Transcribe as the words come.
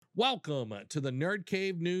Welcome to the Nerd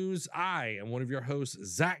Cave News. I am one of your hosts,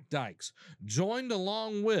 Zach Dykes, joined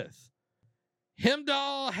along with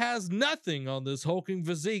Himdall has nothing on this hulking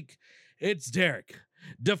physique. It's Derek,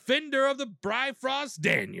 defender of the Bifrost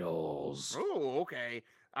Daniels. Oh, okay.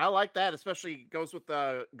 I like that, especially goes with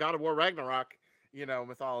the God of War Ragnarok,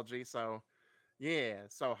 mythology. So, yeah.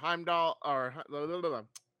 So Heimdall or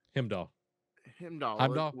Himdall. Himdall. How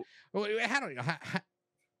do you?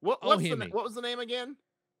 What was the name again?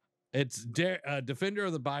 It's defender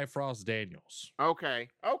of the Bifrost Daniels. Okay.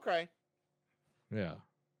 Yeah.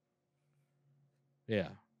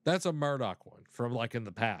 That's a Murdoch one from like in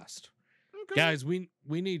the past. Okay. Guys, we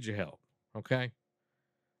need your help. Okay.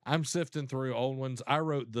 I'm sifting through old ones. I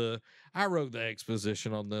wrote the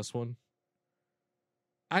exposition on this one.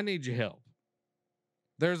 I need your help.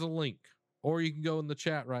 There's a link, or you can go in the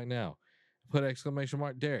chat right now. Put exclamation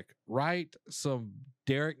mark Derek. Write some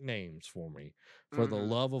Derek names for me for the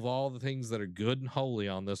love of all the things that are good and holy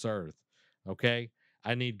on this earth. Okay?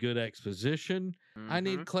 I need good exposition. I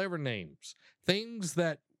need clever names. Things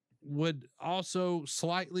that would also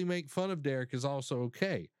slightly make fun of Derek is also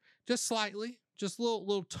okay. Just slightly. Just a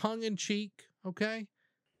little tongue in cheek, okay?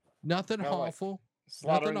 Nothing awful.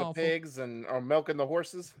 Slaughtering the pigs or milking the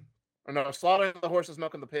horses. Or no, slaughtering the horses,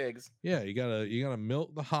 milking the pigs. Yeah, you gotta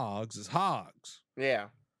milk the hogs. It's hogs. Yeah.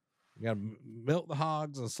 You gotta milk the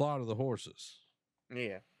hogs and slaughter the horses.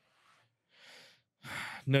 Yeah.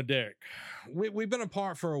 No, Derek, we've been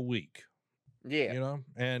apart for a week. Yeah.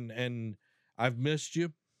 And I've missed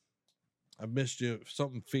you. I've missed you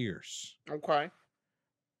something fierce. Okay.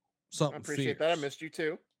 Something I appreciate fierce. that. I missed you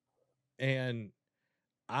too. And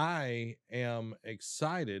I am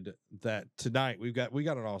excited that tonight we got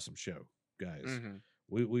an awesome show, guys.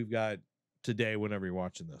 We've got today, whenever you're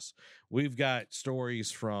watching this, we've got stories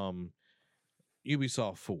from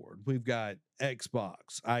Ubisoft Forward. We've got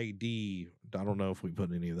Xbox ID. I don't know if we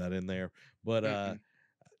put any of that in there, but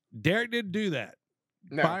Derek didn't do that.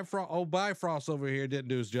 No. Bifrost over here didn't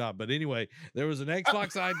do his job. But anyway, there was an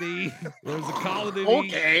Xbox ID. There was a Call of Duty.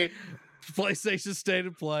 Okay. PlayStation State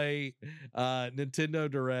of Play, Nintendo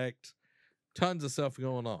Direct, tons of stuff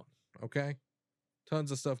going on. Okay,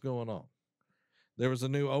 tons of stuff going on. There was a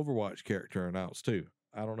new Overwatch character announced too.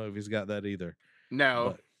 I don't know if he's got that either.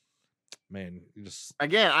 No, but, man, you just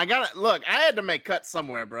again, I had to make cuts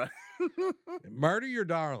somewhere, bro. Murder your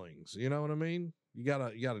darlings. You know what I mean? You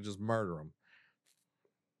gotta just murder them.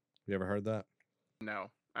 You ever heard that?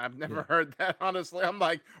 No. I've never heard that, honestly. I'm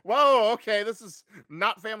like, whoa, okay, this is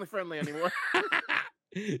not family friendly anymore.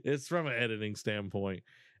 It's from an editing standpoint.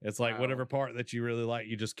 It's like whatever part that you really like,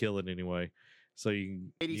 you just kill it anyway. So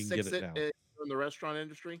you can get it down. In the restaurant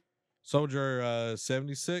industry? Soldier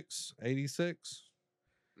 76, 86.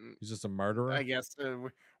 He's just a murderer. I guess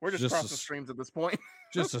we're just crossing streams at this point.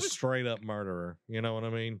 Just a straight up murderer. You know what I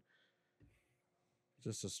mean?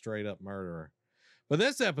 Just a straight up murderer. But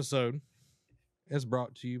this episode is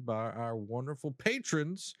brought to you by our wonderful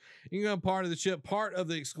patrons. You can become part of the ship, part of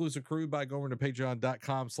the exclusive crew by going to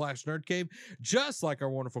patreon.com/nerdcave, just like our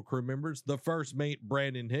wonderful crew members, the first mate,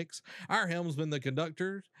 Brandon Hicks, our helmsman, the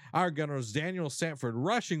conductor, our gunners, Daniel Sanford,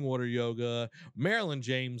 Rushing Water Yoga, Marilyn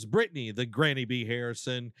James, Brittany, the Granny B.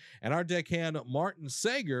 Harrison, and our deckhand, Martin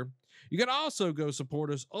Sager. You can also go support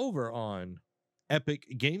us over on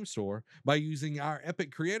Epic Game Store by using our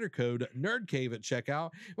Epic creator code NerdCave at checkout.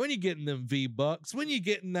 When you're getting them V-Bucks, when you're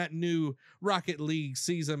getting that new Rocket League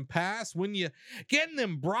season pass, when you're getting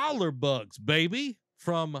them brawler bucks, baby,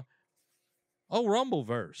 from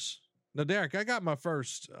Rumbleverse. Now, Derek, I got my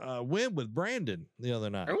first win with Brandon the other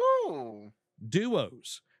night. Ooh.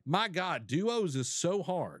 Duos. My God, duos is so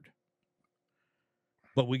hard.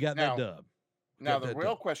 But we got that dub. Now, the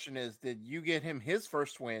real question is, did you get him his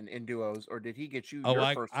first win in duos, or did he get you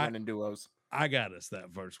your first win in duos? I got us that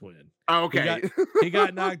first win. Okay. He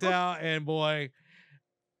got knocked out, and boy,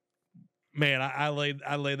 man, I laid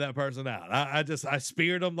that person out. I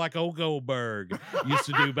speared him like old Goldberg used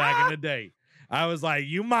to do back in the day. I was like,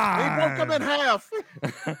 you mine. He broke him in half.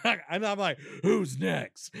 And I'm like, who's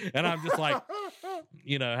next? And I'm just like,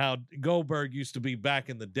 how Goldberg used to be back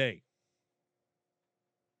in the day.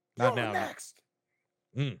 Not now. Next.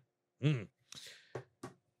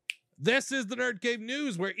 This is the Nerd Cave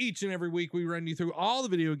News, where each and every week we run you through all the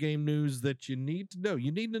video game news that you need to know.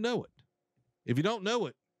 You need to know it. If you don't know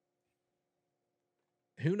it,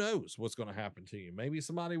 who knows what's going to happen to you? Maybe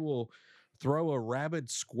somebody will throw a rabid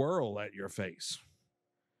squirrel at your face.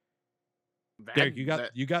 Derek, you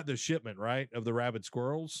got the shipment, right, of the rabid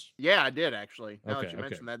squirrels? Yeah, I did, actually. Now that you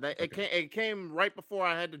mentioned that. It came right before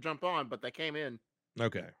I had to jump on, but they came in.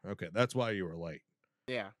 Okay. That's why you were late.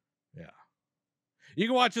 Yeah. You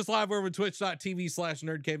can watch us live over at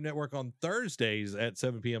twitch.tv/nerdcavenetwork on Thursdays at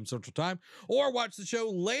 7 p.m. Central Time, or watch the show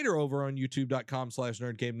later over on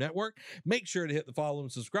youtube.com/nerdcavenetwork. Make sure to hit the follow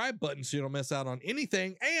and subscribe button so you don't miss out on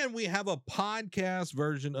anything. And we have a podcast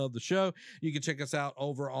version of the show. You can check us out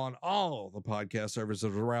over on all the podcast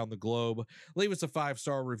services around the globe. Leave us a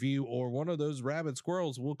 5-star review, or one of those rabid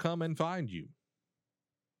squirrels will come and find you.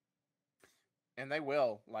 And they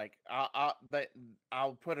will. Like,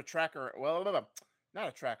 I'll put a tracker. Well, no, not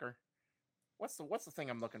a tracker. What's the thing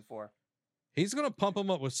I'm looking for? He's gonna pump him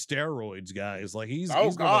up with steroids, guys. Like he's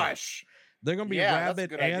gosh, they're gonna be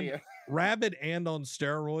rabid and on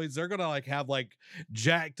steroids. They're gonna like have like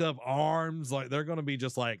jacked up arms. Like they're gonna be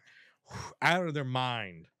just like out of their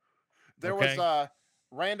mind. There was a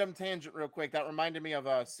random tangent real quick that reminded me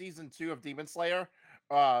of season 2 of Demon Slayer.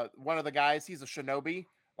 One of the guys, he's a shinobi.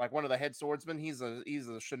 Like one of the head swordsmen, he's a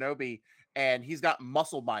shinobi, and he's got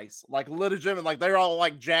muscle mice, like legitimate, like they're all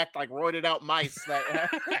like jacked, like roided out mice. That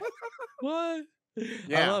what?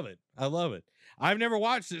 Yeah, I love it. I've never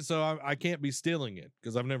watched it, so I can't be stealing it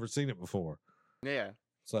because I've never seen it before. Yeah.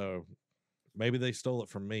 So maybe they stole it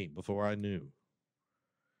from me before I knew.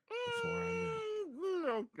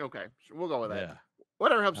 Okay, we'll go with that. Yeah.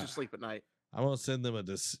 Whatever helps you sleep at night. I'm gonna send them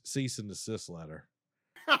a cease and desist letter.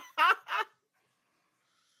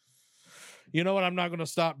 You know what I'm not going to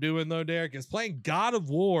stop doing, though, Derek, is playing God of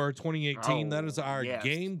War 2018. That is our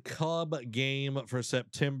game club game for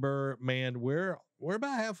September. Man, we're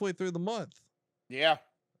about halfway through the month. Yeah,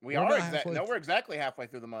 we're exactly halfway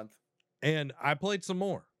through the month. And I played some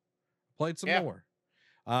more. More.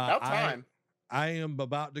 About time. I am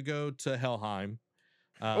about to go to Helheim.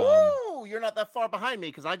 Oh, you're not that far behind me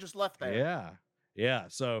because I just left there. Yeah.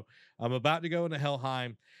 So I'm about to go into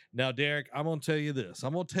Helheim. Now, Derek, I'm going to tell you this,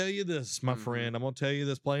 my friend. I'm going to tell you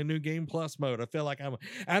this, playing New Game Plus mode. I feel like I'm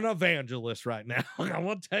an evangelist right now. I'm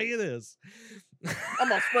going to tell you this. I'm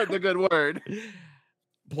going to spread the good word.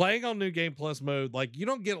 Playing on New Game Plus mode, like you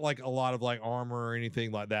don't get like a lot of like armor or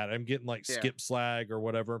anything like that. I'm getting like skip slag or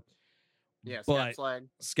whatever. Yeah,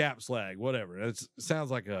 scap slag, whatever. It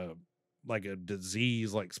sounds like a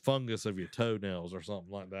disease, like fungus of your toenails or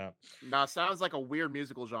something like that. Nah, sounds like a weird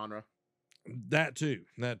musical genre. That too.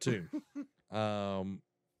 The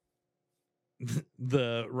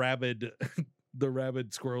rabid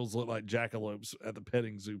squirrels look like jackalopes at the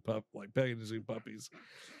petting zoo puppies.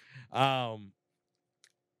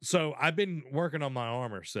 So I've been working on my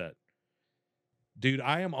armor set. Dude,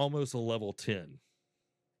 I am almost a level 10.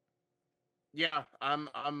 Yeah, I'm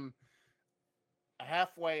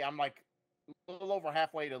halfway. I'm like a little over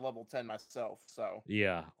halfway to level 10 myself. So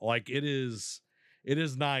yeah, like it is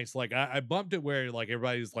nice. Like I bumped it where like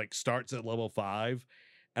everybody's like starts at level 5,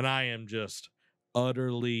 and I am just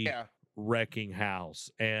utterly wrecking house.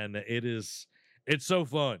 And it's so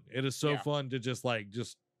fun. It is so fun to just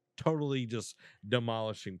totally just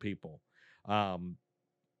demolishing people. So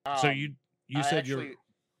you said you're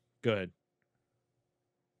good.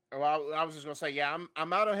 Well, I was just gonna say, I'm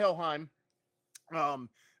out of Helheim.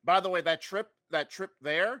 By the way, that trip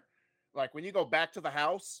there, like when you go back to the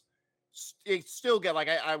house, it still get like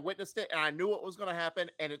I witnessed it and I knew what was gonna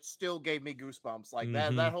happen, and it still gave me goosebumps. Like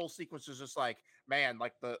that whole sequence is just like, man,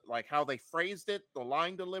 like how they phrased it, the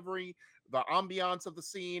line delivery, the ambiance of the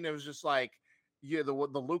scene. It was just like the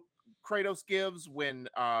look Kratos gives when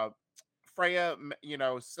Freya,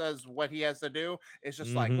 says what he has to do. It's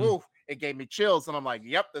just like, woo, it gave me chills. And I'm like,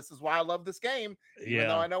 yep, this is why I love this game. Even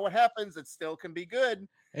though I know what happens, it still can be good.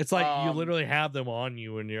 It's like you literally have them on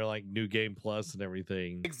you and you're like New Game Plus and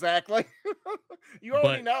everything. Exactly. You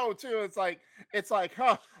already know too. It's like,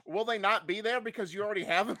 huh, will they not be there because you already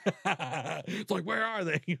have them? It's like, where are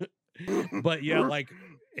they? But yeah, like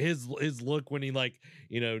his look when he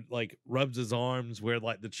rubs his arms where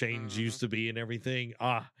like the chains used to be and everything.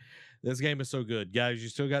 This game is so good. Guys, you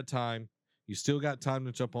still got time. You still got time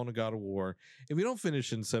to jump on a God of War. If you don't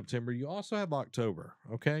finish in September, you also have October,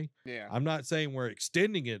 okay? Yeah. I'm not saying we're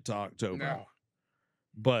extending it to October. No.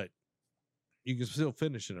 But you can still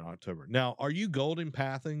finish it in October. Now, are you golden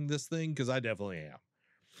pathing this thing? Because I definitely am.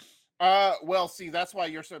 Well, see, that's why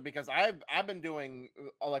you're so, because I've been doing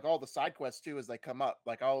like all the side quests too as they come up.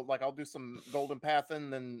 Like I'll do some golden pathing,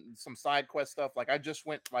 then some side quest stuff. Like I just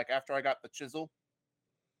went, like after I got the chisel,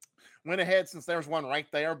 went ahead, since there's one right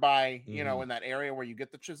there by in that area where you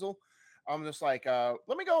get the chisel. I'm just like,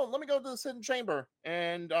 let me go to this hidden chamber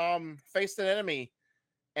and face an enemy.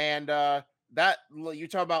 And that you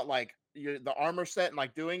talk about like the armor set and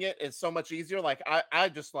like doing it is so much easier. Like I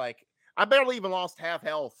just like I barely even lost half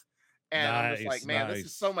health. And I'm just like, man, this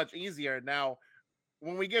is so much easier now.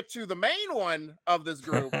 when we get to the main one of this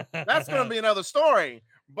group, that's going to be another story.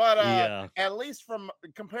 But Yeah. at least from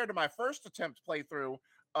compared to my first attempt playthrough,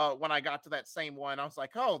 when I got to that same one, I was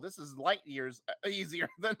like, oh, this is light years easier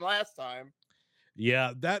than last time.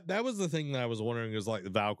 Yeah, that was the thing that I was wondering is like the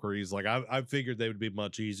Valkyries. Like I figured they would be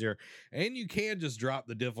much easier, and you can just drop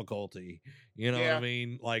the difficulty. You know what I Yeah.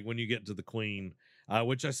 mean? Like when you get to the Queen,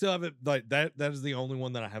 which I still haven't like that. That is the only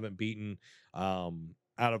one that I haven't beaten.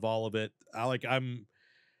 Out of all of it, I'm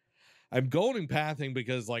golden pathing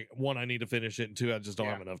because like one, I need to finish it, and two, I just don't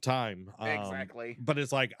Yeah. have enough time. Exactly. But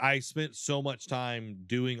it's like I spent so much time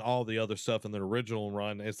doing all the other stuff in the original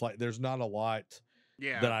run. It's like there's not a lot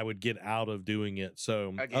Yeah. that I would get out of doing it. So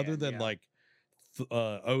Again, other than yeah. like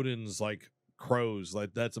Odin's like crows,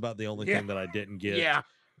 like that's about the only Yeah. thing that I didn't get Yeah.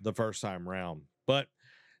 the first time round. But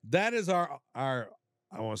that is our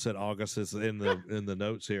I want to say August is in the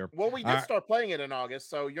notes here. Well, we did Our- start playing it in August,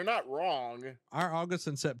 so you're not wrong. Our August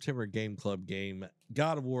and September Game Club game,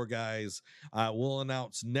 God of War, guys. We'll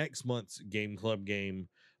announce next month's Game Club game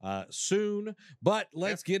soon. But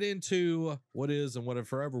let's get into what is and what it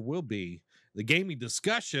forever will be the gaming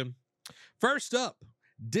discussion. First up,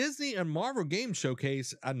 Disney and Marvel Game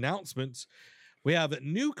Showcase announcements. We have a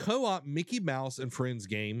new co-op Mickey Mouse and Friends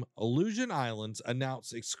game, Illusion Islands,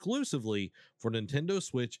 announced exclusively for Nintendo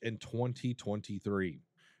Switch in 2023.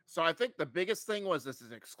 So I think the biggest thing was this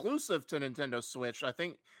is exclusive to Nintendo Switch. I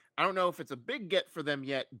don't know if it's a big get for them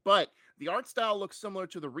yet, but the art style looks similar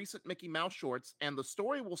to the recent Mickey Mouse shorts, and the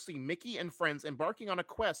story will see Mickey and friends embarking on a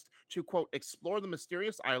quest to, quote, explore the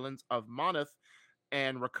mysterious islands of Moneth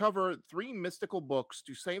and recover 3 mystical books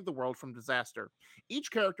to save the world from disaster. Each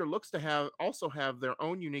character looks to also have their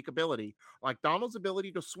own unique ability, like Donald's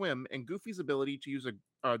ability to swim and Goofy's ability to use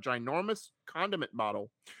a ginormous condiment bottle.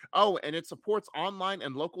 Oh, and it supports online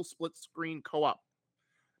and local split screen co-op.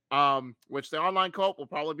 Which the online co-op will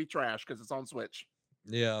probably be trash because it's on Switch.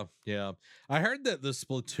 Yeah. I heard that the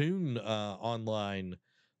Splatoon online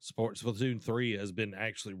Splatoon 3 has been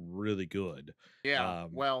actually really good. Yeah,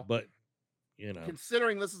 well, but you know,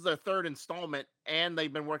 considering this is their third installment and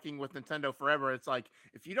they've been working with Nintendo forever, it's like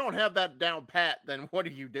if you don't have that down pat, then what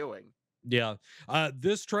are you doing? Yeah.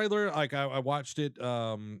 This trailer, like I watched it,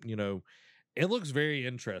 you know, it looks very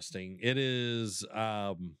interesting. It is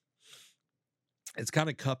it's kind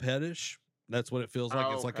of Cupheadish. That's what it feels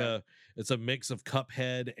like. It's like it's a mix of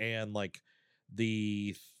Cuphead and like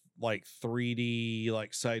the like 3D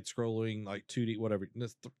like side scrolling like 2D whatever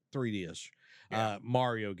 3D-ish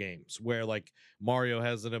Mario games where like Mario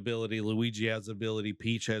has an ability, Luigi has an ability,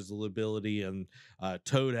 Peach has an ability, and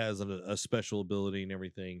Toad has a special ability and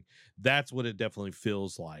everything. That's what it definitely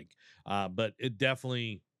feels like. But it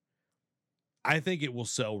definitely, I think it will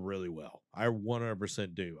sell really well. I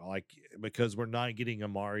 100% do. Like, because we're not getting a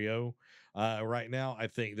Mario right now, I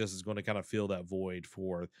think this is going to kind of fill that void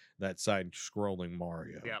for that side scrolling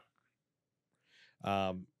Mario. Yep.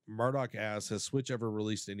 Murdoch asks, has Switch ever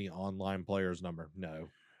released any online players number?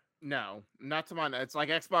 No, not to my knowledge. It's like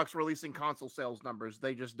Xbox releasing console sales numbers.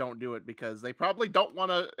 They just don't do it because they probably don't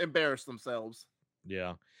want to embarrass themselves.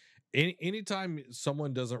 Yeah. Anytime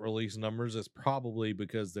someone doesn't release numbers, it's probably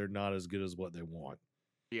because they're not as good as what they want.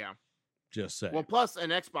 Yeah. Just say. Well, plus an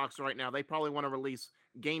Xbox right now, they probably want to release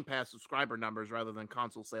Game Pass subscriber numbers rather than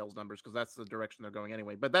console sales numbers because that's the direction they're going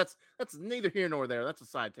anyway. But that's neither here nor there. That's a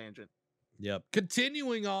side tangent. Yep.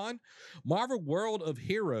 Continuing on, Marvel World of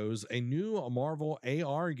Heroes, a new Marvel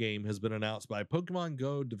AR game, has been announced by Pokemon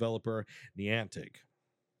Go developer Niantic.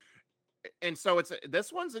 And so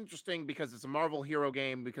this one's interesting because it's a Marvel hero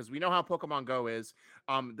game because we know how Pokemon Go is.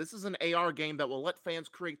 This is an AR game that will let fans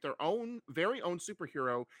create their very own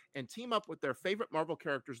superhero and team up with their favorite Marvel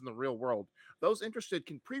characters in the real world. Those interested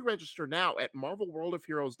can pre-register now at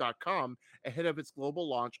marvelworldofheroes.com ahead of its global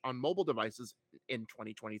launch on mobile devices in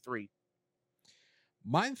 2023.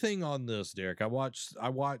 My thing on this, Derek, I watched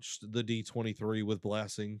the D23 with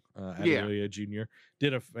Blessing, Adelia Jr.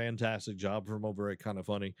 Did a fantastic job from over at Kind of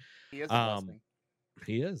Funny. He is a Blessing.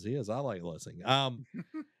 He is. I like Blessing.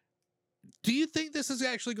 Do you think this is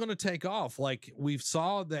actually going to take off? Like we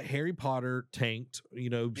saw that Harry Potter tanked,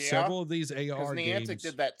 several of these AR games. Niantic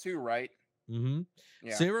did that too, right? Mm-hmm.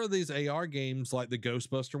 Yeah. Several of these AR games, like the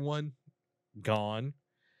Ghostbuster one, gone.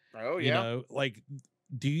 Oh yeah.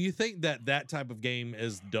 Do you think that type of game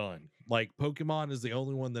is done? Like Pokemon is the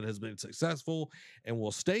only one that has been successful and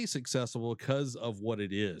will stay successful because of what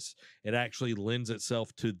it is. It actually lends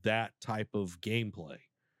itself to that type of gameplay.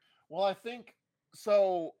 Well, I think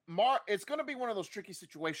so. It's going to be one of those tricky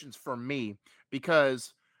situations for me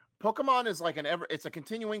because Pokemon is like it's a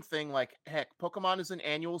continuing thing. Like, heck, Pokemon is an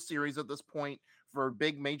annual series at this point for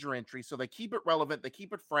big major entries. So they keep it relevant, they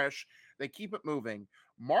keep it fresh, they keep it moving.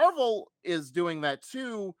 Marvel is doing that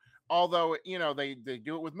too, although, they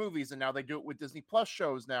do it with movies, and now they do it with Disney Plus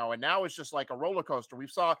shows now. And now it's just like a roller coaster.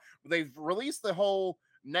 They've released the whole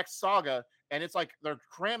next saga, and it's like they're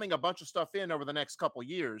cramming a bunch of stuff in over the next couple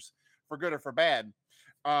years, for good or for bad.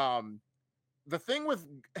 The thing with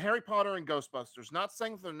Harry Potter and Ghostbusters, not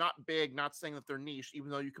saying that they're not big, not saying that they're niche,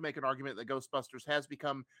 even though you can make an argument that Ghostbusters has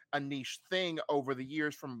become a niche thing over the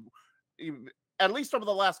years, from at least over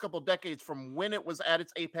the last couple of decades, from when it was at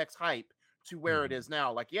its apex hype to where it is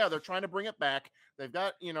now. Like, yeah, they're trying to bring it back. They've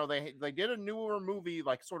got, they did a newer movie,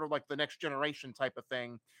 like sort of like the Next Generation type of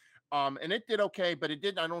thing. And it did okay, but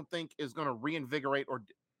I don't think is going to reinvigorate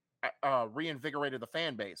reinvigorated the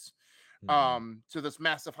fan base to this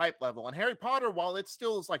massive hype level. And Harry Potter, while it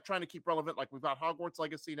still is like trying to keep relevant, like we've got Hogwarts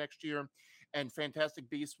Legacy next year, and Fantastic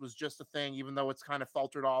Beasts was just a thing, even though it's kind of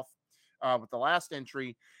faltered off with the last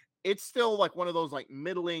entry, it's still like one of those like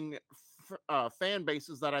middling fan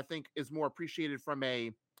bases that I think is more appreciated from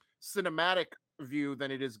a cinematic view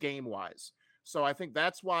than it is game wise. So I think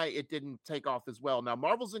that's why it didn't take off as well. Now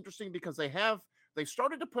Marvel's interesting because they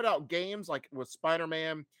started to put out games like with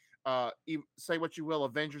Spider-Man. Say what you will,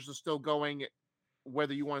 Avengers is still going,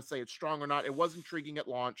 whether you want to say it's strong or not. It was intriguing at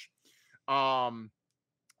launch.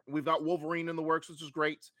 We've got Wolverine in the works, which is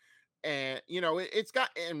great. And it's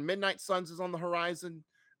got, and Midnight Suns is on the horizon.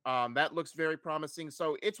 That looks very promising.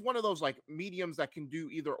 So it's one of those like mediums that can do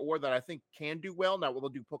either or, that I think can do well. Now, will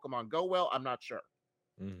they do Pokemon Go well? I'm not sure.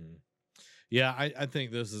 Yeah, I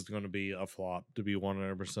think this is going to be a flop, to be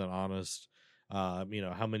 100% honest. How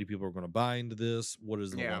many people are going to buy into this? What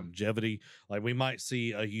is the longevity? Like, we might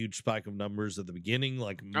see a huge spike of numbers at the beginning,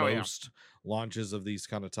 like most launches of these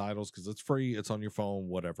kind of titles, because it's free, it's on your phone,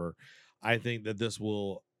 whatever. I think that this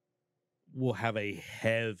will have a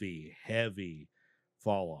heavy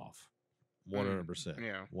fall off. 100%.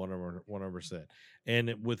 Yeah. 100%.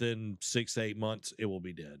 And within 6 to 8 months, it will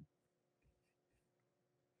be dead.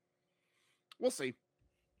 We'll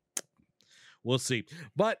see.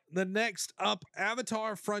 But the next up,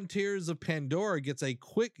 Avatar Frontiers of Pandora gets a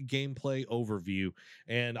quick gameplay overview.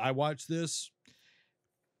 And I watched this.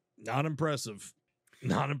 Not impressive.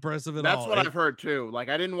 Not impressive at all. That's what I've heard too. Like,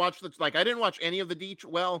 I didn't watch any of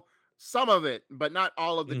the some of it, but not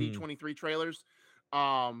all of the D23 trailers.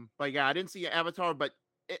 But yeah, I didn't see Avatar, but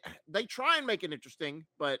they try and make it interesting.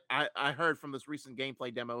 But I heard from this recent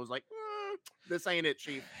gameplay demo, it was like, this ain't it,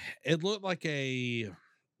 Chief. It looked like a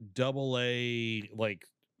AA like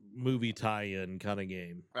movie tie-in kind of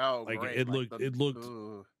game. Oh, like great.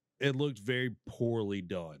 It looked very poorly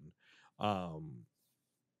done.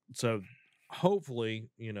 So hopefully,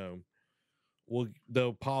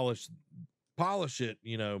 they'll polish it,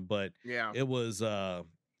 but yeah, it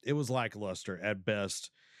was lackluster at best.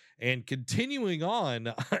 And continuing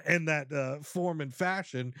on in that form and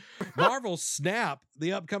fashion, Marvel Snap,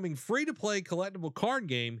 the upcoming free-to-play collectible card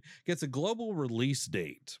game, gets a global release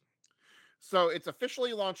date. So it's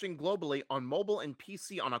officially launching globally on mobile and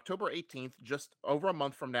PC on October 18th, just over a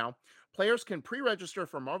month from now. Players can pre-register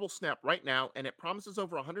for Marvel Snap right now, and it promises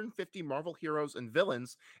over 150 Marvel heroes and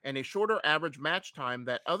villains and a shorter average match time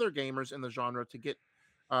than other gamers in the genre to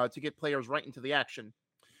get players right into the action.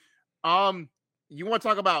 You want to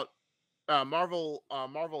talk about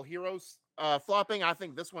Marvel heroes flopping? I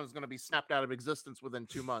think this one is going to be snapped out of existence within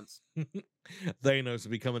 2 months. Thanos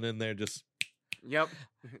will be coming in there just. Yep.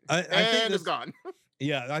 I think it's gone.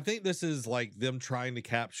 Yeah, I think this is like them trying to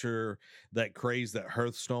capture that craze that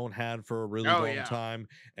Hearthstone had for a really long time,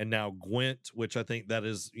 and now Gwent, which I think that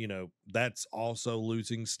is, that's also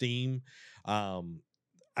losing steam. I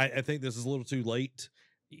think this is a little too late,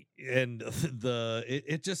 and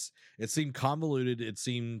it seemed convoluted. It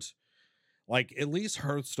seemed like at least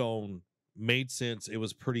Hearthstone made sense. It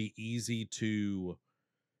was pretty easy to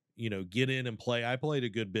get in and play. I played a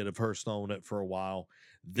good bit of Hearthstone for a while.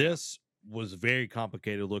 This was very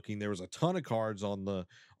complicated looking. There was a ton of cards on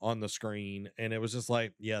the screen, and it was just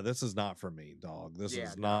like, yeah, this is not for me, dog. This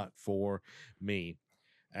is not for me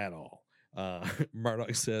at all.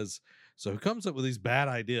 Murdoch says, so who comes up with these bad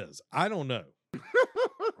ideas? I don't know.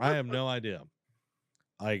 I have no idea.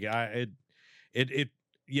 Like it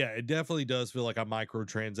definitely does feel like a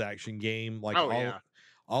microtransaction game. Like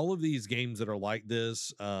all of these games that are like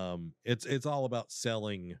this, it's all about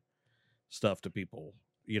selling stuff to people.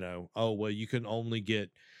 Oh, well, you can only get,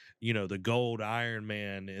 the gold Iron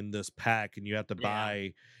Man in this pack, and you have to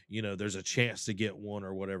buy, there's a chance to get one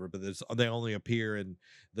or whatever, but they only appear in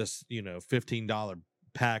this, $15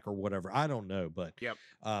 pack or whatever. I don't know, but Yep.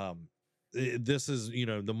 this is,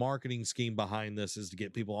 the marketing scheme behind this is to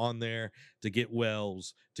get people on there, to get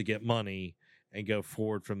wells, to get money, and go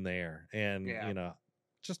forward from there. And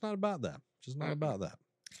just not about that. Just not about that.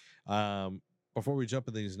 Before we jump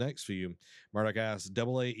in these next few, Murdoch asks,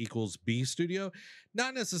 AA equals B studio?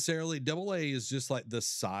 Not necessarily. AA is just like the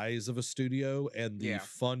size of a studio and the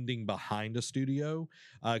funding behind a studio.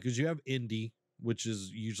 Because you have indie, which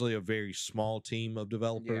is usually a very small team of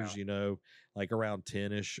developers, like around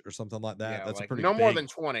 10-ish or something like that. Yeah, That's like a pretty no big, more than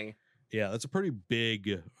 20. Yeah, that's a pretty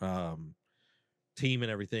big team and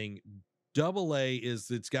everything. AA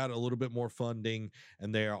it's got a little bit more funding,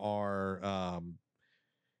 and there are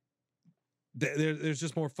there's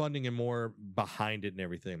just more funding and more behind it and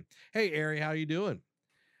everything. Hey, Ari, how you doing?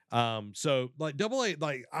 So like AA,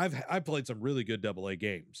 like I've played some really good AA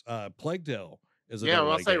games. Plague Tale is a Yeah, AA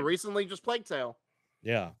well, I'll say game. recently just Plague Tale.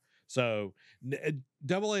 Yeah. So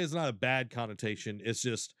AA is not a bad connotation. It's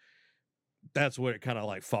just that's where it kind of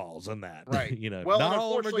like falls in that. Right. Well, Not not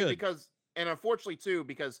all of them are good. Unfortunately too,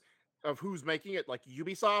 because of who's making it, like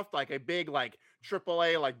Ubisoft, like a big like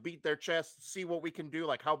AAA, like beat their chest, see what we can do,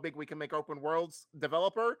 like how big we can make open worlds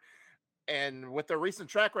developer. And with their recent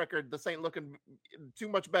track record, this ain't looking too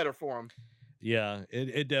much better for them. Yeah,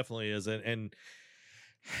 it definitely isn't. And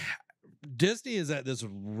Disney is at this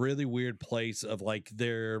really weird place of like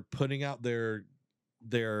they're putting out their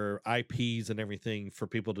IPs and everything for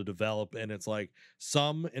people to develop, and it's like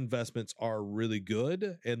some investments are really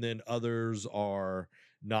good and then others are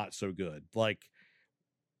not so good. Like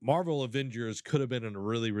Marvel Avengers could have been a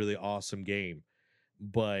really, really awesome game,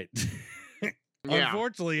 but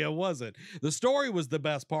unfortunately it wasn't. The story was the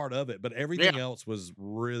best part of it, but everything else was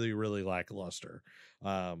really, really lackluster.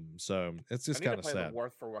 So it's just kind of sad. The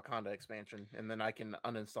Worth for Wakanda expansion, and then I can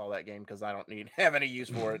uninstall that game because I don't have any use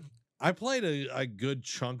for it. I played a good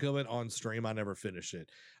chunk of it on stream. I never finished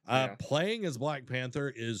it. Playing as Black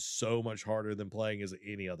Panther is so much harder than playing as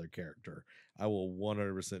any other character. I will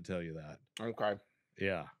 100% tell you that. Okay.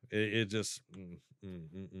 Yeah. It just...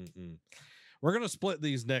 We're going to split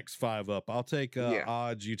these next 5 up. I'll take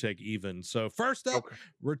odds, you take even. So first up,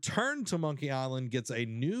 Return to Monkey Island gets a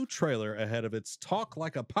new trailer ahead of its Talk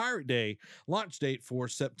Like a Pirate Day launch date for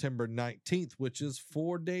September 19th, which is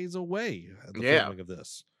 4 days away at the filming of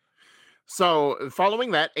this. So,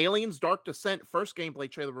 following that, Aliens Dark Descent first gameplay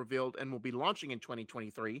trailer revealed and will be launching in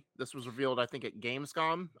 2023. This was revealed, I think, at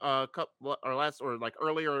Gamescom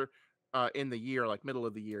earlier in the year, like middle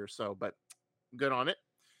of the year. So, but good on it.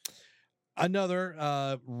 Another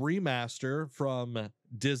remaster from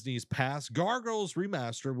Disney's past. Gargoyles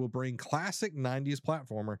Remaster will bring classic 90s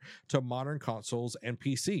platformer to modern consoles and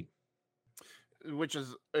PC. Which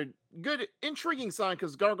is a good, intriguing sign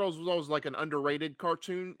because Gargoyles was always like an underrated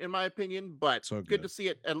cartoon, in my opinion, but good to see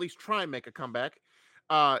it at least try and make a comeback.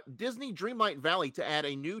 Disney Dreamlight Valley to add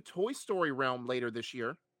a new Toy Story realm later this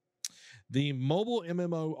year. The mobile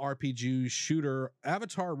MMORPG shooter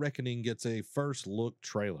Avatar Reckoning gets a first look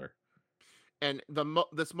trailer. And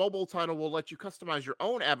this mobile title will let you customize your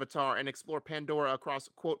own avatar and explore Pandora across,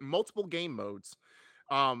 quote, multiple game modes.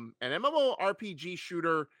 An MMORPG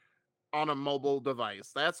shooter on a mobile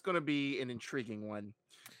device. That's going to be an intriguing one.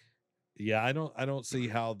 Yeah, I don't see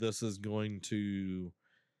how this is going to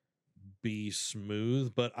be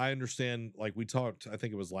smooth, but I understand, like we talked, I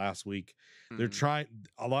think it was last week, they're trying,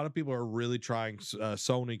 a lot of people are really trying,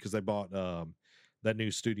 Sony, because they bought that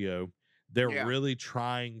new studio, they're really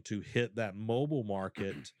trying to hit that mobile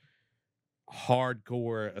market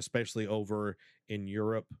hardcore, especially over in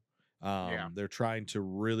Europe. They're trying to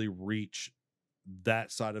really reach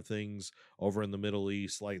that side of things over in the Middle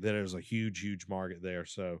East. Like there's a huge market there.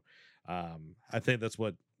 So I think that's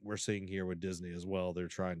what we're seeing here with Disney as well. They're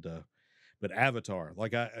trying to, but Avatar,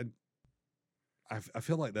 like I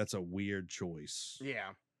feel like that's a weird choice.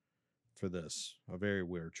 Yeah. For this, a very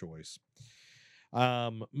weird choice.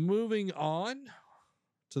 Moving on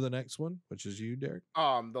to the next one, which is you, Derek.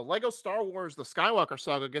 The Lego Star Wars The Skywalker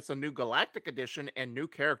Saga gets a new Galactic Edition and new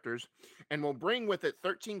characters, and will bring with it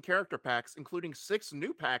 13 character packs, including 6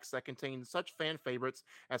 new packs that contain such fan favorites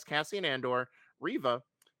as Cassian Andor, Reva,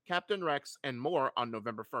 Captain Rex, and more on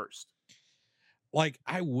November 1st. Like,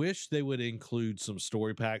 I wish they would include some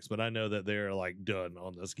story packs, but I know that they're like done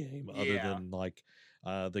on this game, other than like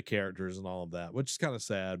the characters and all of that, which is kind of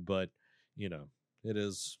sad, but you know, it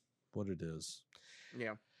is what it is.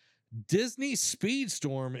 Yeah. Disney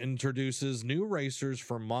Speedstorm introduces new racers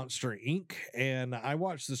from Monster Inc. And I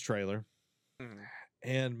watched this trailer,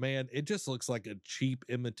 and man, it just looks like a cheap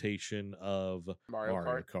imitation of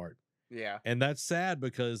Mario Kart. Yeah. And that's sad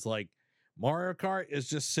because like Mario Kart is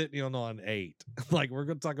just sitting on 8. Like we're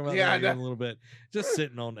going to talk about Yeah, I that here in know. a little bit. Just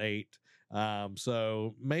sitting on 8.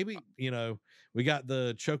 So maybe, we got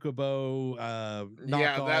the Chocobo Yeah,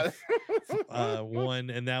 knockoff that. one,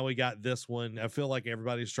 and now we got this one. I feel like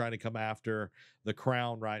everybody's trying to come after the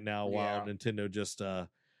crown right now while Yeah. Nintendo just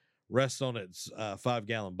rests on its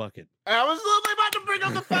 5-gallon bucket. I was literally about to bring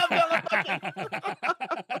up the 5-gallon bucket.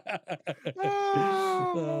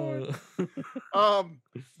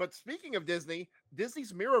 But speaking of Disney,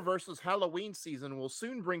 Disney's Mirrorverse's Halloween season will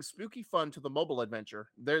soon bring spooky fun to the mobile adventure.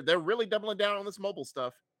 They're really doubling down on this mobile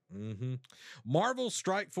stuff. Mm-hmm. Marvel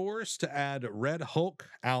Strike Force to add Red Hulk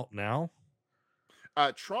out now.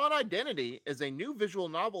 Tron Identity is a new visual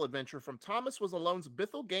novel adventure from Thomas Was Alone's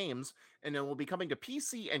Bithell Games, and it will be coming to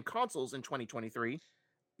PC and consoles in 2023.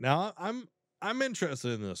 Now I'm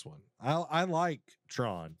interested in this one. I like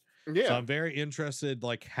Tron, Yeah. so I'm very interested.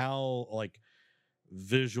 Like how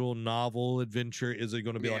visual novel adventure is it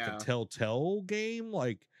going to be like a Telltale game?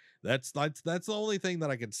 Like that's the only thing that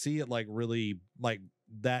I could see it like really like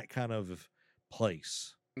that kind of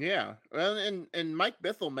place. Yeah, well, and Mike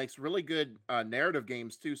Bithell makes really good narrative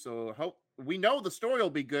games too. So hope we know the story will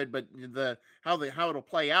be good, but how it'll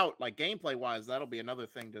play out like gameplay wise, that'll be another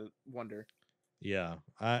thing to wonder. Yeah,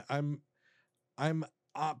 I'm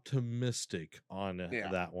optimistic on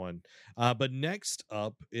that one. But next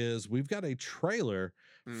up is we've got a trailer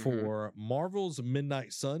for Marvel's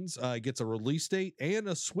Midnight Suns. It gets a release date and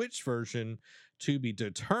a Switch version to be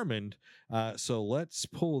determined. So let's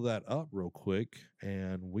pull that up real quick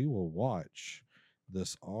and we will watch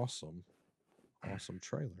this awesome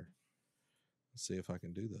trailer. Let's see if I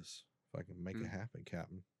can do this. If I can make it happen,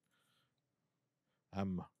 Captain.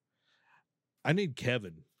 I need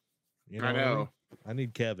Kevin. I know. I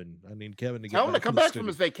need Kevin. I need Kevin to get Tell him to come back from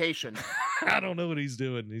his vacation. I don't know what he's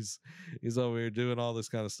doing. He's over here doing all this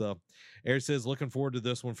kind of stuff. Eric says, looking forward to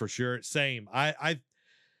this one for sure. Same. I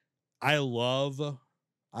love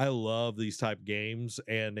these type games,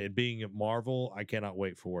 and it being at Marvel, I cannot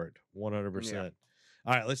wait for it. 100%. Yeah.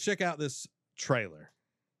 All right, let's check out this trailer.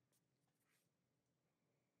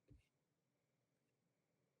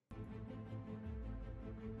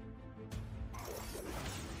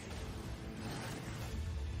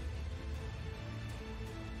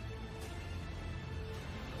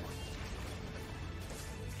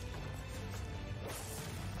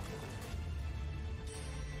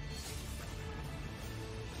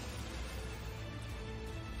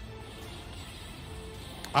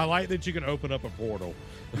 I like that you can open up a portal.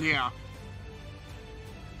 Yeah.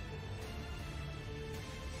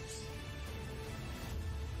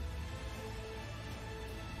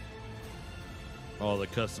 All the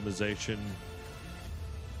customization.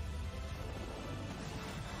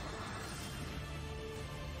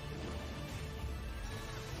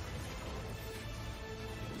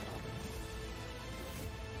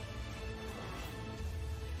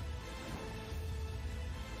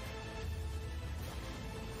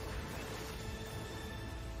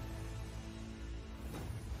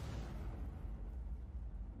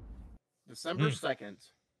 December 2nd.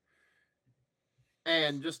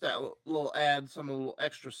 And just that little add, some little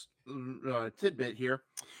extra tidbit here.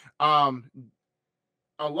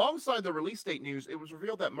 Alongside the release date news, it was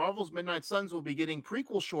revealed that Marvel's Midnight Suns will be getting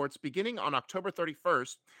prequel shorts beginning on October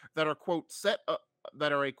 31st that are a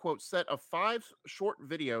quote set of 5 short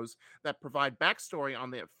videos that provide backstory on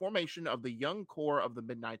the formation of the young core of the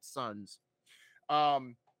Midnight Suns.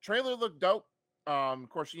 Trailer looked dope. Of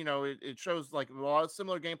course, it shows like a lot of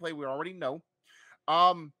similar gameplay we already know.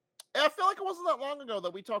 I feel like it wasn't that long ago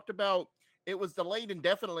that we talked about it was delayed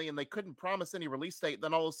indefinitely and they couldn't promise any release date.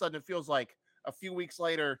 Then all of a sudden it feels like a few weeks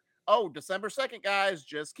later, oh, December 2nd, guys,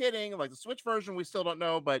 just kidding. Like the Switch version, we still don't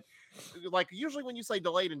know. But like usually when you say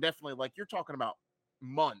delayed indefinitely, like you're talking about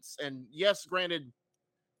months. And yes, granted,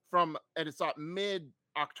 it's not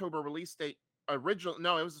mid-October release date it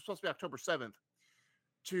was supposed to be October 7th.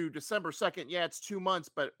 To December 2nd, yeah, it's 2 months,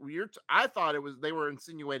 but I thought they were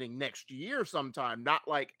insinuating next year sometime, not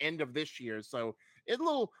like end of this year. So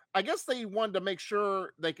I guess they wanted to make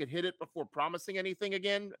sure they could hit it before promising anything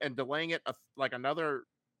again and delaying it like another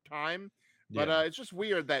time. But it's just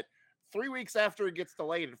weird that 3 weeks after it gets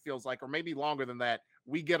delayed, it feels like, or maybe longer than that,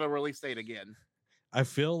 we get a release date again. I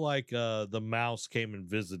feel like the mouse came and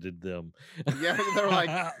visited them. Yeah, they're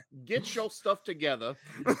like, get your stuff together.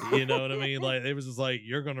 You know what I mean? Like it was just like,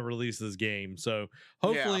 you're going to release this game. So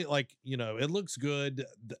hopefully, it looks good.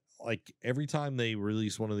 Like every time they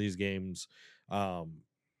release one of these games, the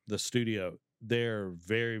studio, they're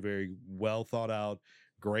very, very well thought out,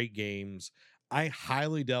 great games. I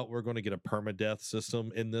highly doubt we're going to get a permadeath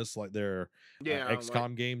system in this, like their Yeah, like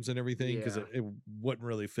XCOM games and everything, because yeah, it wouldn't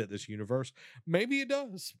really fit this universe. Maybe it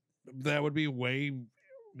does. That would be way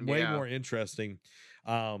yeah. more interesting.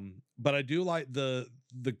 But I do like the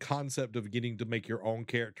concept of getting to make your own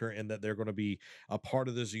character, and that they're going to be a part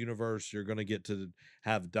of this universe. You're going to get to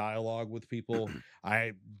have dialogue with people.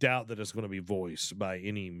 I doubt that it's going to be voiced by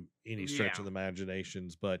any stretch Yeah. of the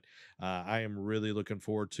imaginations, but I am really looking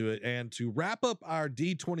forward to it. And to wrap up our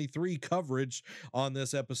D23 coverage on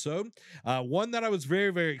this episode, one that I was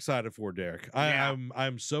very excited for, Derek. Yeah.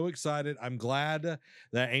 I'm so excited. I'm glad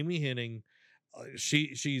that Amy Hennig,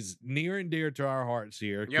 she's near and dear to our hearts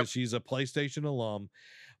here Yep. because she's a PlayStation alum.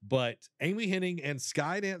 But Amy Hennig and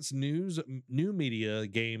Skydance News new media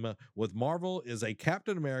game with Marvel is a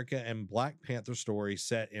Captain America and Black Panther story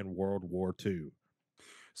set in World War II.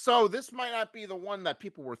 So this might not be the one that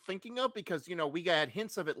people were thinking of because we got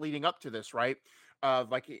hints of it leading up to this, right?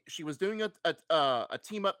 She was doing a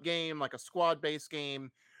team up game, like a squad based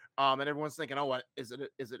game, and everyone's thinking, oh, what is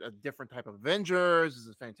it? Is it a different type of Avengers? Is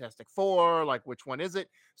it Fantastic Four? Like, which one is it?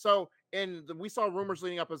 So, we saw rumors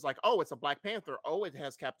leading up as like, oh, it's a Black Panther. Oh, it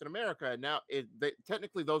has Captain America. And now,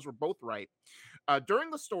 technically, those were both right.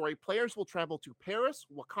 During the story, players will travel to Paris,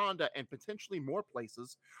 Wakanda, and potentially more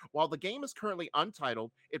places. While the game is currently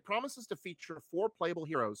untitled, it promises to feature 4 playable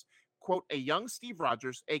heroes. Quote, a young Steve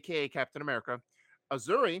Rogers, aka Captain America,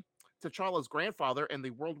 Azuri, T'Challa's grandfather and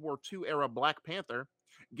the World War II era Black Panther,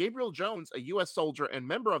 Gabriel Jones, a U.S. soldier and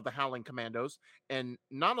member of the Howling Commandos, and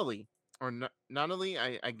Nanali,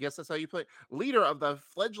 I guess that's how you put it, leader of the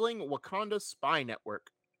fledgling Wakanda spy network.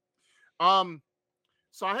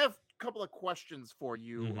 So I have a couple of questions for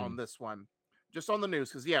you Mhm. on this one, just on the news,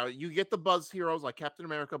 because you get the buzz heroes like Captain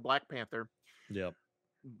America, Black Panther. Yep.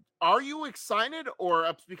 Are you excited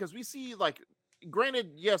because we see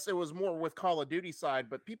granted, yes, it was more with Call of Duty side,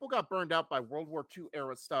 but people got burned out by World War II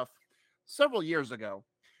era stuff several years ago.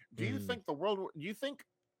 Do you Mm. think World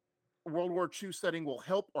War II setting will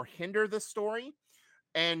help or hinder this story?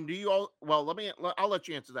 And do you all? Well, I'll let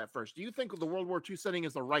you answer that first. Do you think the World War II setting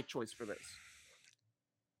is the right choice for this?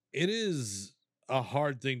 It is a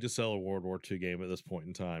hard thing to sell a World War II game at this point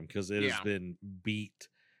in time because it has Yeah, been beat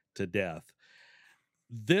to death.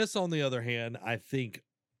 This, on the other hand, I think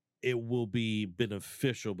it will be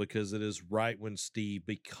beneficial because it is right when Steve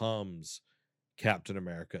becomes Captain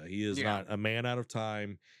America. He is yeah, not a man out of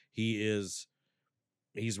time. He's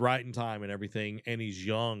right in time and everything, and he's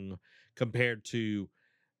young compared to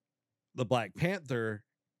the Black Panther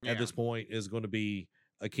at yeah, this point is going to be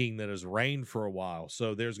a king that has reigned for a while.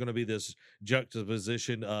 So there's going to be this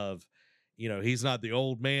juxtaposition of, he's not the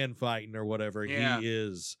old man fighting or whatever. He yeah.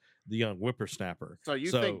 is the young whippersnapper. So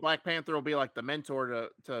you think So Black Panther will be like the mentor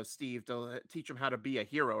to Steve to teach him how to be a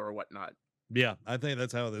hero or whatnot? yeah, I think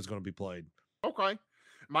that's how it's going to be played. Okay.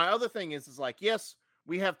 My other thing is like, yes,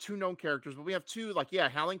 we have 2 known characters, but we have 2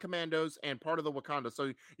 Howling Commandos and part of the Wakanda.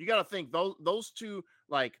 So you got to think those 2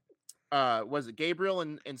 was it Gabriel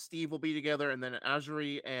and Steve will be together, and then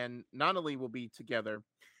Azuri and Nanali will be together.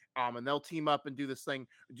 And they'll team up and do this thing.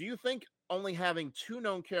 Do you think only having 2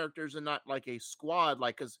 known characters and not like a squad,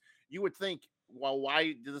 because you would think, well,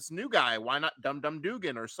 why this new guy? Why not Dum Dum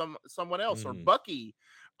Dugan or someone else or Mhm. Bucky?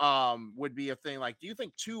 Would be a thing. Like, do you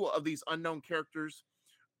think 2 of these unknown characters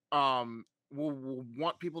will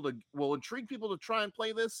intrigue people to try and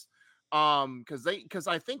play this? Because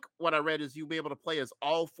I think what I read is you'll be able to play as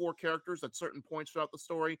all 4 characters at certain points throughout the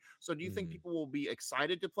story. So do you think Mhm. people will be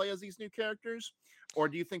excited to play as these new characters, or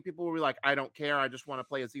do you think people will be like, I don't care, I just want to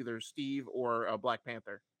play as either Steve or Black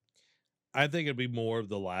Panther? I think it'd be more of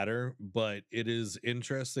the latter, but it is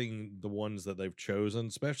interesting the ones that they've chosen,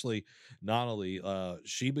 especially not only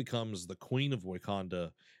she becomes the queen of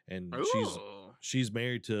Wakanda, and she's Ooh, she's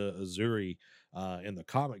married to Azuri in the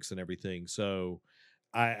comics and everything. So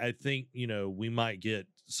I think we might get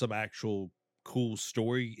some actual cool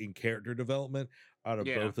story and character development out of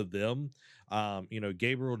yeah, both of them.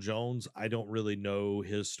 Gabriel Jones, I don't really know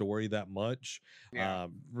his story that much, yeah,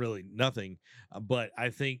 really nothing, but I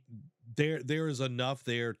think there is enough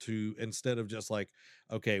there to, instead of just like,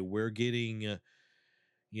 okay, we're getting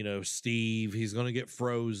Steve, he's gonna get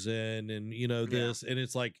frozen, and yeah, this, and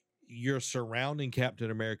it's like you're surrounding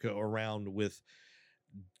Captain America around with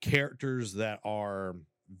characters that are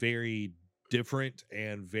very different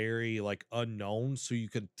and very like unknown, so you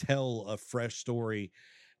can tell a fresh story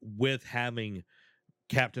with having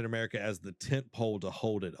Captain America as the tent pole to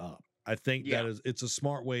hold it up. I think yeah, it's a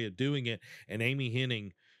smart way of doing it. And Amy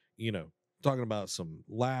Hennig, you know, talking about some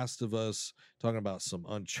Last of Us, talking about some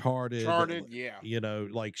Uncharted. Yeah.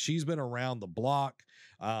 Like she's been around the block.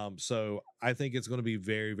 So I think it's going to be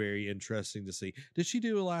very, very interesting to see. Did she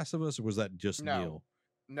do Last of Us, or was that just No, Neil?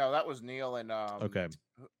 no, that was Neil and Okay.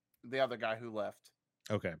 the other guy who left.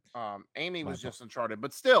 Okay. Amy My was just Uncharted,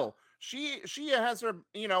 but still, she has her,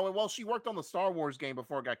 well, she worked on the Star Wars game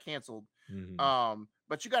before it got canceled.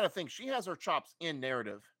 But you got to think she has her chops in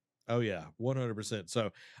narrative. Oh yeah, 100%.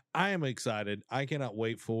 So I am excited. I cannot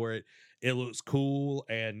wait for it. It looks cool,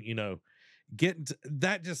 and getting to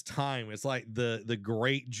that just time. It's like the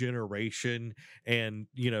great generation, and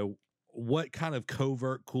what kind of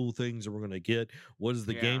covert cool things are we going to get? What is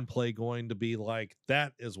the gameplay going to be like?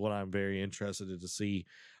 That is what I'm very interested to see.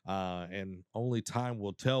 And only time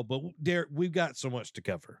will tell. But Derek, we've got so much to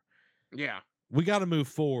cover. Yeah. We got to move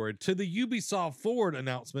forward to the Ubisoft Forward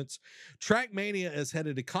announcements. Trackmania is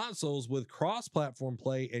headed to consoles with cross-platform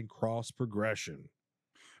play and cross-progression.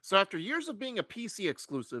 So after years of being a PC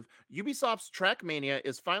exclusive, Ubisoft's Trackmania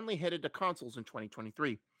is finally headed to consoles in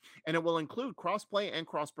 2023, and it will include crossplay and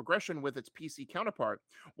cross-progression with its PC counterpart.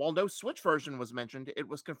 While no Switch version was mentioned, it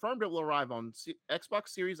was confirmed it will arrive on Xbox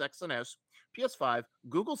Series X and S, PS5,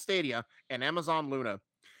 Google Stadia, and Amazon Luna.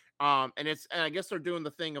 And I guess they're doing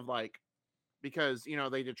the thing of like, because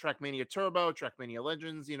they did Trackmania Turbo, Trackmania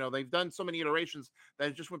Legends. They've done so many iterations that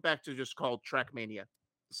it just went back to just called Trackmania.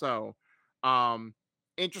 So,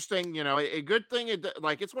 interesting. A good thing.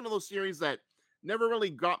 It's one of those series that never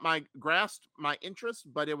really grasped my interest,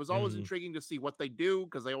 but it was always intriguing to see what they do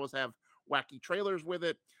because they always have wacky trailers with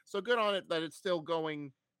it. So good on it that it's still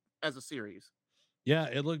going as a series. Yeah,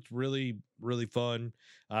 it looked really, really fun.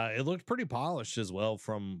 It looked pretty polished as well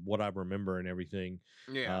from what I remember and everything.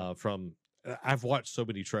 Yeah. I've watched so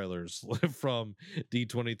many trailers from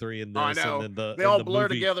D23 and I this, know. and then they all the blur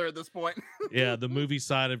movie, together at this point. yeah, the movie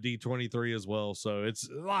side of D23 as well. So it's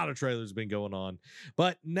a lot of trailers been going on.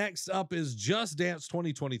 But next up is Just Dance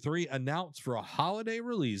 2023 announced for a holiday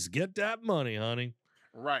release. Get that money, honey.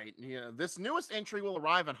 Right. Yeah. This newest entry will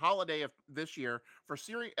arrive on holiday of this year for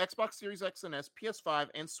Xbox Series X and S, PS5,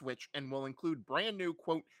 and Switch, and will include brand new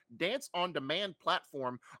quote dance on demand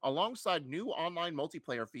platform alongside new online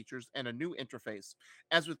multiplayer features and a new interface.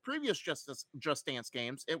 As with previous Just Dance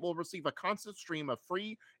games, it will receive a constant stream of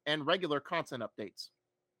free and regular content updates.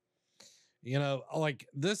 Like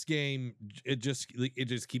this game, it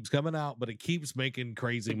just keeps coming out, but it keeps making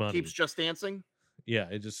crazy money. Keeps Just Dancing. Yeah,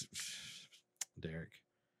 it just Derek.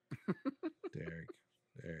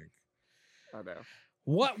 I know.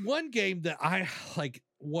 What one game that I like,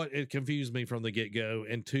 what it confused me from the get-go,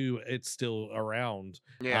 and two, it's still around.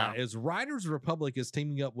 Yeah. Is Riders Republic is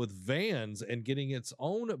teaming up with Vans and getting its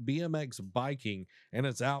own BMX biking, and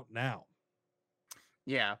it's out now.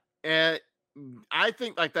 Yeah. I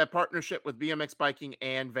think like that partnership with BMX biking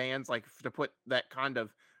and Vans, like to put that kind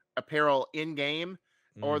of apparel in game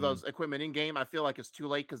or those equipment in game, I feel like it's too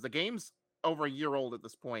late because the game's over a year old at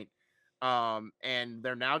this point. And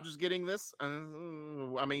they're now just getting this.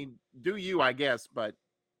 I mean, do you, I guess, but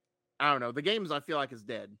I don't know. The games I feel like is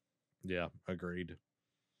dead. Yeah, agreed.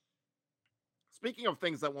 Speaking of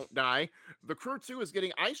things that won't die, The Crew 2 is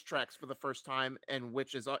getting ice tracks for the first time, and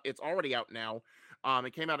which is it's already out now.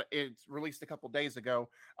 It's released a couple days ago.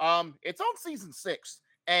 It's on season 6,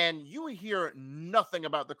 and you hear nothing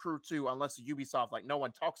about The Crew 2 unless Ubisoft, like no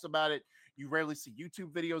one talks about it. You rarely see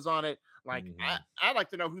YouTube videos on it. Like I'd like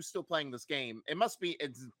to know who's still playing this game.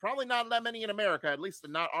 It's probably not that many in America, at least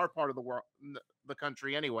not our part of the world, the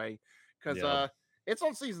country anyway, because it's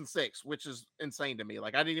on season 6, which is insane to me.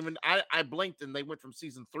 Like I blinked and they went from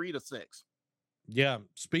season 3 to 6. Yeah.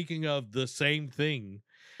 Speaking of the same thing,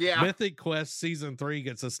 Yeah. Mythic Quest season 3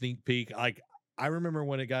 gets a sneak peek. Like I remember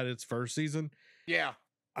when it got its first season. Yeah.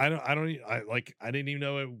 I didn't even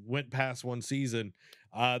know it went past one season.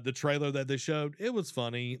 The trailer that they showed, it was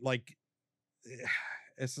funny. Like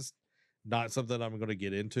it's just not something I'm going to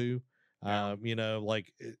get into.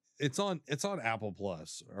 Like it's on Apple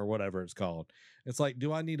Plus or whatever it's called. It's like,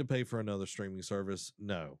 do I need to pay for another streaming service?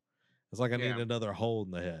 No. It's like I need another hole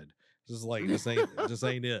in the head. It's just like this ain't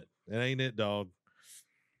it. It ain't it, dog.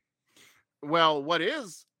 Well, what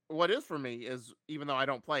is for me is, even though I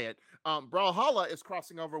don't play it, Brawlhalla is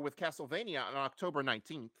crossing over with Castlevania on October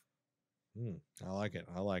 19th. I like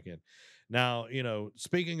it. Now,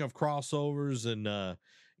 speaking of crossovers and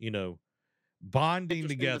bonding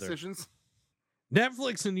together, decisions.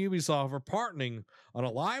 Netflix and Ubisoft are partnering on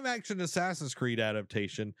a live-action Assassin's Creed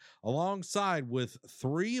adaptation alongside with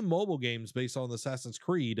 3 mobile games based on Assassin's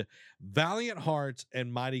Creed, Valiant Hearts,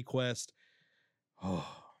 and Mighty Quest.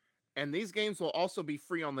 And these games will also be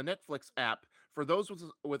free on the Netflix app for those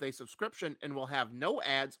with a subscription and will have no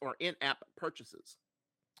ads or in-app purchases.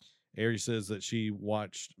 Ari says that she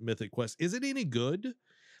watched Mythic Quest. Is it any good?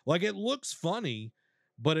 Like, it looks funny,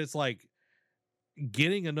 but it's like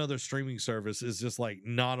getting another streaming service is just like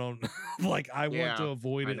not on. Like, I want to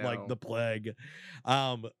avoid it like the plague.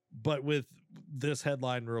 But with this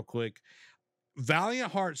headline, real quick,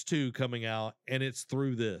 Valiant Hearts 2 coming out, and it's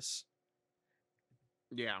through this.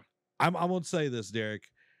 Yeah, I'm gonna say this, Derek.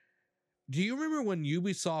 Do you remember when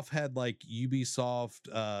Ubisoft had like Ubisoft?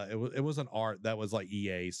 It was an art that was like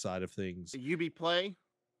EA side of things. UB Play.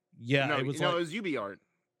 Yeah, no, it was. No, it was UB Art.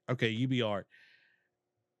 Okay, UB Art.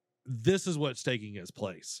 This is what's taking its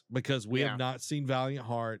place because we have not seen Valiant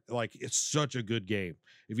Heart. Like, it's such a good game.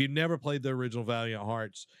 If you've never played the original Valiant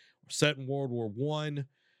Hearts, set in World War I,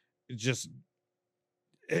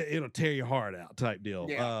 it'll tear your heart out type deal.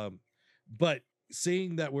 Yeah. But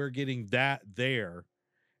seeing that we're getting that there,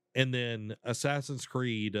 and then Assassin's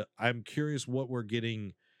Creed, I'm curious what we're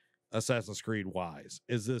getting Assassin's Creed wise.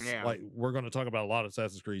 Is this like, we're going to talk about a lot of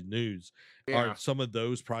Assassin's Creed news? Are some of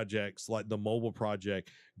those projects, like the mobile project,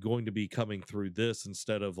 going to be coming through this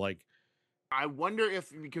instead of like, I wonder if,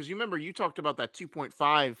 because you remember you talked about that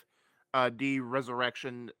 2.5 D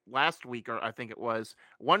resurrection last week, or I think it was.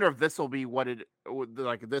 I wonder if this will be what it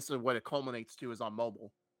like. This is what it culminates to, is on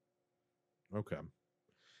mobile. Okay,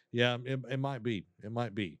 yeah, it might be. It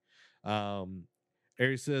might be.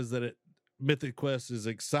 Ari says that Mythic Quest is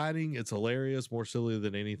exciting. It's hilarious, more silly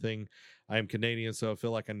than anything. I am Canadian, so I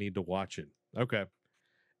feel like I need to watch it. Okay.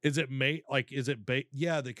 Is it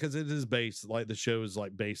yeah, because it is based, like the show is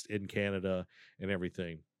like based in Canada and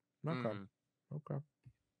everything. Okay.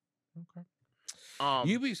 I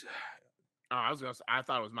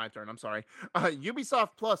thought it was my turn. I'm sorry. Ubisoft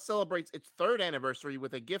Plus celebrates its 3rd anniversary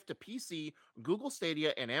with a gift to PC, Google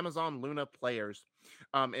Stadia, and Amazon Luna players,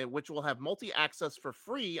 which will have multi-access for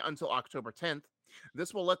free until October 10th.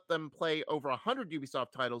 This will let them play over 100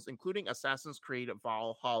 Ubisoft titles, including Assassin's Creed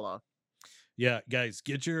Valhalla. Yeah, guys,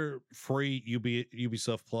 get your free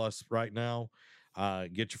Ubisoft Plus right now.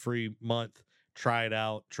 Get your free month. Try it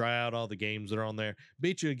out. Try out all the games that are on there.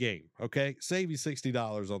 Beat you a game, okay? Save you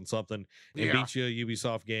 $60 on something and beat you a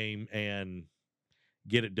Ubisoft game and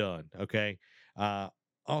get it done, okay?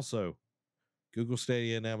 Also, Google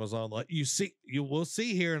Stadia and Amazon. We'll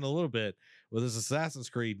see here in a little bit with this Assassin's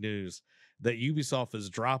Creed news that Ubisoft is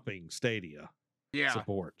dropping Stadia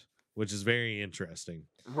support, which is very interesting.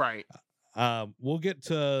 Right. We'll get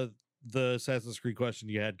to the Assassin's Creed question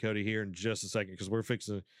you had, Cody, here in just a second because we're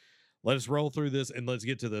fixing. Let us roll through this and let's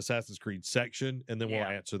get to the Assassin's Creed section, and then we'll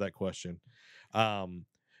answer that question.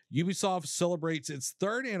 Ubisoft celebrates its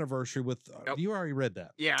 3rd anniversary with. You already read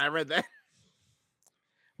that. Yeah, I read that.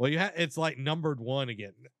 Well, it's like numbered 1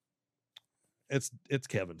 again. It's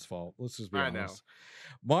Kevin's fault. Let's just be honest.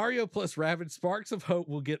 Mario plus Rabbids Sparks of Hope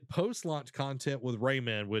will get post-launch content with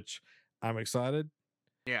Rayman, which I'm excited.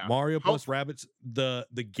 Yeah, Mario plus Rabbids, the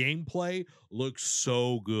gameplay looks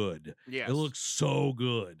so good. Yeah, it looks so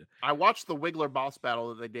good. I watched the Wiggler boss battle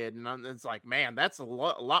that they did, and it's like, man, that's a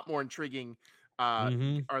lot more intriguing.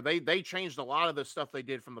 Or they changed a lot of the stuff they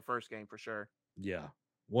did from the first game for sure. Yeah,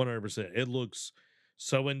 100%. It looks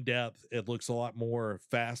so in depth. It looks a lot more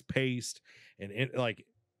fast paced, and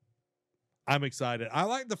I'm excited. I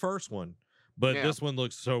like the first one, but this one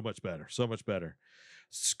looks so much better. So much better.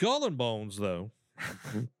 Skull and Bones, though.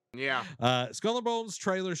 Skull and Bones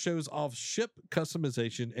trailer shows off ship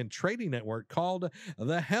customization and trading network called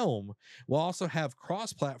The Helm. Will also have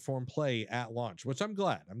cross-platform play at launch, which I'm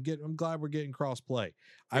glad. I'm glad we're getting cross-play.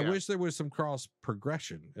 I wish there was some cross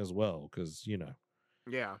progression as well, because you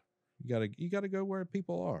gotta go where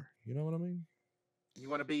people are. You know what I mean? You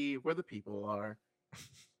want to be where the people are.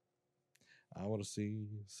 I want to see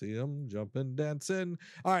them jumping, dancing.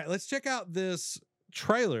 All right, let's check out this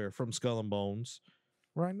trailer from Skull and Bones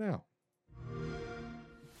right now.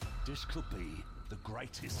 This could be the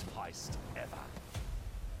greatest heist ever.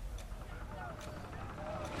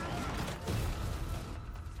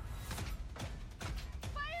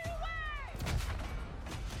 Fire away!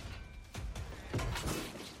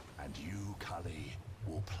 And you, Cully,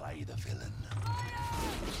 will play the villain.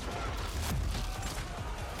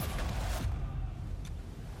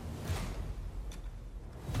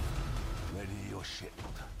 Ready your ship.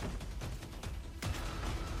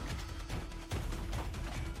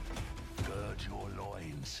 Gird your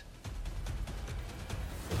loins.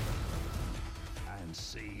 And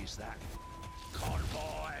seize that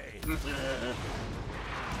convoy.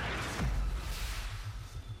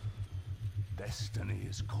 Destiny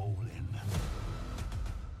is calling.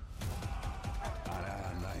 And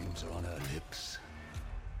our names are on her lips.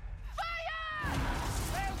 Fire!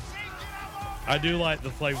 I do like the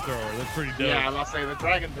flamethrower. That's pretty dope. Yeah, I'll say the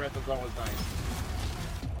dragon breath is always nice.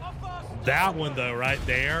 That one though, right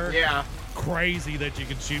there. Yeah. Crazy that you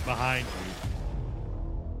can shoot behind you.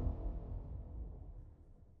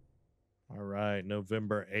 All right,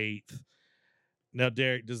 November 8th. Now,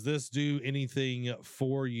 Derek, does this do anything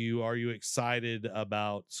for you? Are you excited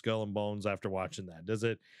about Skull and Bones after watching that? Does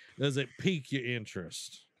it pique your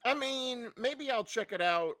interest? I mean, maybe I'll check it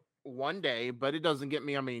out one day, but it doesn't get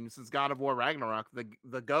me. I mean, since God of War Ragnarok,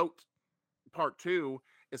 the GOAT Part 2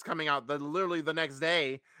 is coming out literally the next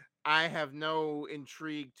day. I have no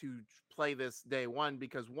intrigue to play this day one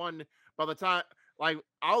because by the time it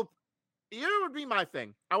would be my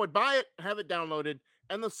thing. I would buy it, have it downloaded,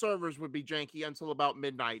 and the servers would be janky until about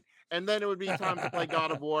midnight, and then it would be time to play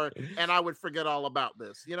God of War, and I would forget all about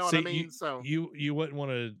this. You know what I mean? You wouldn't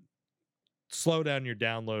want to slow down your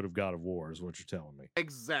download of God of War, is what you're telling me.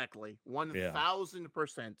 Exactly,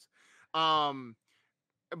 1000%.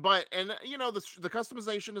 But the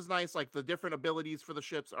customization is nice. Like the different abilities for the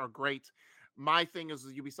ships are great. My thing is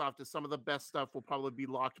Ubisoft is some of the best stuff will probably be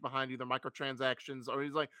locked behind either microtransactions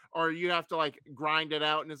or you have to like grind it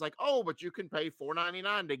out, and it's like, oh, but you can pay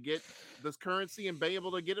 $4.99 to get this currency and be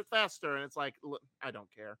able to get it faster. And it's like, look, I don't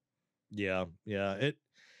care. Yeah.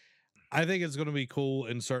 I think it's going to be cool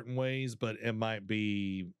in certain ways, but it might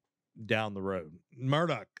be down the road.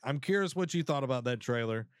 Murdoch, I'm curious what you thought about that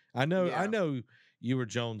trailer. I know you were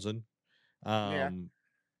jonesing.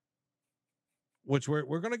 Which we're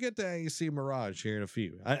going to get to AEC Mirage here in a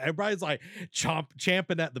few. Everybody's like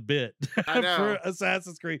champing at the bit for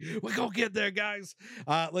Assassin's Creed. We're going to get there, guys.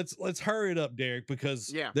 Let's hurry it up, Derek,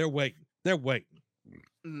 because they're waiting.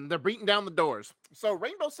 They're beating down the doors. So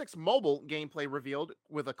Rainbow Six Mobile gameplay revealed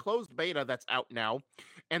with a closed beta that's out now.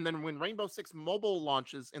 And then when Rainbow Six Mobile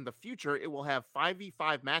launches in the future, it will have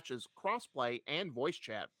 5v5 matches, crossplay, and voice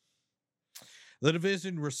chat. The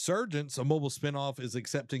Division Resurgence, a mobile spinoff, is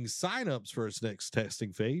accepting signups for its next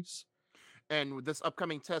testing phase. And this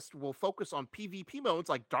upcoming test will focus on PvP modes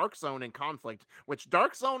like Dark Zone and Conflict, which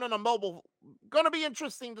Dark Zone on a mobile, going to be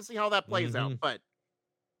interesting to see how that plays out. But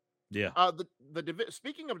yeah,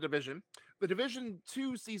 speaking of Division, the Division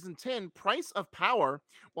 2 Season 10 Price of Power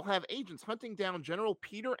will have agents hunting down General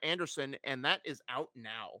Peter Anderson, and that is out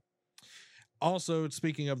now. Also,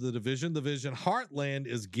 speaking of the Division Heartland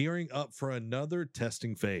is gearing up for another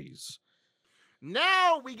testing phase.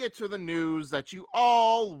 Now we get to the news that you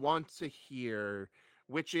all want to hear,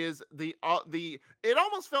 which is it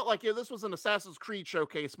almost felt like this was an Assassin's Creed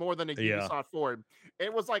showcase more than a Ubisoft Forward.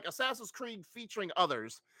 It was like Assassin's Creed featuring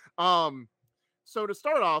others. So to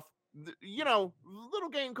start off, little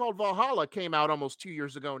game called Valhalla came out almost 2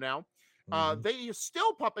 years ago now. They are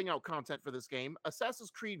still popping out content for this game. Assassin's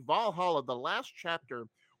Creed Valhalla, the last chapter,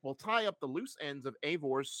 will tie up the loose ends of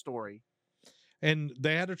Eivor's story. And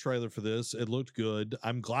they had a trailer for this. It looked good.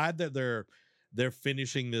 I'm glad that they're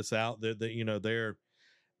finishing this out. They've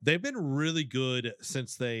been really good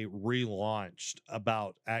since they relaunched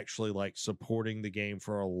about actually like supporting the game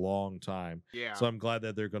for a long time. Yeah. So I'm glad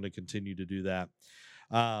that they're going to continue to do that.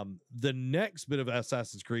 The next bit of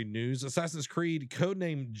Assassin's Creed news, Assassin's Creed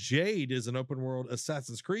codenamed Jade is an open world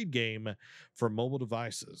Assassin's Creed game for mobile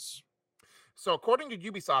devices. So according to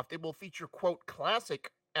Ubisoft, it will feature, quote,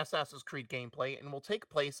 classic Assassin's Creed gameplay and will take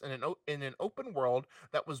place in an open world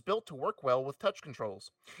that was built to work well with touch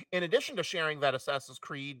controls. In addition to sharing that Assassin's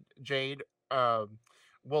Creed Jade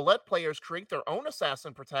will let players create their own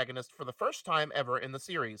assassin protagonist for the first time ever in the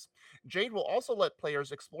series. Jade will also let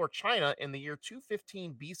players explore China in the year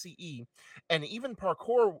 215 BCE and even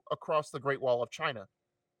parkour across the Great Wall of China.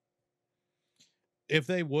 If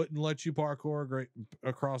they wouldn't let you parkour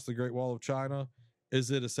across the Great Wall of China,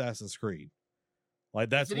 is it Assassin's Creed?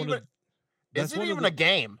 Like that's one of is it even a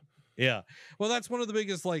game? Yeah. Well, that's one of the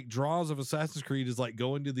biggest like draws of Assassin's Creed is like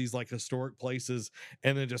going to these like historic places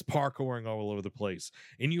and then just parkouring all over the place.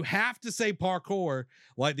 And you have to say parkour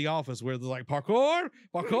like The Office, where there's like parkour,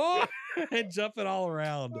 and jumping all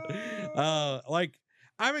around. Like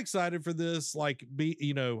I'm excited for this. Like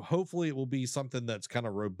hopefully it will be something that's kind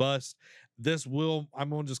of robust. I'm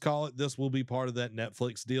going to just call it, this will be part of that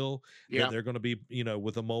Netflix deal that they're going to be,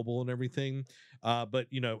 with a mobile and everything. But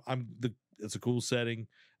it's a cool setting.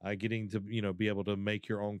 Getting to, be able to make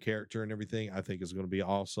your own character and everything, I think is going to be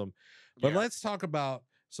awesome. But let's talk about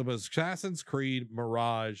some Assassin's Creed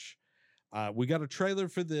Mirage. We got a trailer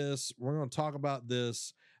for this. We're going to talk about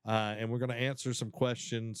this and we're going to answer some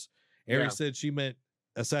questions. Ari said she meant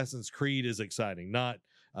Assassin's Creed is exciting, not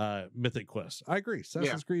Mythic Quest. I agree.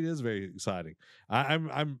 Assassin's Creed is very exciting.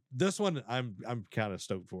 I'm this one I'm kind of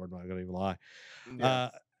stoked for. I'm not going to even lie.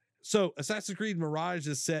 So Assassin's Creed Mirage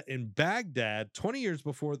is set in Baghdad 20 years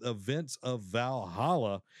before the events of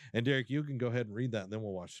Valhalla. And Derek, you can go ahead and read that, and then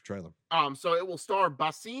we'll watch the trailer. So it will star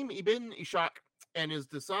Basim Ibn Ishaq and is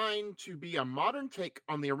designed to be a modern take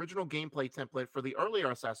on the original gameplay template for the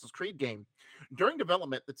earlier Assassin's Creed game. During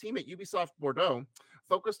development, the team at Ubisoft Bordeaux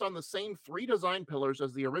focused on the same 3 design pillars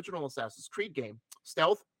as the original Assassin's Creed game: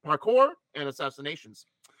 stealth, parkour, and assassinations.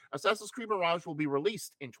 Assassin's Creed Mirage will be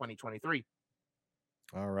released in 2023.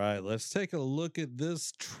 All right, let's take a look at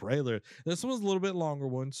this trailer. This one's a little bit longer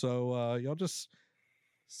one, so y'all just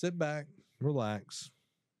sit back, relax,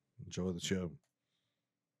 enjoy the show.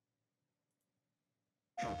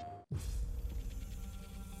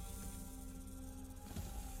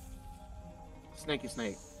 Snakey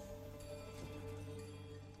snake.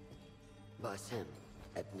 Basim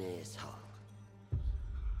Ibn Ishaq,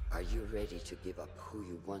 are you ready to give up who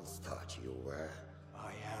you once thought you were? I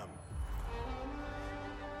am.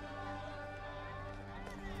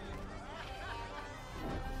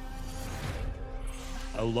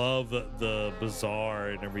 I love the bazaar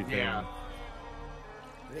and everything. Yeah.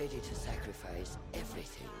 Ready to sacrifice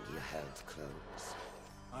everything you held close?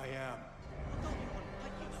 I am.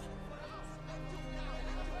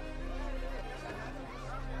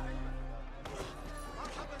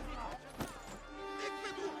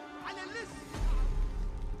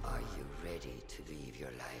 Are you ready to leave your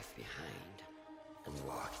life behind and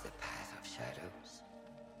walk the path of shadows?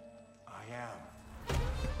 I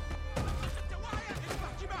am.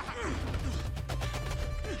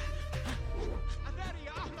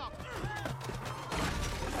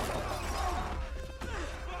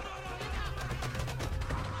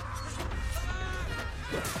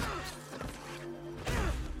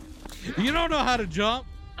 You don't know how to jump?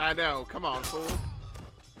 I know. Come on, fool.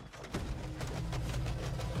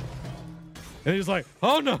 And he's like,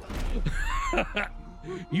 oh no.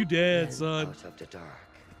 You dead, Then son. out of the dark,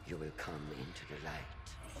 you will come into the light.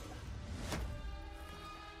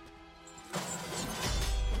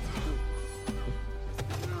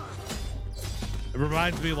 It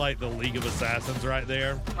reminds me like the League of Assassins right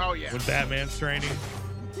there Oh yeah. when Batman's training.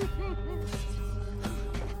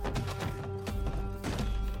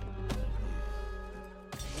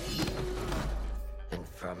 And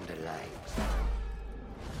from the light,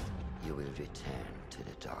 you will return to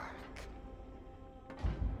the dark.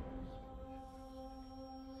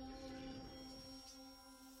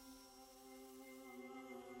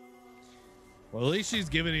 Well, at least she's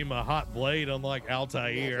giving him a hot blade, unlike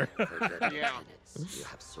Altair. Never forget the Yeah. tenets you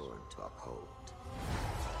have sworn to uphold.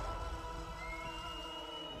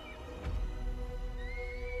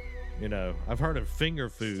 You know, I've heard of finger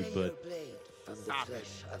food, Stay but your blade from the Stop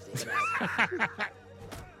flesh of the innocent.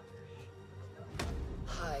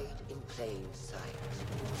 Hide in plain sight.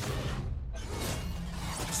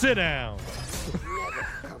 sit down. Never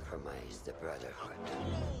compromise the Brotherhood.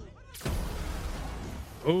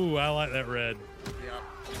 Ooh, I like that red. Yeah.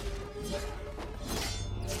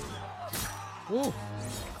 Ooh.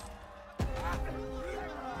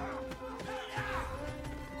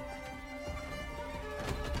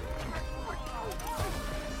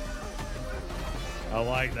 I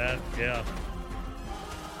like that. Yeah.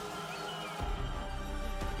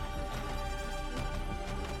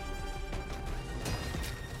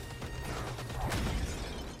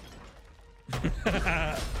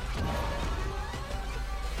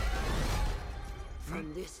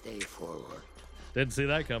 From this day forward, Didn't see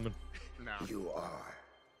that coming. No. you are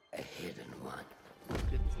a hidden one.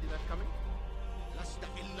 Didn't see that coming.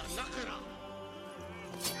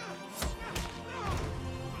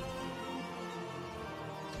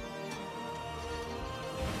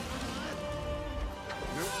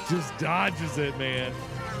 Just dodges it, man.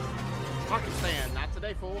 Pakistan, not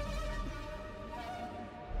today, fool.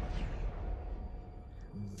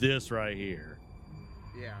 This right here.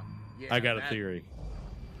 Yeah. Yeah. I got a that- theory.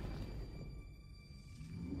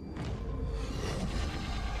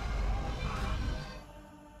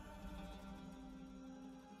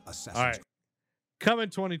 Assassin's All right. Coming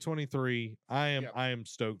 2023. I Yep. am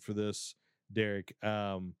stoked for this, Derek.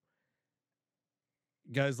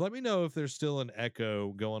 Guys, let me know if there's still an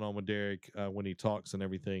echo going on with Derek when he talks and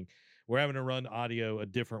everything. We're having to run audio a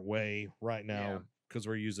different way right Yeah. now because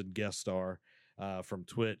we're using Guest Star from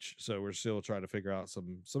Twitch. So we're still trying to figure out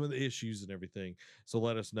some of the issues and everything. So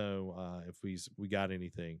let us know if we got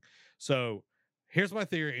anything. So here's my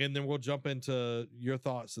theory, and then we'll jump into your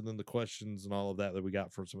thoughts and then the questions and all of that we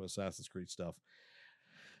got from some Assassin's Creed stuff.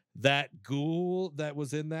 That ghoul that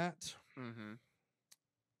was in that, Mm-hmm.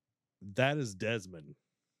 that is Desmond.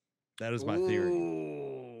 That is my theory.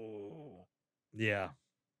 Ooh. Yeah.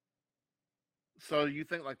 So you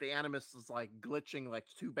think like the Animus is like glitching like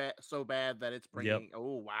too bad, so bad that it's bringing?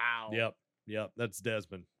 Oh wow. Yep. That's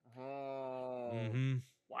Desmond. Oh Mm-hmm.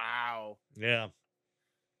 wow. Yeah.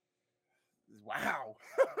 Wow.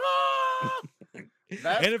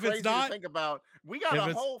 That's And if crazy it's not, to think about. We got if a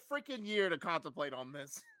it's whole freaking year to contemplate on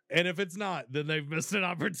this. and if it's not, then they've missed an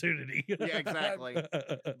opportunity. Yeah, exactly.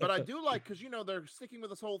 But I do like because they're sticking with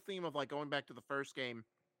this whole theme of like going back to the first game,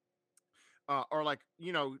 or like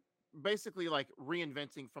basically like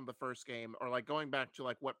reinventing from the first game, or like going back to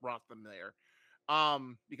like what brought them there.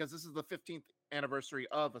 Because this is the 15th anniversary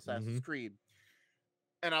of Assassin's Mhm. Creed,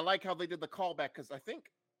 and I like how they did the callback because I think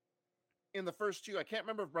in the first two, I can't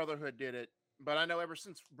remember if Brotherhood did it, but I know ever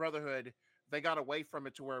since Brotherhood, they got away from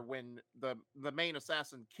it to where when the main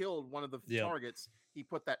assassin killed one of the Yep. targets, he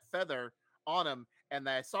put that feather on him, and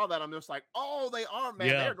I saw that I'm just like, oh, they are, man,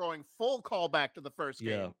 Yeah. they're going full callback to the first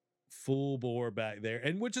Yeah. game. Full bore back there.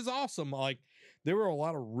 And which is awesome. Like there were a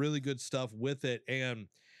lot of really good stuff with it. And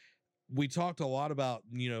we talked a lot about,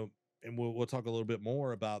 and we'll talk a little bit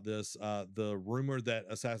more about this. The rumor that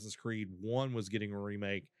Assassin's Creed 1 was getting a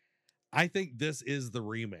remake. I think this is the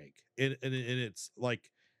remake. And it's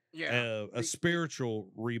like Yeah, a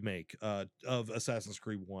spiritual remake of Assassin's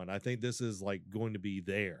Creed 1. I think this is like going to be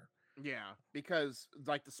there. yeah, because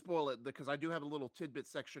like to spoil it, because I do have a little tidbit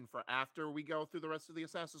section for after we go through the rest of the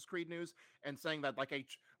Assassin's Creed news, and saying that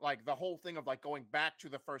like the whole thing of like going back to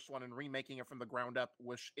the first one and remaking it from the ground up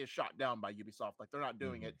is shot down by Ubisoft. Like they're not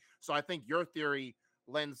doing it. So I think your theory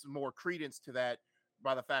lends more credence to that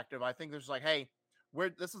by the fact of I think there's like, hey,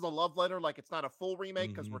 this is a love letter, like it's not a full remake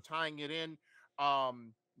because we're tying it in.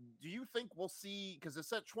 Do you think we'll see, because it's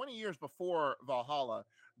set 20 years before Valhalla,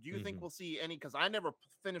 do you think we'll see any, because I never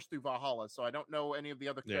finished through Valhalla, so I don't know any of the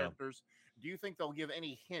other characters. Do you think they'll give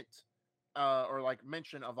any hint or like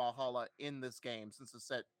mention of Valhalla in this game since it's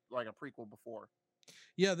set like a prequel before?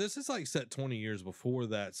 Yeah, this is like set 20 years before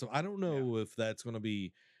that. So I don't know if that's going to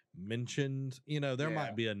be mentioned. There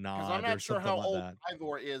might be a Because nod I'm or not sure something how like old that.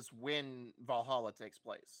 Ivor is when Valhalla takes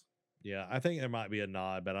place. Yeah, I think there might be a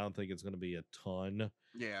nod, but I don't think it's going to be a ton.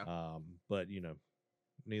 Yeah. But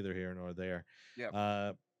neither here nor there.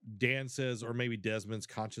 Yeah. Dan says, or maybe Desmond's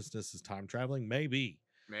consciousness is time traveling. Maybe.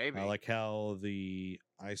 Maybe. Like how the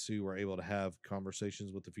Isu were able to have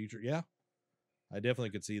conversations with the future. Yeah, I definitely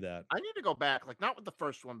could see that. I need to go back, like not with the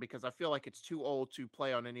first one because I feel like it's too old to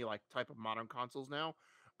play on any like type of modern consoles now.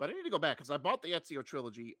 But I need to go back because I bought the Ezio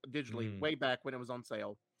trilogy digitally way back when it was on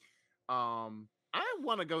sale. I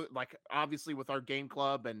want to go, like obviously with our game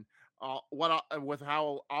club and with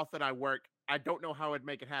how often I work, I don't know how I'd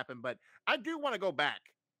make it happen, but I do want to go back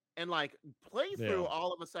and like play through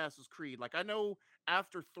all of Assassin's Creed. Like I know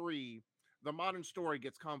after 3, the modern story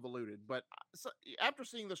gets convoluted, but after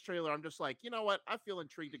seeing this trailer, I'm just like, you know what? I feel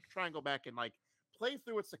intrigued to try and go back and like play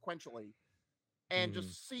through it sequentially and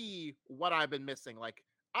just see what I've been missing. Like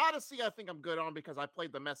Odyssey, I think I'm good on because I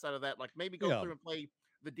played the mess out of that. Like maybe go through and play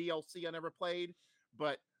the DLC I never played,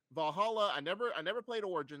 but Valhalla, I never played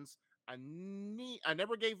Origins. I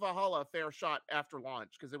never gave Valhalla a fair shot after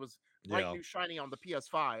launch because it was bright new shiny on the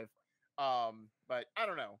PS5. But I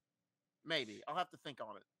don't know. Maybe I'll have to think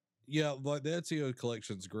on it. Yeah, like the Ezio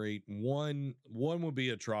collection's great. One would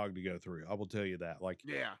be a trog to go through. I will tell you that. Like,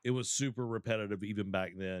 it was super repetitive even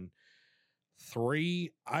back then.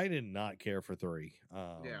 3, I did not care for 3.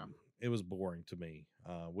 It was boring to me.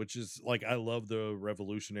 Which is like I love the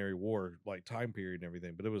Revolutionary War like time period and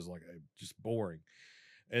everything, but it was like just boring.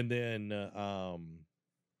 And then,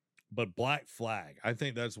 but Black Flag, I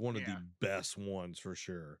think that's one of the best ones for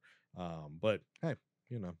sure. But hey,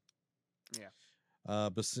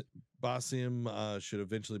 Basim should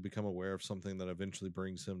eventually become aware of something that eventually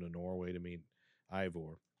brings him to Norway to meet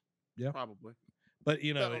Ivor. Yeah, probably. But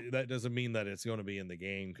that doesn't mean that it's going to be in the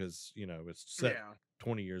game because it's set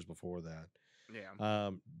 20 years before that.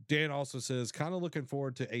 Yeah. Dan also says, kind of looking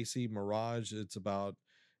forward to AC Mirage. It's about,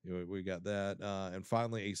 we got that. And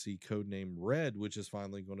finally, AC Codename Red, which is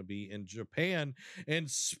finally going to be in Japan. And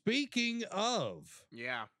speaking of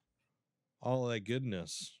all of that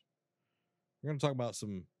goodness, we're going to talk about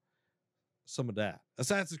some of that.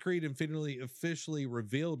 Assassin's Creed Infinity officially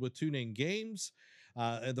revealed with 2 named games.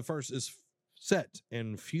 And the first is set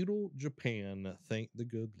in feudal Japan. Thank the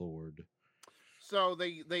good Lord. So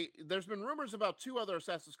there's been rumors about 2 other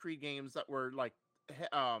Assassin's Creed games that were like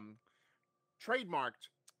trademarked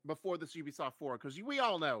before this Ubisoft 4, because we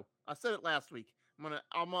all know, I said it last week, I'm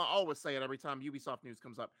gonna always say it every time Ubisoft news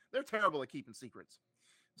comes up, they're terrible at keeping secrets.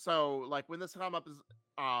 So like when this come up is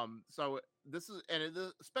so this is, and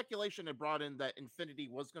the speculation had brought in that Infinity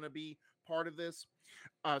was going to be part of this.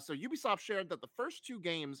 So Ubisoft shared that the first 2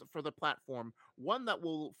 games for the platform, one that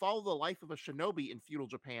will follow the life of a shinobi in feudal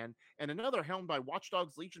Japan, and another helmed by Watch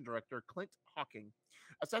Dogs Legion director Clint Hawking.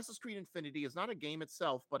 Assassin's Creed Infinity is not a game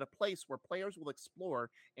itself, but a place where players will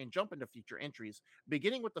explore and jump into future entries,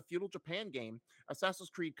 beginning with the feudal Japan game, Assassin's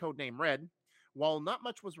Creed Codename Red. While not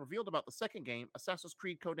much was revealed about the second game, Assassin's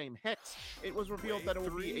Creed Codename Hex, it was revealed that it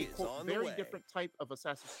will be a quote, very different type of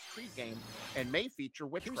Assassin's Creed game and may feature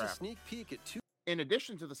witchcraft. Here's a sneak peek at 2. In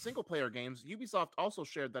addition to the single-player games, Ubisoft also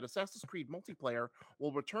shared that Assassin's Creed multiplayer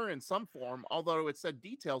will return in some form, although it said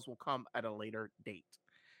details will come at a later date.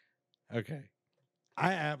 Okay.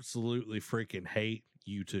 I absolutely freaking hate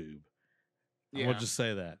YouTube. Yeah. I will just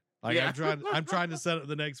say that. Like Yeah. I'm trying to set up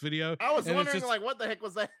the next video. I was and it's wondering, just- like, what the heck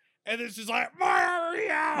was that? and it's just like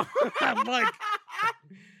Mario. I'm like,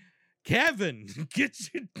 Kevin, get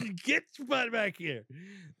your butt back here.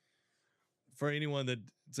 For anyone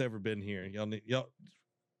that's ever been here, y'all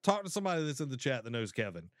talk to somebody that's in the chat that knows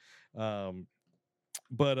Kevin.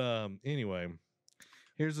 But anyway,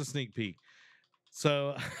 here's a sneak peek.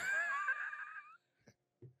 So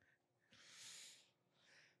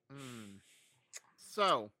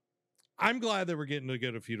So, I'm glad that we're getting to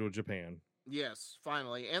go to feudal Japan. yes,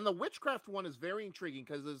 finally. And the witchcraft one is very intriguing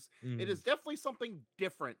because it Mhm. is definitely something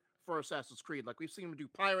different for Assassin's Creed. Like, we've seen them do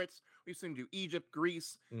pirates, we've seen them do Egypt,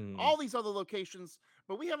 Greece, Mhm. all these other locations,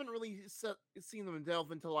 but we haven't really seen them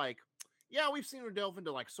delve into, like, yeah, we've seen them delve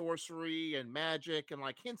into, like, sorcery and magic and,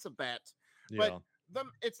 like, hints of that. Yeah, But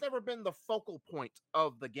it's never been the focal point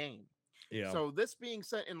of the game. yeah. So this being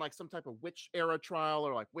set in like some type of witch era trial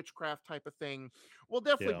or like witchcraft type of thing will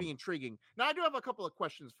definitely Yeah. be intriguing. Now I do have a couple of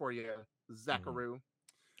questions for you, Zachary.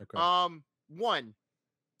 Okay. One,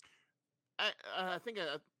 I think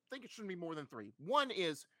it shouldn't be more than 3. One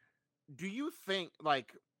is, do you think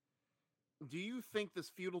this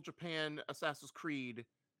feudal Japan Assassin's Creed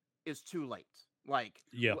is too late? Like,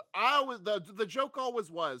 Yeah. I was the joke always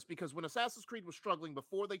was, because when Assassin's Creed was struggling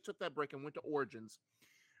before they took that break and went to Origins,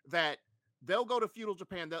 that they'll go to feudal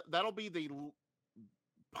Japan. That'll be the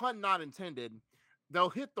pun not intended. They'll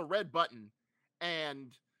hit the red button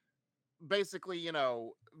and basically,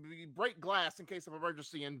 break glass in case of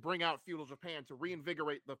emergency and bring out feudal Japan to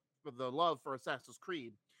reinvigorate the love for Assassin's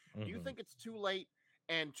Creed. Do you Mhm. think it's too late?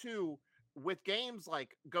 And 2, with games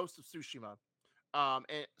like Ghost of Tsushima,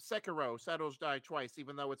 and Sekiro, Shadows Die Twice,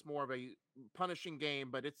 even though it's more of a punishing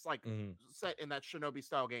game, but it's like Mhm. set in that shinobi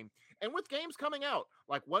style game. And with games coming out,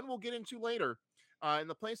 like one we'll get into later in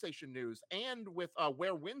the PlayStation news, and with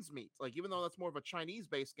Where Winds Meet, like even though that's more of a Chinese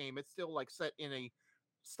based game, it's still like set in a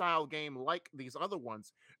style game like these other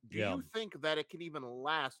ones. Do Yeah. you think that it can even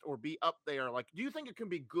last or be up there? Like, do you think it can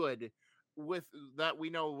be good with that? We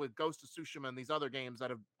know with Ghost of Tsushima and these other games that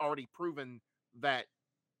have already proven that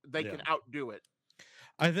they can outdo it.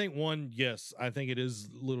 I think yes, I think it is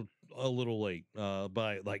a little late,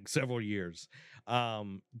 by like several years.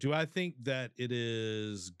 Do I think that it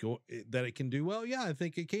is that it can do well? Yeah, I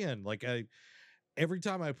think it can. Like every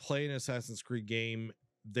time I play an Assassin's Creed game,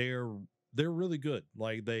 they're really good.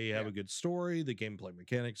 Like they have a good story, the gameplay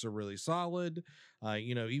mechanics are really solid.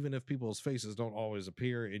 Even if people's faces don't always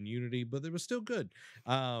appear in Unity, but they were still good.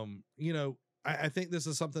 I think this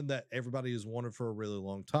is something that everybody has wanted for a really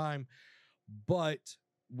long time. But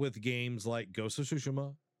with games like Ghost of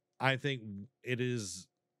Tsushima, I think it is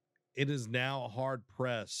now hard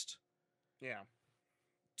pressed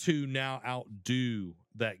to now outdo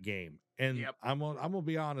that game. And I'm gonna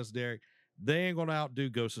be honest, Derek, they ain't gonna outdo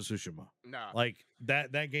Ghost of Tsushima. No. Like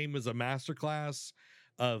that game is a masterclass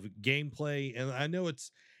of gameplay, and I know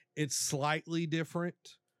it's slightly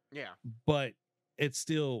different, but it's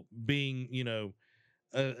still being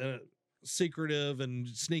secretive and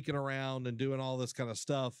sneaking around and doing all this kind of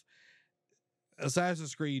stuff.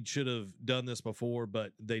 Assassin's Creed should have done this before,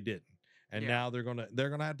 but they didn't, and now they're gonna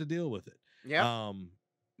have to deal with it.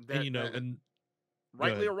 And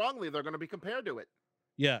rightly or wrongly, they're going to be compared to it.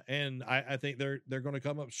 Yeah, and I think they're going to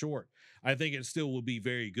come up short. I think it still will be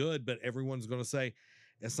very good, but everyone's going to say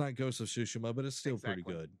it's not Ghost of Tsushima, but it's still pretty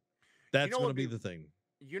good. That's going to be the thing.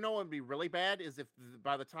 You know what would be really bad is if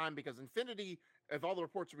by the time, because Infinity, if all the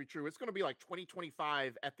reports will be true, it's going to be like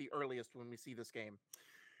 2025 at the earliest when we see this game.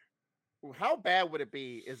 How bad would it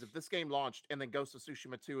be is if this game launched and then Ghost of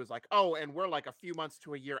Tsushima 2 is like, oh, and we're like a few months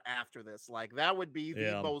to a year after this. Like that would be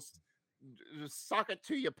the most sock it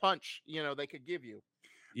to you punch, they could give you.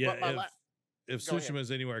 Yeah, if Tsushima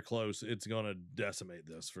is anywhere close, it's going to decimate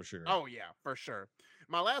this for sure. Oh, yeah, for sure.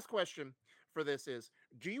 My last question for this is,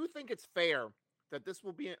 do you think it's fair that this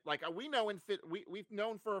will be like we know we've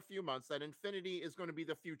known for a few months that Infinity is going to be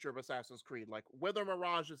the future of Assassin's Creed. Like whether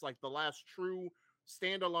Mirage is like the last true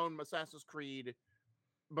standalone Assassin's Creed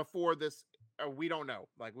before this, we don't know.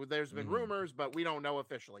 Like there's been rumors, but we don't know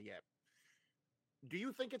officially yet. Do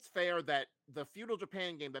you think it's fair that the feudal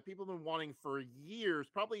Japan game that people have been wanting for years,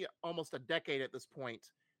 probably almost a decade at this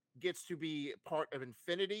point, gets to be part of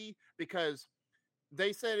Infinity? Because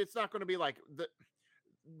they said it's not going to be like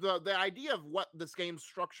the idea of what this game's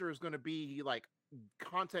structure is going to be like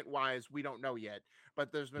content wise, we don't know yet.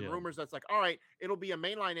 But there's been rumors that's like, all right, it'll be a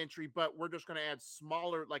mainline entry, but we're just going to add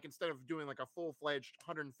smaller, like instead of doing like a full-fledged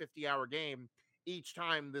 150-hour game each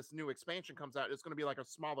time this new expansion comes out, it's going to be like a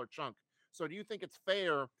smaller chunk. So do you think it's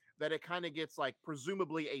fair that it kind of gets like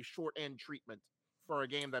presumably a short end treatment for a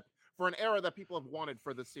game that for an era that people have wanted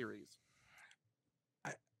for the series?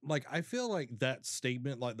 I feel like that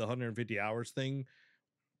statement, like the 150 hours thing,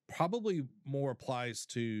 probably more applies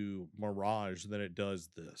to Mirage than it does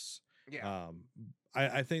this. Yeah.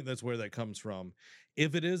 I think that's where that comes from.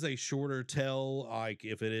 If it is a shorter tell, like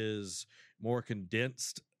if it is more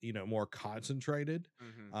condensed, more concentrated,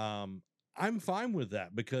 I'm fine with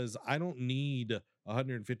that because I don't need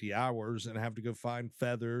 150 hours and have to go find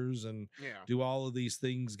feathers and do all of these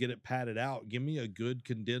things, get it padded out. Give me a good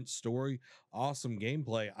condensed story, awesome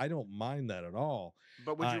gameplay. I don't mind that at all.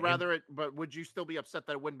 But would you rather it? But would you still be upset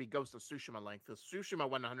that it wouldn't be Ghost of Tsushima length? Because Tsushima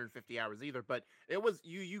wasn't 150 hours either, but it was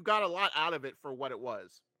you got a lot out of it for what it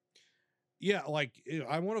was. Yeah, like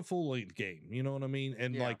I want a full length game. You know what I mean?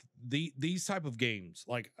 And like these type of games,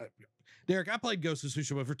 like Derek, I played Ghost of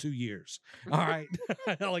Tsushima for 2 years. All right,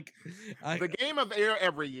 like the game of air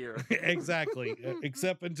every year. Exactly,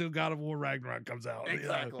 except until God of War Ragnarok comes out.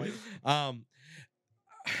 Exactly.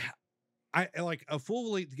 I like a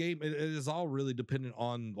full length game. It is all really dependent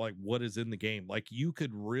on like what is in the game. Like you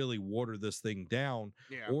could really water this thing down,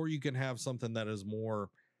 or you can have something that is more,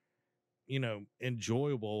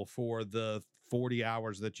 enjoyable for the 40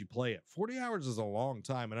 hours that you play it. 40 hours is a long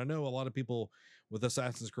time. And I know a lot of people with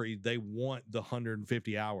Assassin's Creed, they want the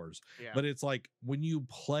 150 hours, but it's like when you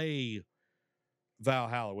play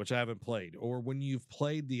Valhalla, which I haven't played, or when you've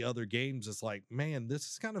played the other games, it's like, man,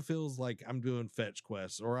 this kind of feels like I'm doing fetch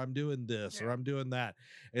quests, or I'm doing this, or I'm doing that.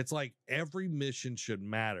 It's like every mission should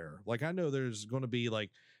matter. Like I know there's going to be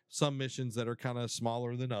like some missions that are kind of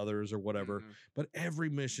smaller than others or whatever, but every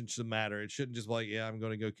mission should matter. It shouldn't just be like, I'm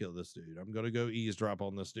going to go kill this dude. I'm going to go eavesdrop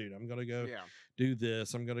on this dude. I'm going to go do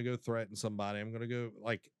this. I'm going to go threaten somebody. I'm going to go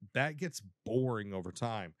like that gets boring over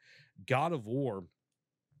time. God of War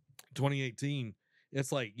 2018.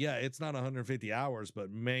 It's like, it's not 150 hours,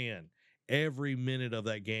 but man, every minute of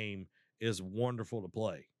that game is wonderful to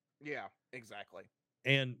play. Yeah, exactly.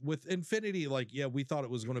 And with Infinity, like, we thought it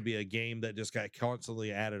was going to be a game that just got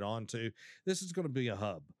constantly added on to. This is going to be a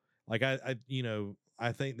hub. Like I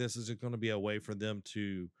think this is going to be a way for them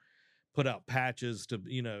to put out patches to,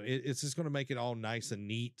 it's just going to make it all nice and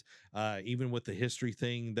neat. Even with the history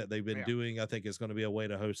thing that they've been doing, I think it's going to be a way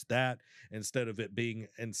to host that instead of it being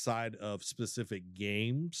inside of specific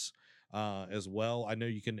games as well. I know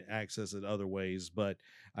you can access it other ways, but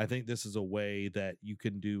I think this is a way that you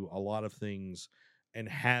can do a lot of things. And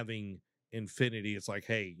having Infinity, it's like,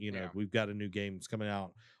 hey, we've got a new game that's coming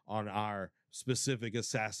out on our specific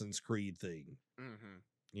Assassin's Creed thing.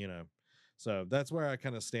 So that's where I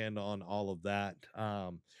kind of stand on all of that. I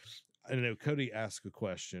know Cody asked a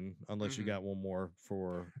question, unless you got one more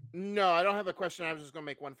for. No, I don't have a question. I was just going to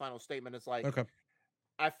make one final statement. It's like, okay,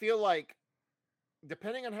 I feel like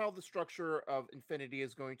depending on how the structure of Infinity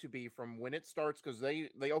is going to be from when it starts, because they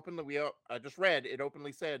openly, I just read, it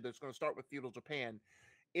openly said that it's going to start with feudal Japan.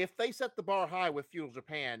 If they set the bar high with feudal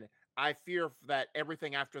Japan, I fear that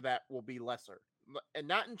everything after that will be lesser. And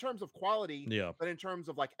not in terms of quality, but in terms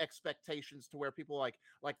of like expectations, to where people like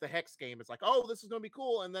the Hex game, it's like, oh, this is going to be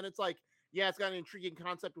cool. And then it's like, it's got an intriguing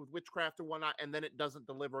concept with witchcraft and whatnot. And then it doesn't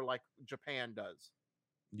deliver like Japan does.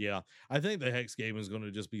 Yeah, I think the Hex game is going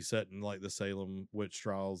to just be set in like the Salem witch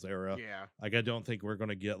trials era. Yeah, like I don't think we're going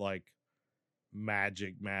to get like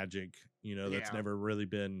magic. That's never really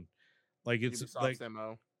been like it's Ubisoft's like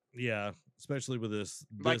MO. Yeah, especially with this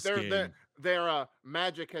like game. their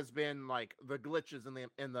magic has been like the glitches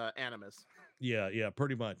in the Animus. Yeah,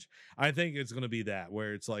 pretty much. I think it's going to be that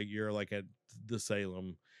where it's like you're like at the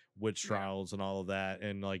Salem witch trials and all of that,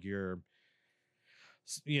 and like you're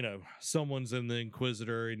someone's in the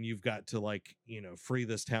Inquisitor and you've got to like, free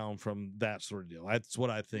this town from that sort of deal. That's what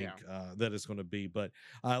I think that is going to be. But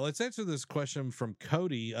let's answer this question from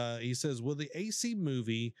Cody. He says, will the AC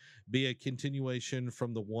movie be a continuation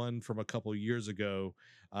from the one from a couple years ago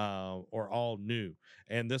or all new?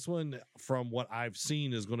 And this one, from what I've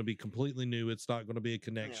seen, is going to be completely new. It's not going to be a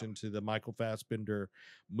connection to the Michael Fassbender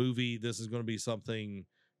movie. This is going to be something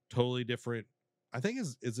totally different. I think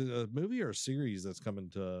is it a movie or a series that's coming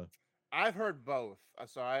to? I've heard both,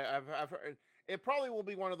 so I've heard it probably will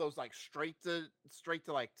be one of those like straight to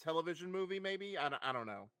like television movie, maybe. I don't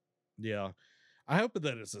know. Yeah, I hope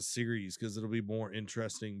that it's a series because it'll be more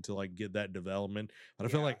interesting to like get that development. But I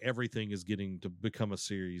feel like everything is getting to become a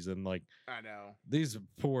series, and like I know these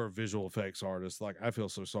poor visual effects artists. Like I feel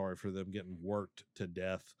so sorry for them getting worked to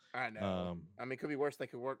death. I know. I mean, it could be worse. They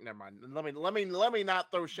could work. Never mind. Let me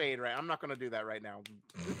not throw shade. Right, I'm not going to do that right now.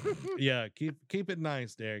 Yeah, keep it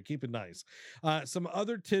nice, Derek. Keep it nice. Some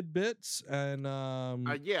other tidbits and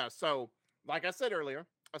So like I said earlier,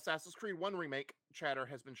 Assassin's Creed 1 remake chatter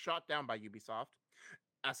has been shot down by Ubisoft.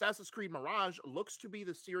 Assassin's Creed Mirage looks to be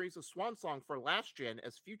the series' of swan song for last gen,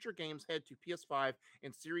 as future games head to PS5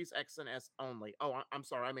 and Series X and S only. Oh, I'm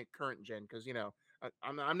sorry, I meant current gen because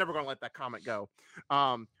I'm never going to let that comment go.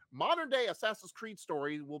 Modern day Assassin's Creed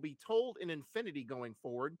story will be told in Infinity going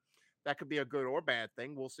forward. That could be a good or bad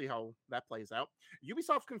thing. We'll see how that plays out.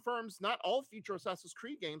 Ubisoft confirms not all future Assassin's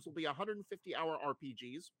Creed games will be 150-hour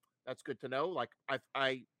RPGs. That's good to know. Like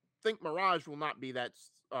I think Mirage will not be that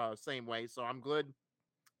same way, so I'm glad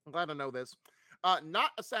to know this.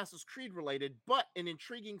 Not Assassin's Creed related, but an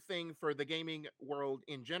intriguing thing for the gaming world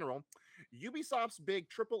in general. Ubisoft's big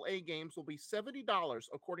AAA games will be $70,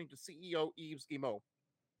 according to CEO Yves Guillemot.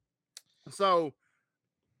 So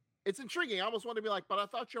it's intriguing. I almost want to be like, but I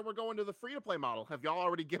thought you were going to the free-to-play model. Have y'all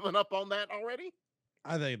already given up on that already?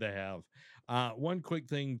 I think they have. One quick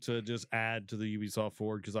thing to just add to the Ubisoft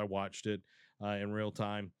Forward, because I watched it in real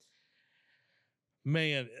time.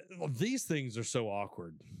 Man, these things are so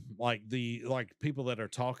awkward. Like people that are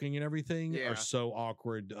talking and everything are so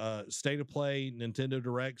awkward. State of Play, Nintendo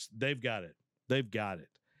Directs, they've got it.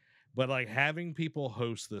 But like having people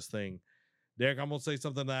host this thing, Derek, I'm gonna say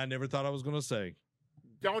something that I never thought I was gonna say.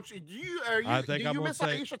 Don't you? Do you miss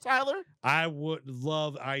Aisha Tyler? I would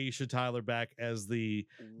love Aisha Tyler back as the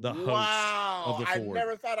host of the Forward. I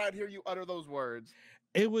never thought I'd hear you utter those words.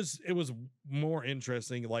 It was more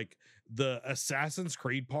interesting. Like the Assassin's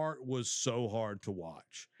Creed part was so hard to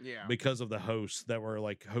watch, because of the hosts that were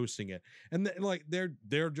like hosting it, and like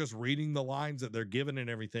they're just reading the lines that they're given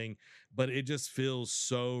and everything, but it just feels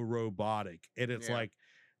so robotic, and it's like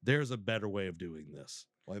there's a better way of doing this.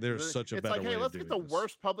 Like there's such a better way of doing this. Hey, let's get the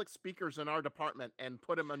worst public speakers in our department and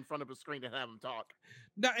put them in front of a screen and have them talk.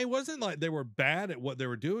 No, it wasn't like they were bad at what they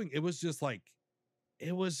were doing. It was just like.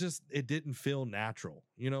 It didn't feel natural.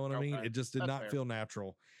 You know what I mean? It just did not feel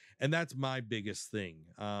natural. And that's my biggest thing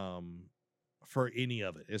for any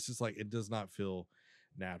of it. It's just like, it does not feel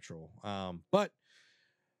natural. But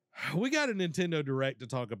we got a Nintendo Direct to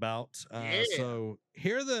talk about. So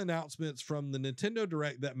here are the announcements from the Nintendo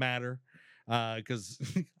Direct that matter. Because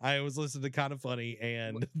I was listening to Kind of Funny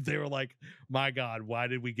and they were like, my God, why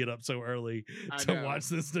did we get up so early to watch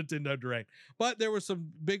this Nintendo Direct? But there were some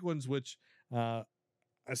big ones, which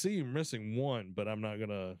I see you missing one, but I'm not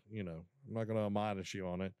gonna admonish you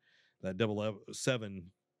on it. That 007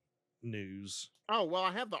 news. Oh, well,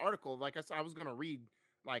 I have the article. Like I said, I was gonna read.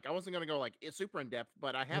 Like I wasn't gonna go like it's super in depth,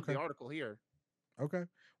 but I have the article here. Okay.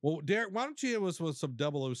 Well, Derek, why don't you hit us with some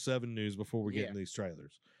 007 news before we get into these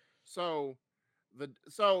trailers? So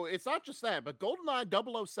it's not just that, but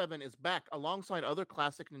GoldenEye 007 is back alongside other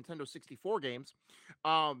classic Nintendo 64 games.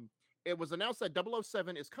 It was announced that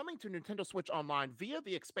 007 is coming to Nintendo Switch Online via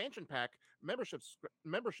the expansion pack membership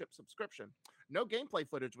subscription. No gameplay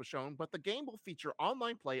footage was shown, but the game will feature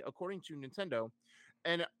online play according to Nintendo.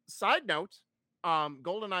 And side note,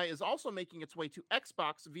 GoldenEye is also making its way to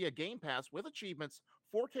Xbox via Game Pass with achievements,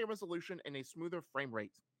 4K resolution, and a smoother frame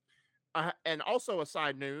rate. And also a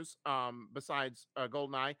side news, besides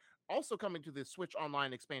GoldenEye, also coming to the Switch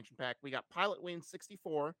Online expansion pack, we got Pilot Wings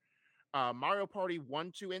 64, Mario Party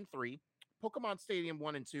 1, 2, and 3, Pokemon Stadium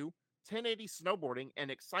 1 and 2, 1080 Snowboarding,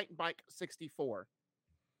 and Excite Bike 64.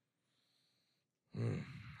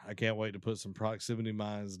 I can't wait to put some proximity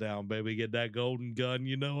mines down, baby. Get that golden gun,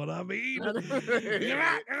 you know what I mean? Like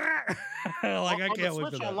I can't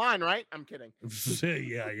wait for that. Online, right? I'm kidding.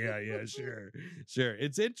 yeah, sure.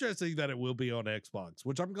 It's interesting that it will be on Xbox,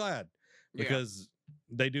 which I'm glad because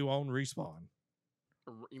they do own Respawn.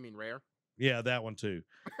 You mean Rare? Yeah, that one too.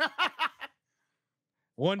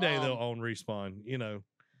 One day they'll own Respawn, you know,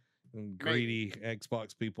 and greedy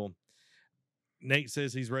Xbox people. Nate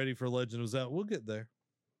says he's ready for Legend of Zelda. We'll get there.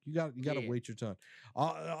 You got to wait your turn.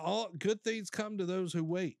 All good things come to those who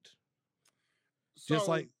wait. So, Just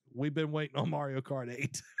like we've been waiting on Mario Kart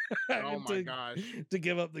 8. Oh my gosh. To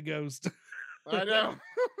give up the ghost. I know.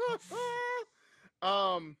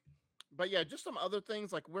 But yeah, just some other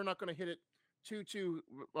things, like we're not going to hit it too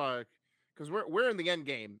because we're in the end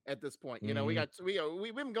game at this point. You know,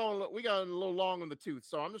 we've been going, we got a little long on the tooth,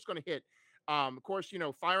 so I'm just going to hit. Of course, you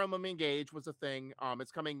know, Fire Emblem Engage was a thing.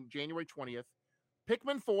 It's coming January 20th.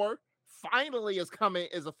 Pikmin 4 finally is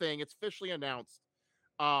a thing. It's officially announced.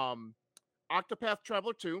 Octopath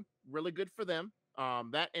Traveler 2, really good for them.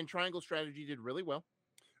 That and Triangle Strategy did really well.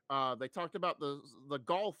 They talked about the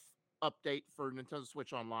golf update for Nintendo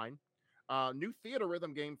Switch Online. New theater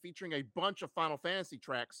rhythm game featuring a bunch of Final Fantasy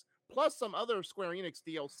tracks, plus some other Square Enix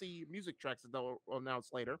DLC music tracks that they'll announce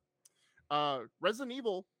later. Resident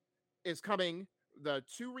Evil is coming, the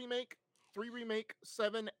 2 remake, 3 remake,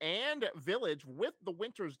 7, and Village with the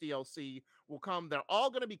Winters DLC will come. They're all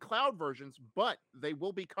going to be cloud versions, but they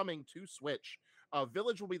will be coming to Switch.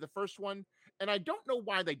 Village will be the first one, and I don't know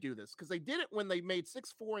why they do this, because they did it when they made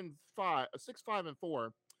 6, 5, and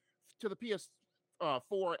 4 to the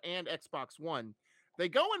PS4 and Xbox One. They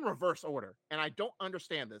go in reverse order, and I don't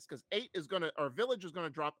understand this, because Village is gonna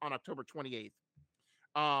drop on October 28th.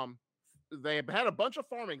 They had a bunch of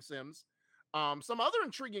farming sims. Some other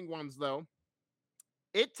intriguing ones, though.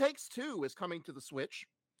 It Takes Two is coming to the Switch.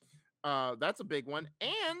 That's a big one.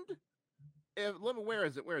 And where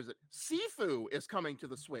is it? Sifu is coming to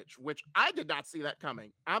the Switch, which I did not see that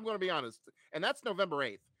coming. I'm going to be honest. And that's November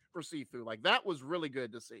 8th for Sifu. Like, that was really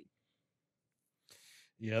good to see.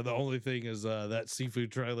 Yeah, the only thing is that Sifu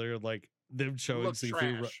trailer, like them showing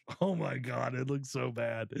Sifu. Oh my God, it looks so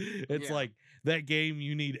bad. It's like that game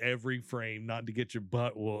you need every frame not to get your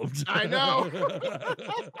butt whooped. I know.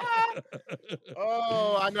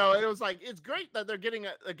 Oh, I know. It was like, it's great that they're getting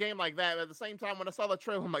a game like that. But at the same time, when I saw the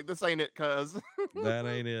trailer, I'm like, this ain't it, cuz. That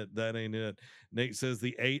ain't it. Nate says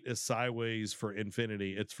the 8 is sideways for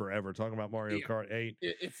infinity. It's forever. Talking about Mario Kart 8.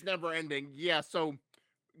 It's never ending. Yeah, so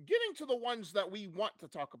getting to the ones that we want to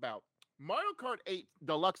talk about. Mario Kart 8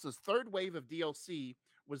 Deluxe's third wave of DLC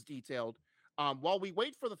was detailed. While we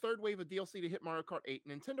wait for the third wave of DLC to hit Mario Kart 8,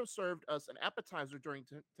 Nintendo served us an appetizer during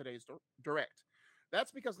today's Direct.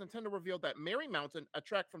 That's because Nintendo revealed that Merry Mountain, a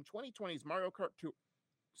track from 2020's Mario Kart 2,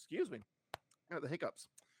 the hiccups.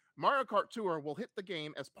 Mario Kart Tour will hit the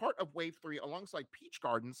game as part of Wave 3 alongside Peach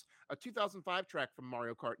Gardens, a 2005 track from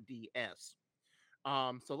Mario Kart DS.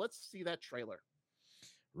 So let's see that trailer.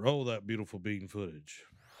 Roll that beautiful bean footage.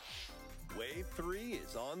 Wave 3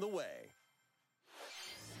 is on the way.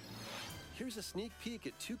 Here's a sneak peek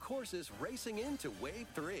at 2 courses racing into Wave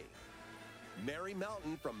 3. Merry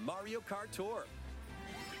Mountain from Mario Kart Tour.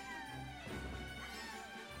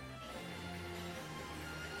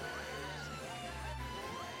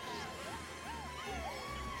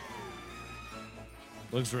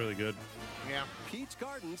 Looks really good. Yeah. Peach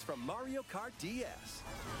Gardens from Mario Kart DS.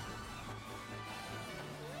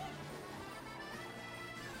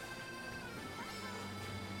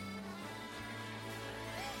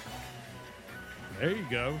 There you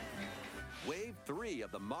go. Wave 3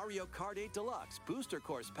 of the Mario Kart 8 Deluxe Booster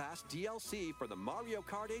Course Pass DLC for the Mario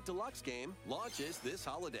Kart 8 Deluxe game launches this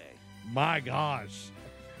holiday. My gosh.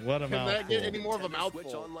 What a mouthful. Can that get any more of a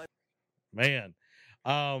mouthful? Man.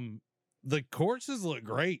 The courses look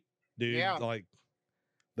great, dude. Yeah. Like,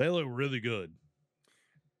 they look really good.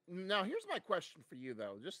 Now, here's my question for you,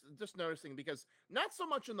 though. Just noticing, because not so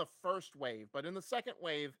much in the first wave, but in the second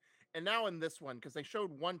wave, and now in this one, because they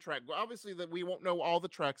showed one track. Well, obviously, that we won't know all the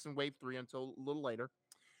tracks in Wave 3 until a little later.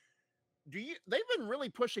 They've been really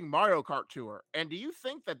pushing Mario Kart Tour, and do you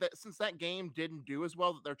think that since that game didn't do as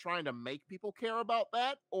well, that they're trying to make people care about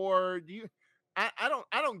that, or do you? I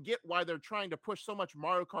don't get why they're trying to push so much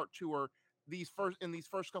Mario Kart Tour in these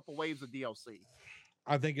first couple waves of DLC.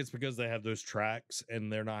 I think it's because they have those tracks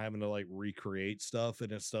and they're not having to like recreate stuff,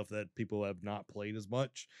 and it's stuff that people have not played as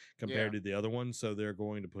much compared to the other ones, so they're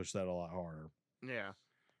going to push that a lot harder. Yeah.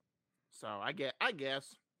 So I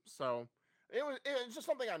guess. So it was just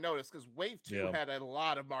something I noticed, because Wave 2 had a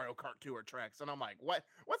lot of Mario Kart Tour tracks, and I'm like,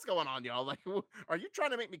 what's going on, y'all? Like, are you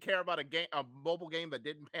trying to make me care about a mobile game that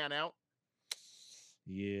didn't pan out?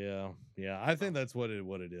 Yeah. I think that's what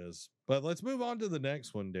it is. But let's move on to the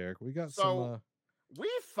next one, Derek. We got some. We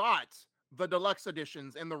thought the deluxe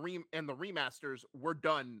editions and the remasters were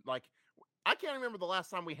done. Like, I can't remember the last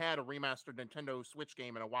time we had a remastered Nintendo Switch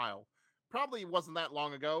game in a while. Probably wasn't that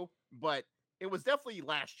long ago, but it was definitely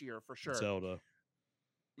last year for sure. Zelda.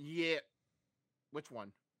 Yeah. Which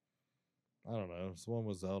one? I don't know. It's the one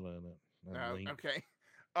with Zelda in it. And Link. Okay.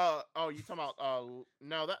 Oh, you talking about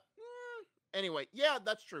no that anyway, yeah,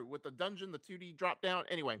 that's true. With the dungeon, the 2D drop down.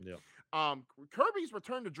 Anyway, Yeah. Kirby's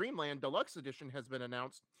Return to Dreamland Deluxe Edition has been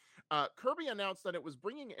announced. Kirby announced that it was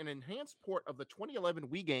bringing an enhanced port of the 2011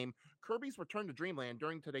 Wii game Kirby's Return to Dreamland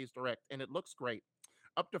during today's direct, and it looks great.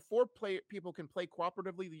 Up to 4 people can play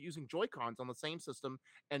cooperatively using Joy-Cons on the same system,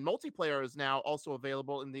 and multiplayer is now also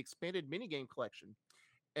available in the expanded minigame collection.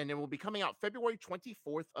 And it will be coming out February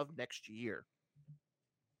 24th of next year.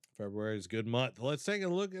 February is a good month. Let's take a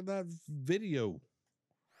look at that video.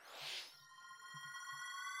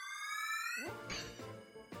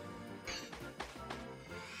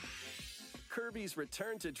 Kirby's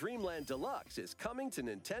Return to Dreamland Deluxe is coming to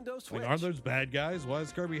Nintendo Switch. Like, aren't those bad guys? Why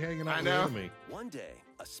is Kirby hanging out with the enemy? One day,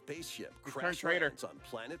 a spaceship Return crash traitor. lands on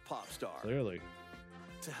planet Popstar. Clearly.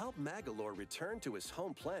 To help Magalore return to his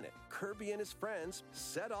home planet, Kirby and his friends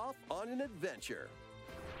set off on an adventure.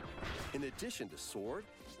 In addition to sword,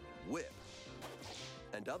 whip,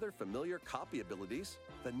 and other familiar copy abilities,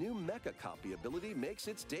 the new Mecha copy ability makes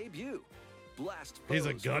its debut. Blast He's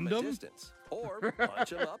a foes from a Gundam? distance, or punch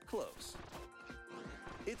them up close.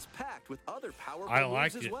 It's packed with other powerful I moves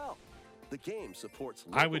like as it. well. The game supports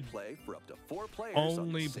I local would play for up to 4 players on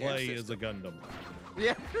Only the same play as a system. Gundam.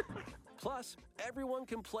 Yeah. Plus, everyone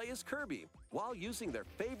can play as Kirby while using their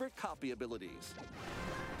favorite copy abilities.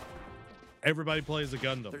 Everybody plays a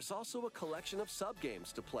Gundam. There's also a collection of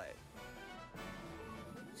sub-games to play.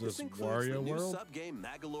 Is This this includes the Wario new World? sub-game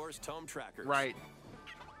Magalore's Tome Trackers. Right.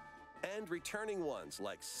 And returning ones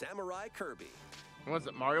like Samurai Kirby. What's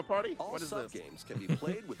it, Mario Party? All What is this? sub-games can be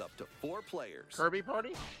played with up to 4 players. Kirby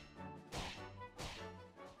Party?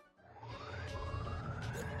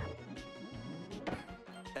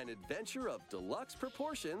 An adventure of deluxe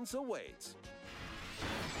proportions awaits.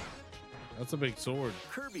 That's a big sword.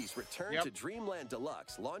 Kirby's Return Yep. to Dreamland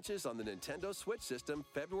Deluxe launches on the Nintendo Switch system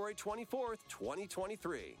February 24th,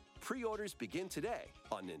 2023. Pre-orders begin today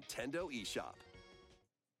on Nintendo eShop.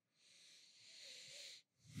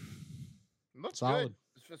 Looks Solid.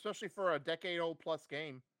 good, especially for a decade-old plus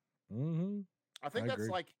game. Mm-hmm. I think I that's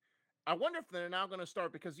agree. like. I wonder if they're now going to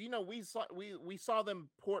start because we saw them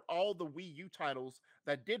port all the Wii U titles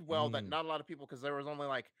that did well that Mm. not a lot of people because there was only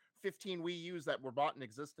like 15 Wii U's that were bought in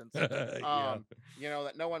existence. Yeah.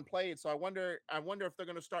 That no one played. So I wonder if they're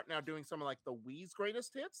going to start now doing some of like the Wii's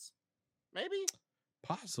greatest hits. Maybe.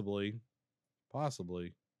 Possibly.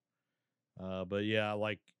 But yeah,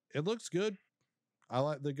 like it looks good. I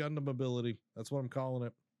like the Gundam ability. That's what I'm calling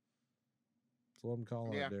it. That's what I'm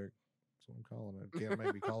calling Yeah. it, Derek. That's what I'm calling it. Can't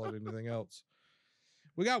maybe call it anything else.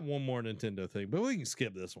 We got one more Nintendo thing, but we can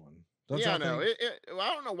skip this one. Don't Yeah, I y'all know. think?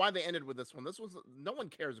 I don't know why they ended with this one. This was no one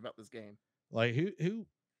cares about this game. Like who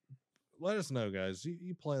let us know, guys.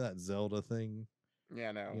 You play that Zelda thing,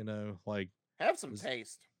 Yeah, no. you know, like Have some This-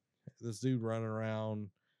 taste. this dude running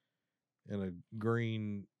around in a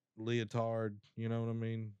green leotard, you know what I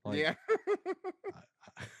mean? Like, Yeah.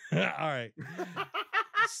 all right.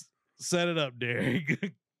 Set it up,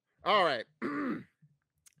 Derek. All right. The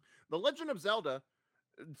Legend of Zelda,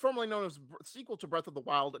 formerly known as sequel to Breath of the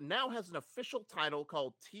Wild, now has an official title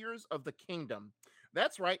called Tears of the Kingdom.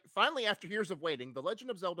 That's right. Finally, after years of waiting, The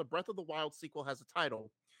Legend of Zelda Breath of the Wild sequel has a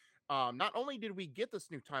title. Not only did we get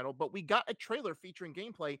this new title, but we got a trailer featuring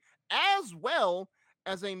gameplay as well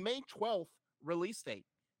as a May 12th release date.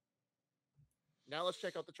 Now let's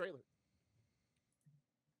check out the trailer.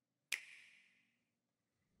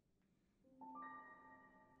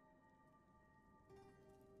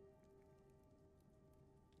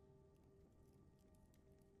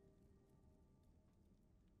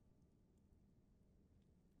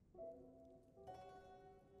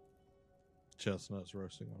 Chestnuts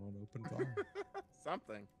roasting on an open fire.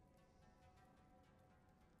 Something.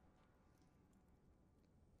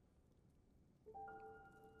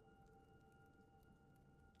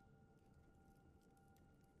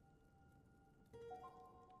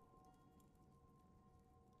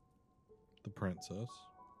 The princess.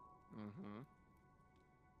 Mm-hmm.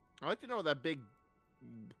 I'd like to know what that big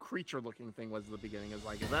creature-looking thing was at the beginning. Is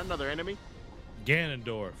like, is that another enemy?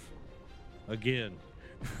 Ganondorf. Again.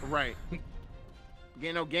 Right.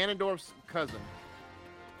 Ganondorf's cousin.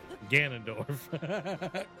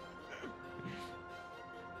 Ganondorf.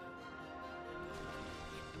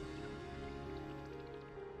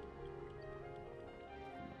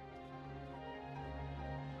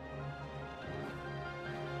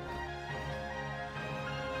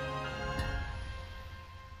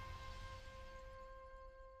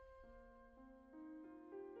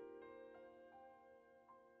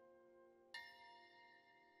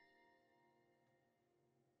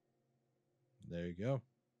 There you go.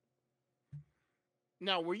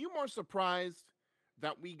 Now, were you more surprised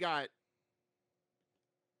that we got?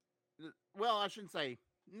 Well, I shouldn't say.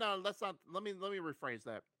 No, let's not. Let me rephrase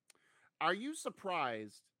that. Are you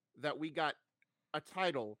surprised that we got a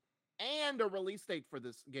title and a release date for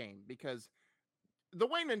this game? Because the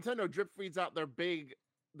way Nintendo drip feeds out their big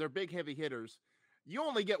heavy hitters, you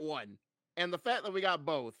only get one, and the fact that we got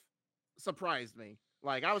both surprised me.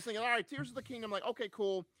 Like, I was thinking, all right, Tears of the Kingdom, like, okay,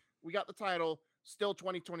 cool, we got the title, still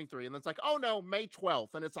 2023, and it's like, oh no, May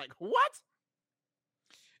 12th, and it's like, what?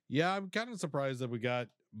 Yeah, I'm kind of surprised that we got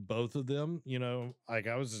both of them. You know, like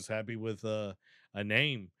I was just happy with a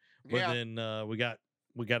name, but Yeah. then we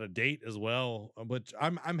got a date as well, which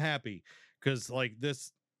I'm happy because like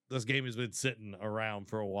this game has been sitting around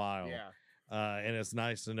for a while. Yeah. And it's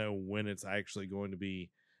nice to know when it's actually going to be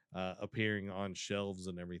appearing on shelves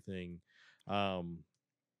and everything.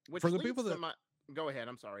 Which For the leads people to that my... Go ahead.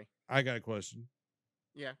 I'm sorry. I got a question.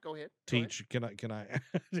 Yeah, go ahead. Go ahead. Teach, can I can I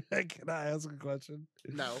ask a question?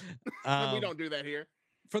 No, we Um, don't do that here.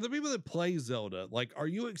 for the people that play Zelda, like, are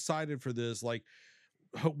you excited for this? Like,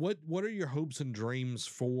 what are your hopes and dreams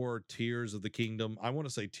for Tears of the Kingdom? I want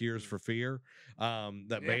to say Tears for Fear,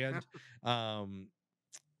 that Yeah. band.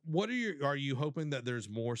 What are you hoping that there's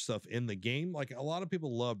more stuff in the game? Like a lot of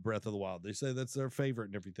people love Breath of the Wild. They say that's their favorite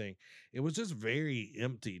and everything. It was just very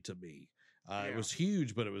empty to me. It Yeah. was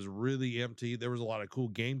huge, but it was really empty. There was a lot of cool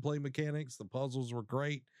gameplay mechanics. The puzzles were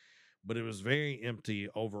great, but it was very empty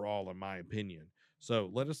overall, in my opinion. So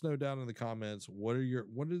let us know down in the comments what are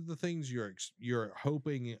the things you're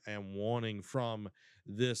hoping and wanting from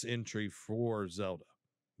this entry for Zelda.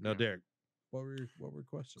 Now, Yeah. Derek, what were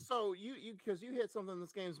questions? So you because you hit something,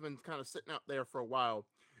 this game's been kind of sitting out there for a while.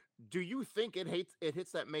 Do you think it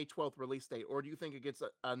hits that May 12th release date, or do you think it gets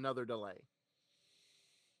another delay?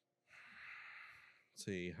 Let's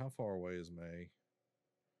see, how far away is May?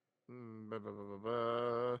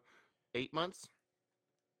 8 months.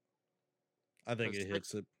 I think That's it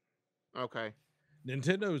hits it. Okay.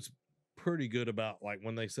 Nintendo's pretty good about like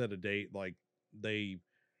when they set a date, like they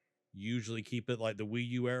usually keep it. Like the Wii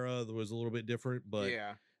U era that was a little bit different, but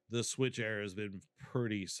Yeah. the Switch era has been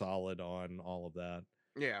pretty solid on all of that.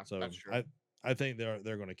 Yeah. So That's true. I think they're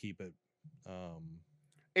going to keep it.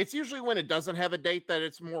 It's usually when it doesn't have a date that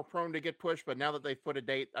it's more prone to get pushed. But now that they've put a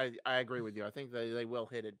date, I agree with you. I think they will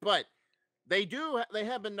hit it. But they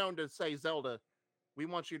have been known to say, Zelda, we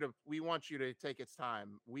want you to take its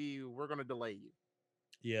time. We're going to delay you.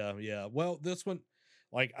 Yeah. Well, this one,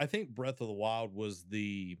 like I think Breath of the Wild was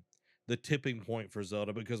the tipping point for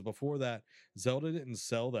Zelda, because before that, Zelda didn't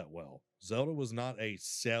sell that well. Zelda was not a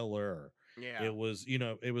seller. Yeah. It was,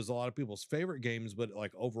 it was a lot of people's favorite games, but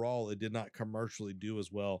like overall, it did not commercially do as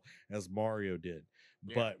well as Mario did.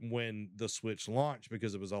 Yeah. But when the Switch launched,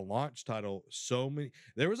 because it was a launch title,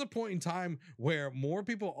 there was a point in time where more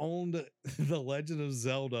people owned The Legend of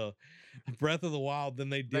Zelda Breath of the Wild than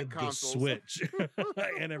they did the consoles. Switch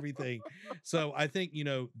and everything. So I think,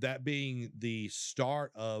 that being the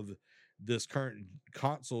start of this current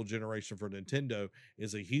console generation for Nintendo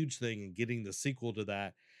is a huge thing, and getting the sequel to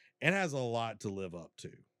that, it has a lot to live up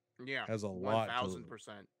to. Yeah. Has a lot. 1,000%.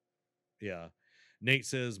 Yeah. Nate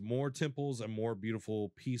says more temples and more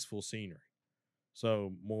beautiful, peaceful scenery.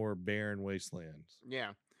 So more barren wastelands.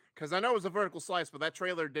 Yeah. Because I know it was a vertical slice, but that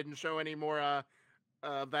trailer didn't show any more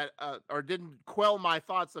or didn't quell my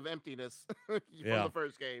thoughts of emptiness from Yeah. the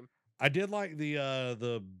first game. I did like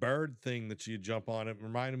the bird thing that you jump on. It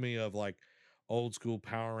reminded me of like old school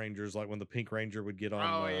Power Rangers, like when the Pink Ranger would get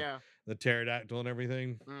on the pterodactyl and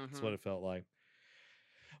everything. That's Mhm. what it felt like.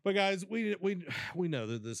 But guys, we know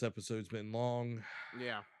that this episode's been long.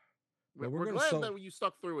 Yeah. But We're gonna glad that you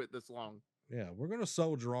stuck through it this long. Yeah, we're gonna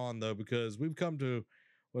soldier on though, because we've come to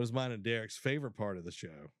what is mine and Derek's favorite part of the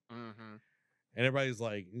show. Mm-hmm. And everybody's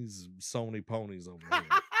like, these Sony ponies over here.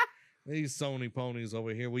 These Sony ponies over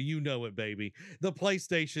here. Well, you know it, baby. The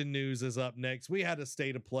PlayStation news is up next. We had a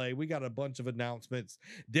state of play. We got a bunch of announcements.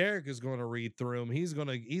 Derek is going to read through them. He's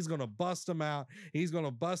gonna bust them out. He's gonna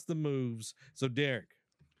bust the moves. So, Derek,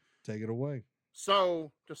 take it away.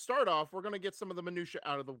 So to start off, we're going to get some of the minutia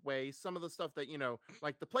out of the way. Some of the stuff that,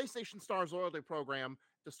 like the PlayStation Stars loyalty program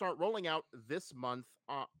to start rolling out this month.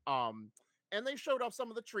 And they showed off some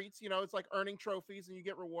of the treats. It's like earning trophies and you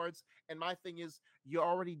get rewards. And my thing is, you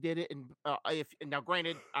already did it. And now,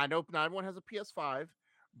 granted, I know not everyone has a PS5,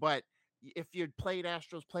 but if you played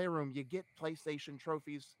Astro's Playroom, you get PlayStation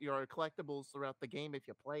trophies, collectibles throughout the game if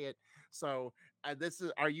you play it. So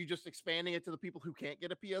are you just expanding it to the people who can't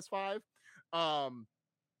get a PS5?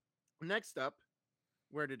 Next up,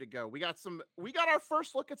 where did it go? We got our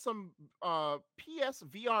first look at some PS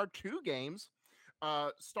VR 2 games.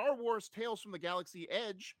 Star Wars Tales from the Galaxy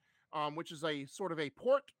Edge, which is a sort of a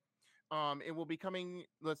port. It will be coming,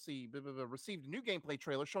 let's see, received a new gameplay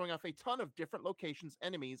trailer showing off a ton of different locations,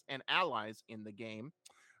 enemies, and allies in the game.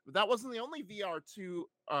 But that wasn't the only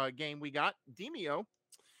VR2 game we got. Demio,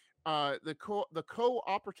 the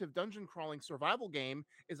cooperative dungeon crawling survival game,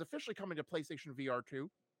 is officially coming to PlayStation VR2.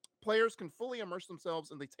 Players can fully immerse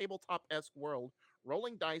themselves in the tabletop-esque world,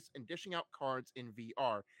 rolling dice and dishing out cards in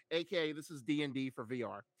VR. AKA, this is D&D for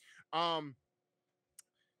VR.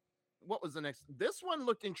 What was the next? This one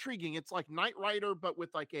looked intriguing. It's like Knight Rider, but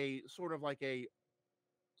with like a sort of like a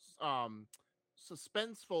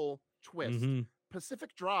suspenseful twist. Mhm.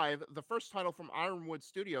 Pacific Drive, the first title from Ironwood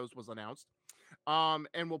Studios, was announced,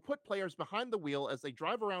 and will put players behind the wheel as they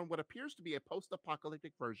drive around what appears to be a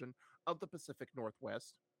post-apocalyptic version of the Pacific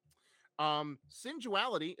Northwest.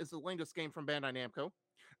 Singuality is the latest game from Bandai Namco.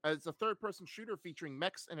 It's a third-person shooter featuring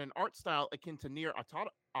mechs and an art style akin to Nier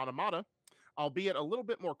Automata, albeit a little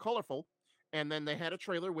bit more colorful. And then they had a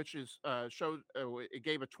trailer which is it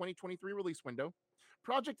gave a 2023 release window.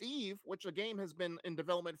 Project Eve, which the game has been in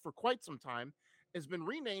development for quite some time, has been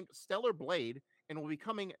renamed Stellar Blade and will be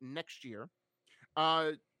coming next year.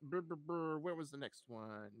 Where was the next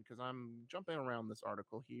one? Because I'm jumping around this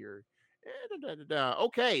article here.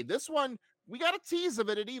 Okay, this one, we got a tease of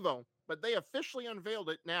it at Evo, but they officially unveiled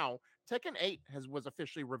it now. Tekken 8 was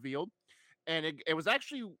officially revealed, and it was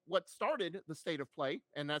actually what started the state of play,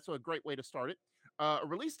 and that's a great way to start it. A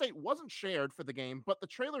release date wasn't shared for the game, but the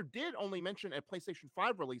trailer did only mention a PlayStation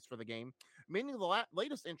 5 release for the game, meaning the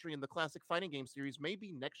latest entry in the classic fighting game series may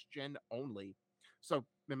be next gen only. So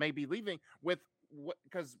it may be leaving with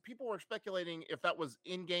because people were speculating if that was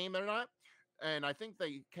in game or not. And I think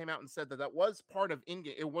they came out and said that that was part of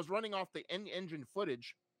in-game. It was running off the in-engine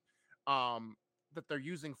footage that they're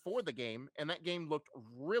using for the game, and that game looked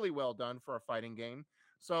really well done for a fighting game.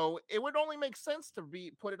 So it would only make sense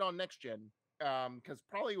to put it on next gen, because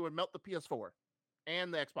probably it would melt the PS4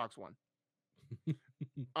 and the Xbox One.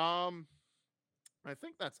 I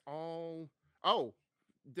think that's all. Oh,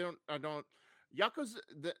 Yakuza,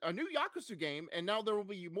 a new Yakuza game, and now there will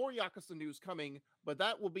be more Yakuza news coming, but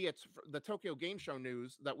that will be at the Tokyo Game Show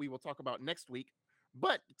news that we will talk about next week.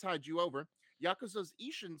 But tied you over, Yakuza's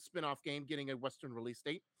Ishin spin-off game getting a Western release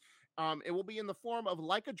date. It will be in the form of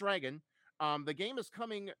Like a Dragon. The game is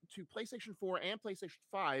coming to PlayStation 4 and PlayStation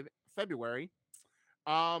 5 February.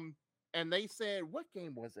 And they said, what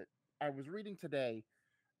game was it? I was reading today.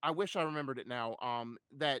 I wish I remembered it now.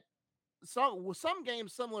 That some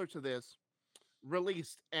games similar to this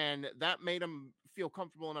released, and that made them feel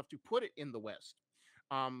comfortable enough to put it in the West.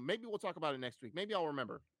 Maybe we'll talk about it next week. Maybe I'll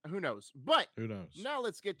remember. Who knows? But Who knows? now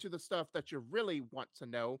let's get to the stuff that you really want to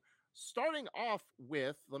know. Starting off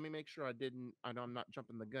with, let me make sure I know I'm not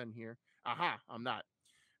jumping the gun here. Aha, I'm not.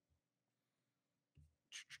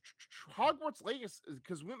 Hogwarts Legacy,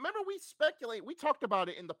 because remember we talked about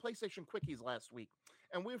it in the PlayStation Quickies last week,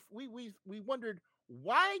 and we wondered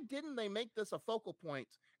why didn't they make this a focal point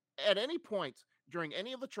at any point during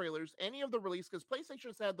any of the trailers, any of the release, because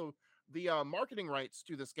PlayStation's had the marketing rights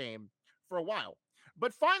to this game for a while.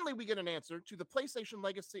 But finally, we get an answer to the PlayStation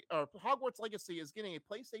Legacy. Hogwarts Legacy is getting a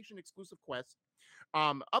PlayStation exclusive quest.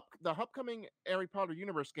 The upcoming Harry Potter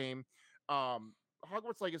universe game,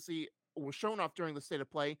 Hogwarts Legacy, was shown off during the state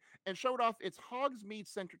of play and showed off its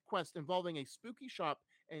Hogsmeade-centric quest involving a spooky shop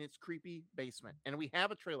and its creepy basement. And we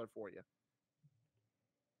have a trailer for you.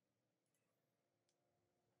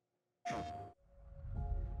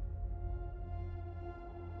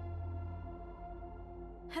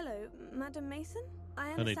 Hello, Madam Mason.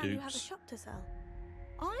 I Honey understand you have a Dukes. shop to sell.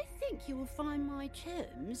 I think you will find my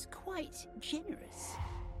terms quite generous.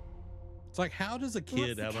 It's like, how does a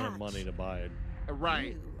kid the have enough catch? money to buy it?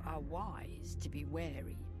 Right. You are wise to be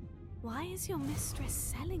wary. Why is your mistress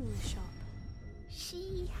selling the shop?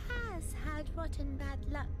 She has had rotten bad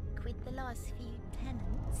luck with the last few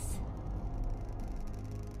tenants.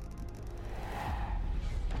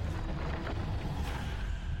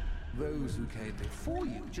 Those who came before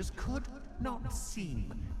you just could not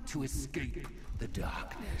seem to escape the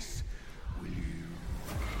darkness. Will you?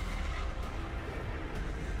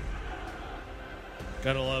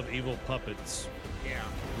 Gotta love evil puppets, Yeah.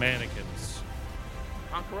 mannequins.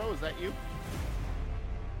 Kankuro, is that you?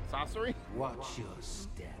 Sasori? Watch your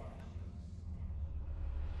step.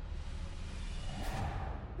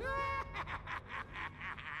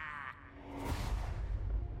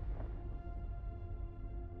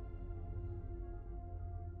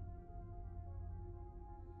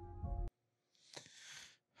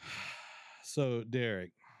 So,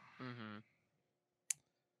 Derek. Mm-hmm.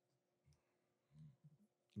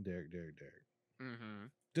 Derek. Mm-hmm.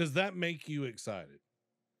 Does that make you excited?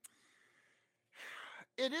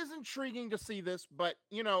 It is intriguing to see this, but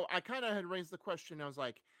I kind of had raised the question. I was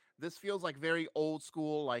like, this feels like very old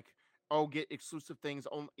school, like, oh, get exclusive things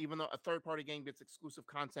on, even though a third party game gets exclusive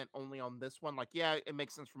content only on this one. Like, yeah, it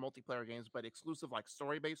makes sense for multiplayer games, but exclusive like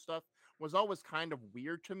story based stuff was always kind of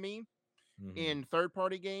weird to me in third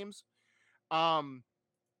party games. While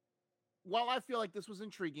I feel like this was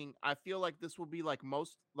intriguing, I feel like this will be like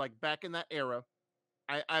most like back in that era.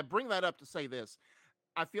 I bring that up to say this.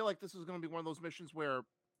 I feel like this is going to be one of those missions where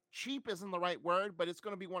cheap isn't the right word, but it's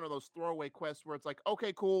going to be one of those throwaway quests where it's like,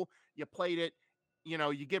 okay, cool, you played it,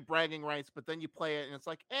 you get bragging rights, but then you play it and it's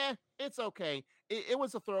like, it's okay. It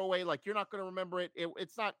was a throwaway. Like, you're not going to remember it.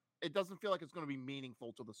 It's not. It doesn't feel like it's going to be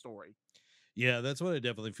meaningful to the story. Yeah, that's what it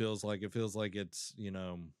definitely feels like. It feels like it's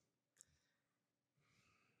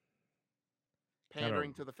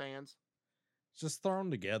pandering to the fans. It's just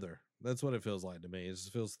thrown together. That's what it feels like to me. It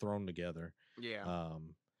just feels thrown together. Yeah.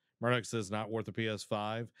 Murdoch says not worth a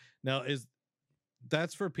PS5. Now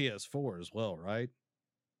that's for PS4 as well, right?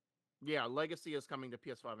 Yeah, Legacy is coming to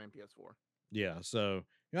PS5 and PS4. Yeah, so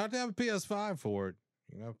you don't have to have a PS5 for it.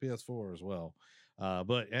 You can have a PS4 as well.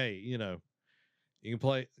 But hey, you can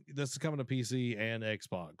play. This is coming to PC and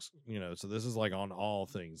Xbox. So this is like on all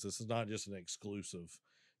things. This is not just an exclusive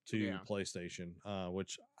to PlayStation,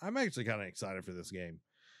 which I'm actually kind of excited for this game.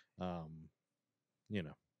 Yeah.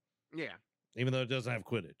 Even though it doesn't have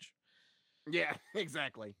Quidditch. Yeah,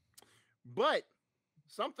 exactly. But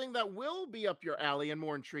something that will be up your alley and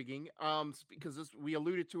more intriguing, because we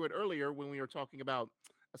alluded to it earlier when we were talking about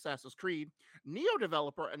Assassin's Creed. Neo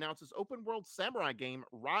developer announces open world samurai game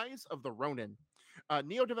Rise of the Ronin.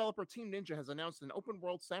 Neo developer Team Ninja has announced an open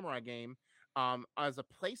world samurai game as a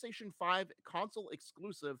PlayStation 5 console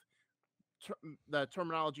exclusive. The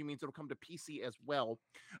terminology means it'll come to PC as well.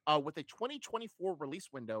 With a 2024 release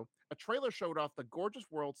window, a trailer showed off the gorgeous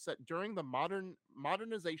world set during the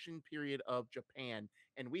modernization period of Japan,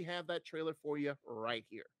 and we have that trailer for you right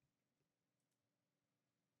here.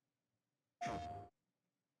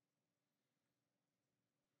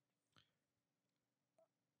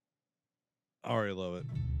 I already love it.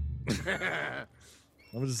 I'm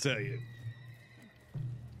gonna just tell you.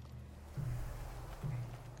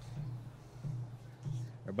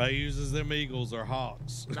 Everybody uses them eagles or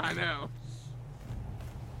hawks. I know.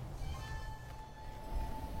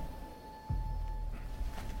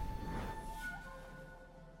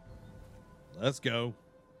 Let's go.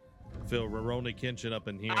 Feel Rurouni Kenshin up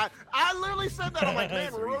in here. I literally said that. I'm like,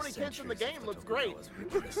 man, Rurouni Kenshin, the game looks great.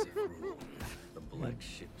 The black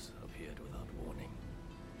ships appeared without warning,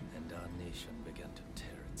 and our nation began to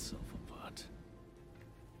tear itself apart.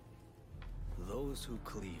 Those who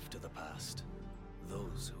cleave to the past,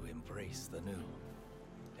 those who embrace the new,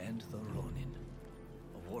 and the Ronin,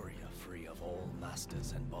 a warrior free of all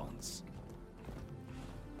masters and bonds.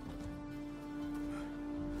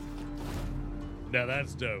 Now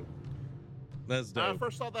that's dope. That's dope. When I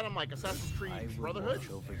first saw that, I'm like, Assassin's Creed Brotherhood?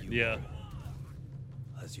 Over you yeah.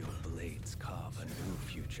 As your blades carve a new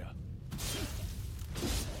future.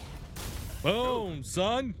 Boom,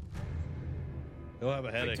 son. He'll have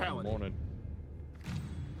a headache in the morning.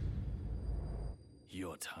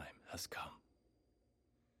 Your time has come.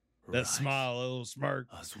 That Rise smile, a little smirk.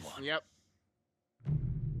 as one. Yep.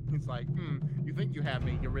 It's like, you think you have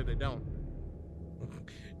me, you really don't.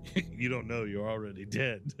 You don't know, you're already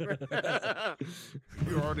dead.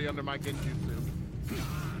 You're already under my genjutsu.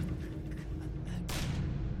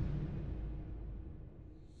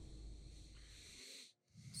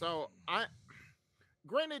 So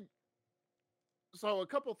granted, a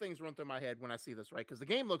couple things run through my head when I see this, right? Because the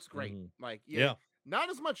game looks great. Like, yeah, not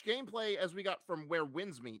as much gameplay as we got from Where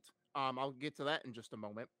Winds Meet. I'll get to that in just a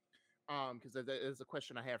moment. Because that is a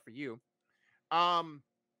question I have for you.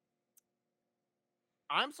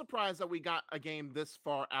 I'm surprised that we got a game this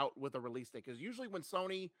far out with a release date, because usually when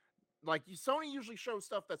Sony usually shows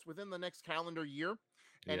stuff that's within the next calendar year,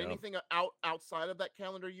 and anything outside of that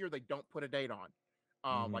calendar year, they don't put a date on.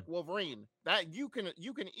 Like Wolverine, that you can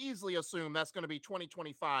easily assume that's going to be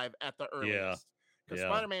 2025 at the earliest, because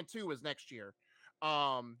Spider-Man 2 is next year.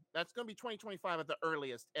 That's going to be 2025 at the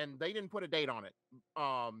earliest, and they didn't put a date on it.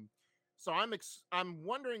 So I'm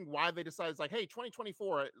wondering why they decided, it's like, hey,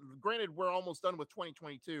 2024, granted, we're almost done with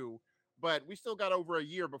 2022, but we still got over a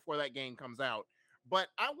year before that game comes out. But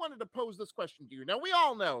I wanted to pose this question to you. Now, we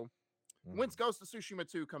all know once Ghost of Tsushima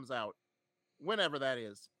 2 comes out, whenever that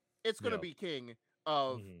is, it's going to be king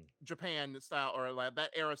of Japan style, or like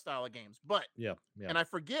that era style of games. But, and I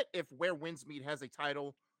forget if Where Winds Meet has a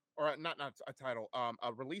title, or not a title,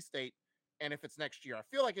 a release date, and if it's next year. I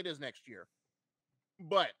feel like it is next year.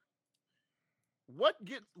 But what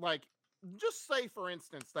get like just say for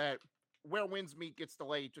instance that Where Winds Meet gets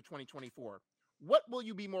delayed to 2024. What will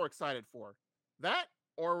you be more excited for? That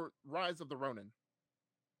or Rise of the Ronin?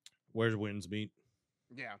 Where's Winds Meet?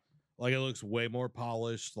 Yeah. Like, it looks way more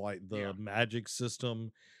polished. Like, the magic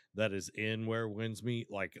system that is in Where Winds Meet,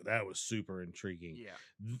 like, that was super intriguing.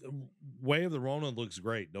 Yeah. Way of the Ronin looks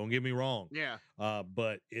great. Don't get me wrong. Yeah.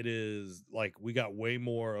 But it is like we got way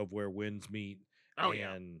more of Where Winds Meet. Oh,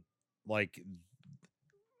 and like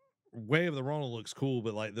Way of the Ronin looks cool,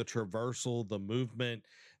 but like the traversal, the movement,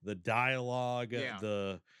 the dialogue,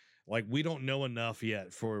 like we don't know enough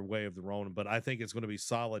yet for Way of the Ronin, but I think it's going to be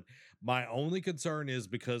solid. My only concern is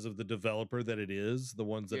because of the developer that it is, the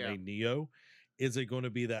ones that made Neo. Is it going to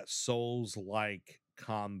be that Souls-like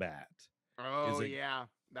combat? Oh, yeah.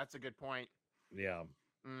 That's a good point. Yeah.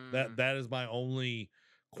 That is my only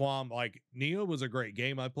qualm. Like, Neo was a great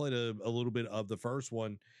game. I played a little bit of the first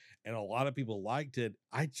one, and a lot of people liked it.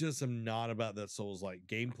 I just am not about that Souls-like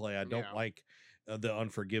gameplay. I don't like the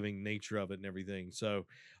unforgiving nature of it and everything. So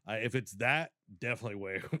if it's that,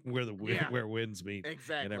 definitely where Winds Meet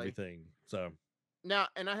and everything. So now,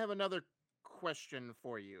 and I have another question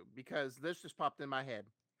for you because this just popped in my head.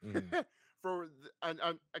 For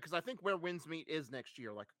because I think Where Winds Meet is next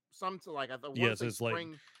year, like yes, it's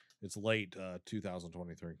spring. It's late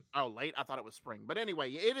 2023. Oh, late? I thought it was spring, but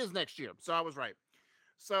anyway, it is next year, so I was right.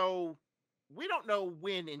 So we don't know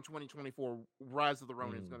when in 2024 Rise of the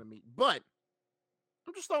Ronin is going to meet, but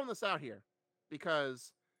I'm just throwing this out here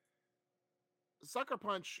because Sucker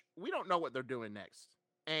Punch, we don't know what they're doing next,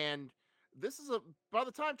 and this is by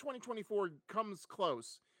the time 2024 comes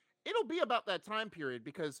close, it'll be about that time period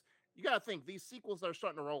because you got to think these sequels that are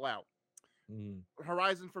starting to roll out.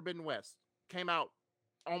 Horizon Forbidden West came out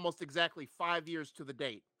almost exactly 5 years to the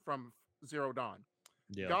date from Zero Dawn.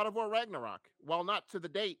 God of War Ragnarok, while not to the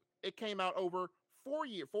date, it came out over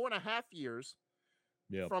 4.5 years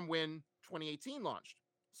from when 2018 launched.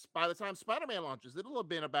 By the time Spider-Man launches, it'll have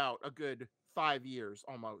been about a good 5 years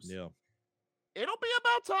almost. Yeah. It'll be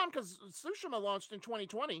about time because Tsushima launched in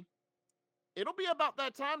 2020. It'll be about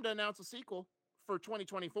that time to announce a sequel for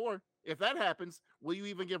 2024. If that happens, will you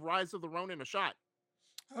even give Rise of the Ronin a shot?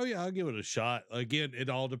 Oh yeah, I'll give it a shot. Again, it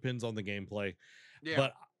all depends on the gameplay. Yeah.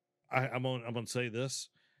 But I'm gonna say this.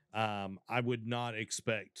 I would not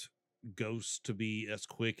expect Ghost to be as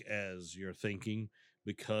quick as you're thinking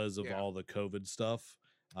because of all the COVID stuff.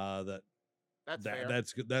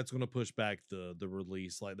 That's going to push back the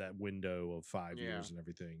release, like that window of 5 years and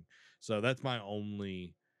everything. So that's my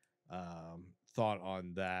only thought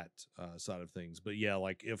on that side of things. But yeah,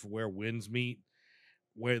 like if Where Winds Meet,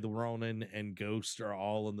 Where the Ronin and Ghost are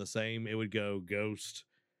all in the same, it would go Ghost,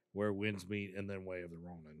 Where Winds Meet, and then Way of the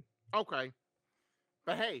Ronin. Okay.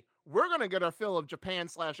 But hey, we're going to get our fill of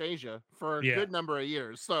Japan/Asia for a good number of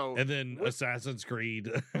years. So and then Assassin's Creed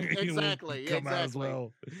exactly come out as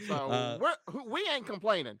well. So we ain't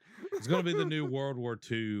complaining. It's going to be the new World War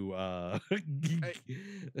II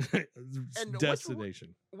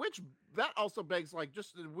destination. Which that also begs, like,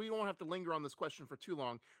 just we don't have to linger on this question for too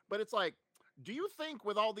long, but it's like, do you think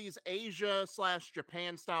with all these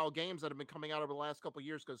Asia/Japan style games that have been coming out over the last couple of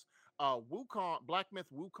years, because Wukong, Black Myth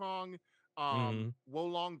Wukong,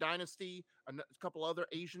 Wolong Dynasty, a couple other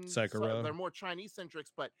Asian, they're more Chinese centric,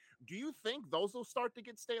 but do you think those will start to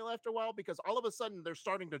get stale after a while? Because all of a sudden they're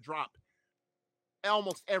starting to drop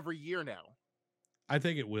almost every year now. I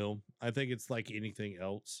think it will. I think it's like anything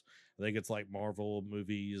else. I think it's like Marvel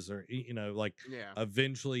movies or, like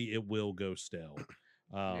eventually it will go stale.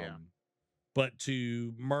 But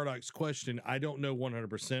to Murdoch's question, I don't know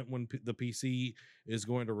 100% when the PC is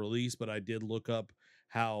going to release, but I did look up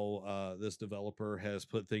how this developer has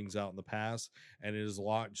put things out in the past, and it is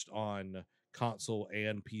launched on console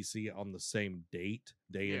and PC on the same day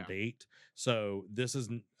and date. So this is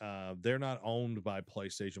they're not owned by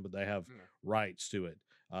PlayStation, but they have rights to it,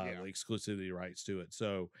 exclusivity rights to it.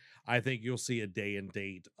 So I think you'll see a day and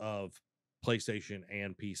date of PlayStation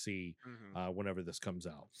and PC whenever this comes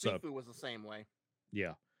out. Sifu was the same way.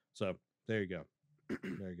 Yeah. So there you go.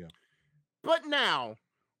 There you go. But now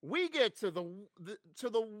we get to the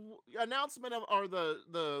announcement of, or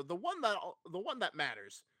the one that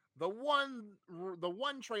matters, the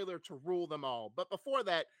one trailer to rule them all. But before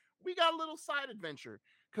that, we got a little side adventure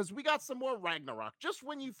because we got some more Ragnarok. Just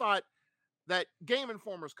when you thought that Game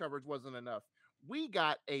Informer's coverage wasn't enough, we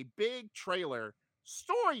got a big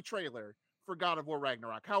story trailer for God of War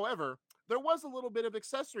Ragnarok. However, there was a little bit of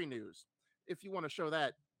accessory news. If you want to show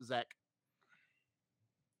that, Zach.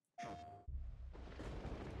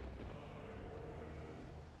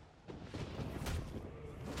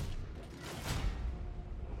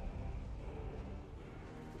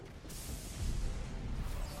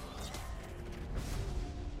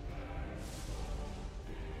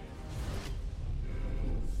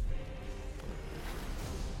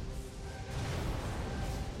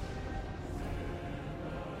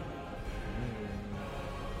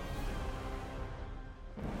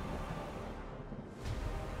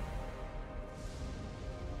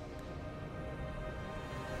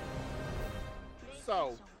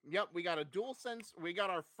 So, yep, we got a DualSense. We got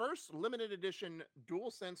our first limited edition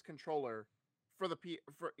DualSense controller for the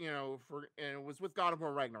and it was with God of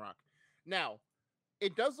War Ragnarok. Now,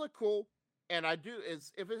 it does look cool, and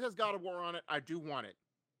if it has God of War on it, I do want it.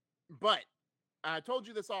 But I told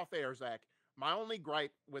you this off air, Zach. My only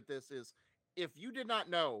gripe with this is if you did not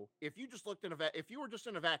know, if you just looked if you were just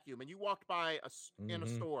in a vacuum and you walked by in a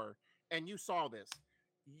store and you saw this,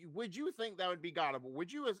 would you think that would be God of War?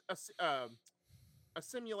 Would you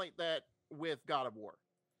assimilate that with God of War?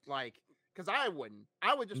 Like, because I wouldn't.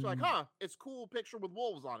 I would just be like, it's cool picture with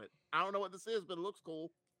wolves on it. I don't know what this is, but it looks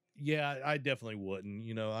cool. Yeah, I definitely wouldn't.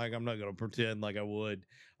 I'm not going to pretend like I would,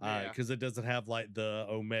 because it doesn't have like the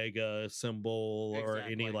Omega symbol or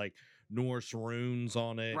any like Norse runes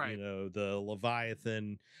on it. Right. The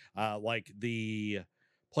Leviathan, like the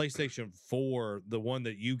PlayStation 4, the one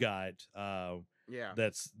that you got.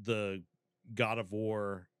 That's the God of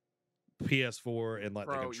War PS4 and like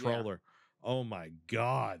the controller. Yeah. Oh my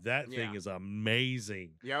God, that thing is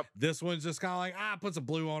amazing. Yep. This one's just kind of like, put some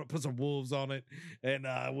blue on it, put some wolves on it, and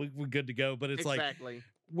we're good to go. But it's like,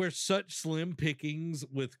 we're such slim pickings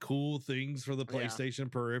with cool things for the PlayStation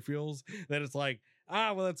peripherals that it's like,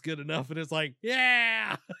 well, that's good enough. And it's like,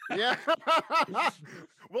 yeah.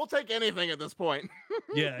 We'll take anything at this point.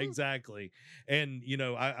 Yeah, exactly. And,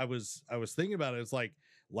 I was thinking about it. It's like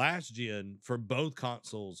last gen for both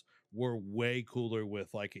consoles were way cooler with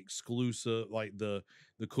like exclusive, like the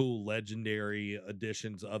cool legendary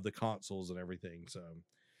editions of the consoles and everything. So,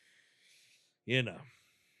 Yeah.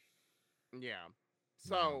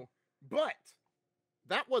 So, but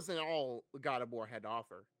that wasn't all God of War had to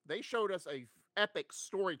offer. They showed us a epic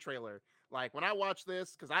story trailer. Like when I watched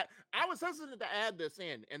this, because I was hesitant to add this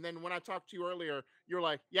in, and then when I talked to you earlier, you're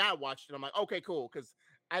like, yeah, I watched it. I'm like, okay, cool, because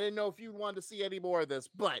I didn't know if you wanted to see any more of this,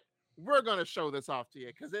 but we're gonna show this off to you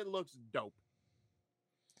because it looks dope.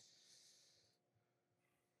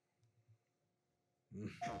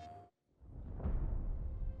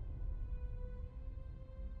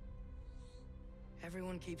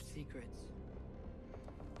 Everyone keeps secrets.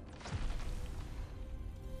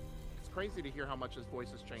 It's crazy to hear how much his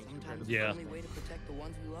voice has changed. Sometimes it's the only way to protect the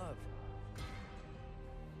ones we love.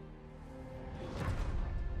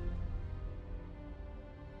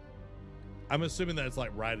 I'm assuming that's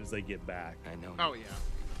like right as they get back. I know. Oh yeah.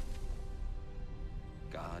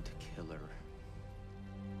 God killer.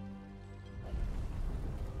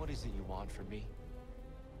 What is it you want from me?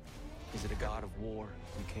 Is it a god of war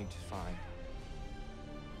you came to find?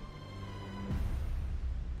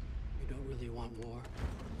 You don't really want war,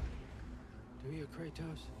 do you,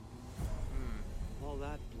 Kratos? All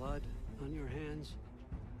that blood on your hands,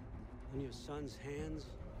 on your son's hands.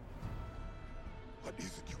 What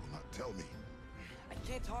is it you will not tell me? I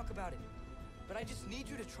can't talk about it, but I just need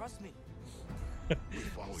you to trust me.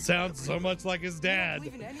 Sounds so much like his dad.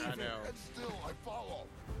 I know. And still I follow.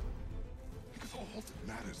 Because all that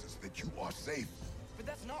matters is that you are safe. But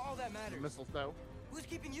that's not all that matters. Mistletoe. Who's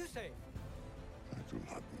keeping you safe? I do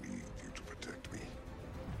not need you to protect me.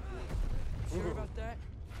 Sure about that?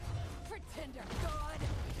 Pretender god.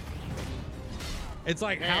 It's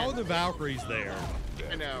like, how are the Valkyries there?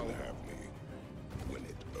 I know. When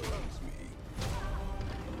it earns me.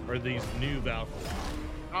 Or these new Valkyries?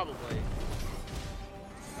 Probably.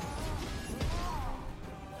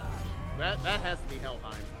 That has to be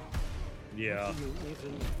Helheim. Do Yeah. you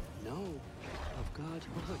even know of God's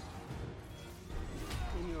word?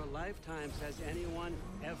 In your lifetimes, has anyone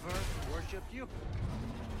ever worshipped you?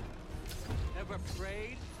 Ever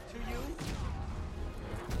prayed to you?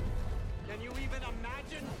 Can you even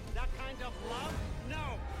imagine that kind of love?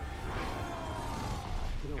 No.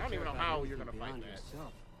 I don't even know how you're gonna fight that.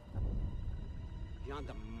 Yourself. Beyond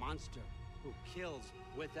the monster who kills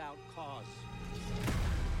without cause.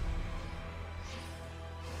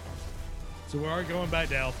 So we are going back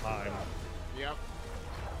to Alfheim. Yep.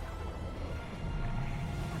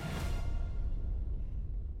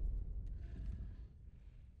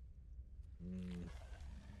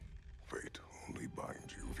 Fate only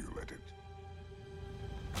binds you if you let it.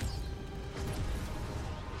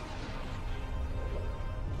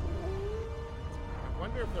 I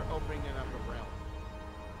wonder if they're opening up a realm.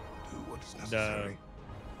 Do what is necessary.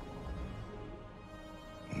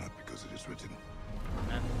 Not because it is written.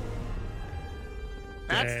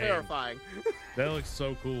 That's Dang. terrifying. That looks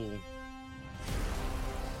so cool.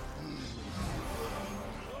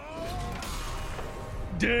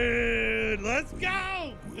 Dude, let's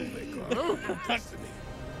go!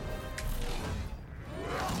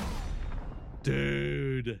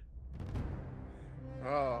 Dude.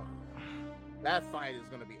 Oh, that fight is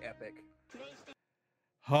gonna be epic.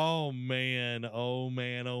 Oh man, oh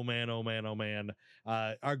man, oh man, oh man, oh man.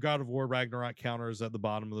 Our God of War Ragnarok counter is at the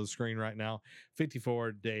bottom of the screen right now.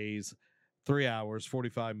 54 days, 3 hours,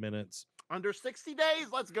 45 minutes. Under 60 days.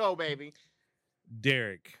 Let's go, baby.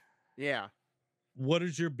 Derek. Yeah. What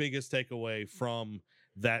is your biggest takeaway from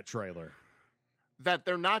that trailer? That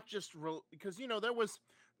they're not just because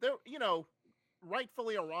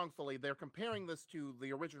rightfully or wrongfully, they're comparing this to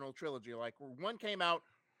the original trilogy. Like one came out,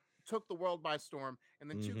 took the world by storm, and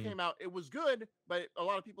then two came out. It was good, but a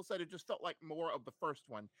lot of people said it just felt like more of the first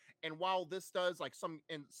one. And while this does like some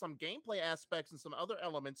gameplay aspects and some other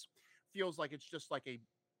elements, feels like it's just like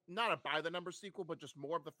not a by the number sequel, but just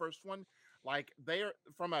more of the first one. Like they're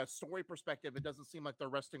from a story perspective, it doesn't seem like they're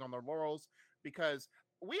resting on their laurels because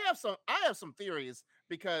I have some theories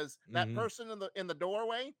because that person in the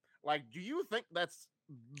doorway, like, do you think that's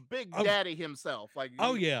Big Daddy himself? Like,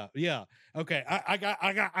 yeah. Okay,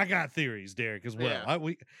 I got theories, Derek, as well.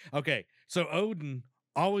 Yeah. Okay, so Odin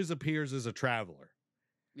always appears as a traveler,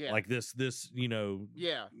 like this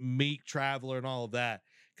meek traveler and all of that,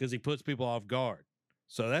 because he puts people off guard.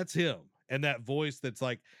 So that's him, and that voice that's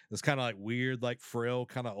kind of like weird, like frail,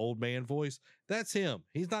 kind of old man voice. That's him.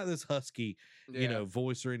 He's not this husky,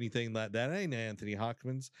 voice or anything like that. It ain't Anthony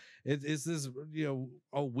Hopkins. It's this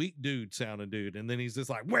a weak dude sounding dude, and then he's just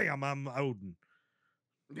like, wham, I'm Odin.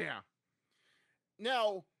 Yeah.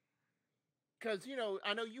 Now, because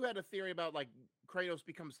I know you had a theory about like Kratos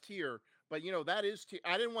becomes Tyr, but that is Tyr.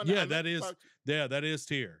 I didn't want to. Yeah, that is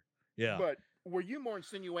Tyr. Yeah. But were you more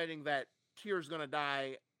insinuating that Tyr's going to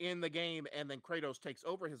die in the game, and then Kratos takes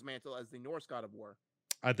over his mantle as the Norse God of War?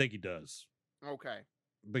 I think he does. Okay.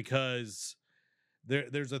 Because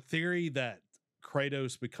there's a theory that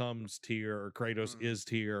Kratos becomes Tyr, or Kratos is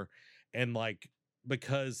Tyr, and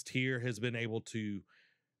because Tyr has been able to,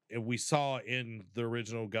 we saw in the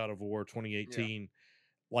original God of War 2018,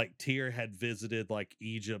 like Tyr had visited like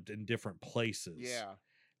Egypt and different places. Yeah.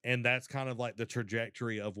 And that's kind of like the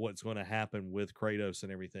trajectory of what's going to happen with Kratos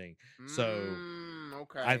and everything. So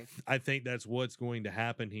okay. I think that's what's going to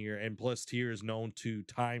happen here. And plus Tyr is known to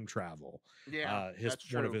time travel. Yeah.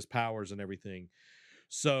 That's one of his powers and everything.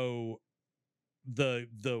 So the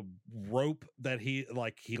rope that he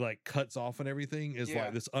cuts off and everything is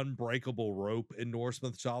like this unbreakable rope in Norse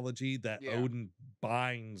mythology that Odin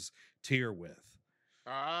binds Tyr with.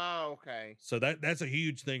 Oh, okay. So that's a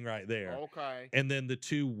huge thing right there. Okay. And then the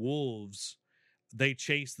two wolves, they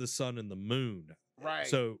chase the sun and the moon. Right.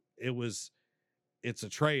 So it's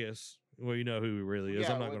Atreus. Well, you know who he really is.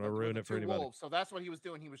 I'm not going to ruin it for anybody. Wolves. So that's what he was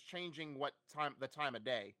doing. He was changing the time of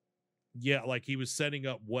day. Yeah, like he was setting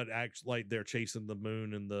up what actually they're chasing the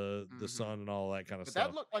moon and the sun and all that kind of stuff.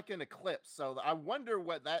 That looked like an eclipse. So I wonder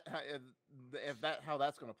what how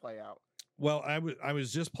that's going to play out. Well, I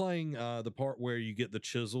was just playing the part where you get the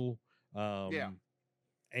chisel.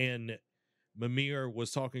 And Mimir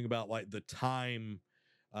was talking about like the time.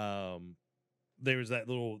 There was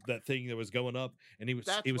that thing that was going up, and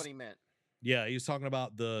what he meant. Yeah, he was talking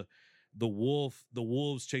about the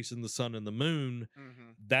wolves chasing the sun and the moon.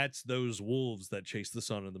 That's those wolves that chase the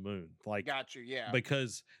sun and the moon. Like, got you, yeah.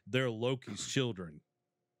 Because they're Loki's children.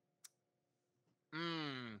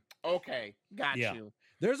 Okay, got you.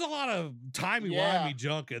 There's a lot of timey-wimey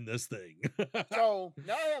junk in this thing. So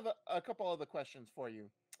now I have a couple other questions for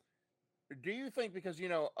you. Do you think, because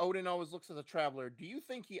Odin always looks as a traveler, do you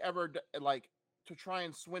think he ever to try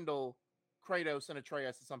and swindle Kratos and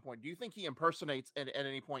Atreus at some point? Do you think he impersonates at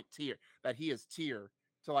any point Tyr, that he is Tyr,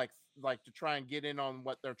 to like to try and get in on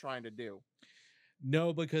what they're trying to do?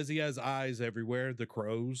 No, because he has eyes everywhere. The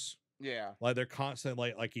crows. Yeah. Like they're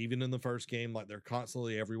constantly like even in the first game, like they're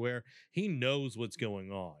constantly everywhere. He knows what's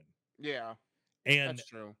going on. Yeah. And that's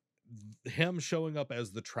true. Him showing up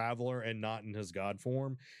as the traveler and not in his god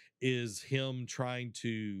form is him trying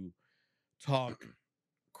to talk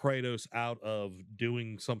Kratos out of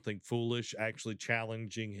doing something foolish, actually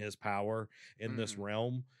challenging his power in this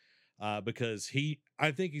realm. Because I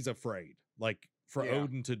think he's afraid. Like for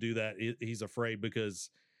Odin to do that, he's afraid because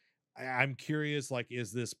I'm curious, like,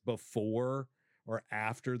 is this before or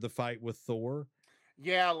after the fight with Thor?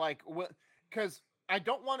 Yeah, like, because I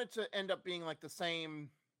don't want it to end up being like the same,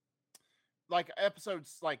 like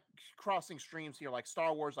episodes, like crossing streams here, like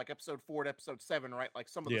Star Wars, like episode 4 to episode 7, right? Like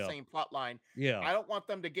some of the same plot line. Yeah. I don't want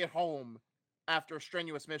them to get home after a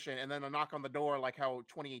strenuous mission and then a knock on the door, like how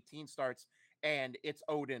 2018 starts, and it's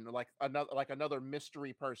Odin, like another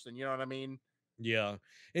mystery person. You know what I mean? Yeah,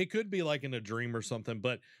 it could be like in a dream or something.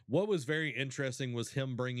 But what was very interesting was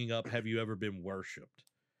him bringing up, have you ever been worshipped?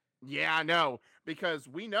 Yeah, I know, because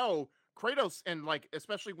we know Kratos, and like,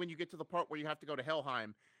 especially when you get to the part where you have to go to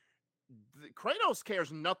Helheim, Kratos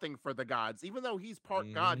cares nothing for the gods, even though he's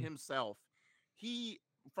part god himself. He,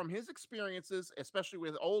 from his experiences, especially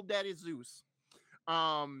with old daddy Zeus,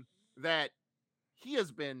 that he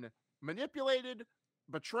has been manipulated,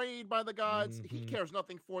 betrayed by the gods. He cares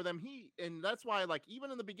nothing for them. And that's why, like,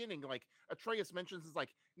 even in the beginning, like Atreus mentions is like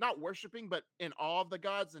not worshiping, but in awe of the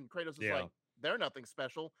gods. And Kratos is like, they're nothing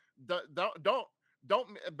special. Don't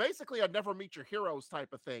basically, I'd never meet your heroes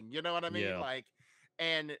type of thing. You know what I mean? Like,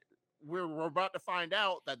 and we're about to find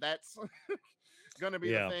out that that's going to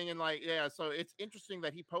be the thing. And like, so it's interesting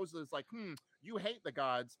that he poses like, you hate the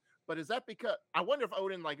gods, but is that because, I wonder if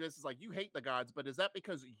Odin like this is like, you hate the gods, but is that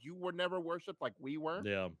because you were never worshipped like we were?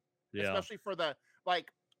 Yeah. Especially for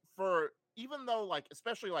even though like,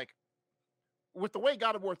 especially like with the way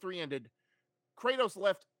God of War 3 ended, Kratos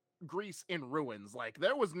left Greece in ruins. Like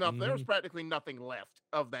there was nothing, there was practically nothing left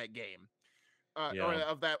of that game, or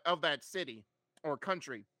of that city or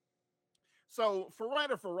country. So for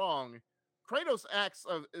right or for wrong, Kratos acts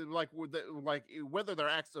of like whether they're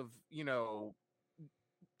acts of, you know,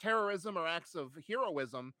 terrorism or acts of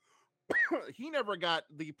heroism, he never got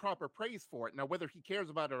the proper praise for it. Now, whether he cares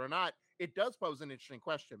about it or not, it does pose an interesting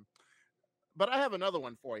question. But I have another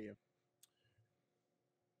one for you.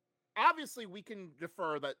 Obviously, we can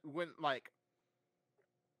defer that when like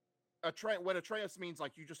what Atreus means,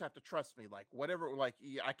 like you just have to trust me, like whatever, like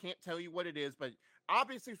I can't tell you what it is, but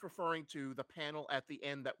obviously it's referring to the panel at the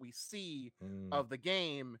end that we see of the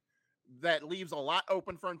game that leaves a lot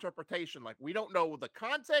open for interpretation. Like we don't know the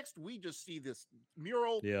context, we just see this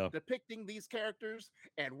mural depicting these characters,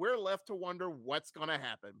 and we're left to wonder what's gonna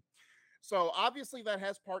happen. So obviously that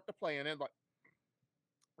has part to play in it. Like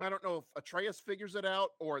I don't know if Atreus figures it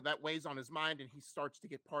out or that weighs on his mind and he starts to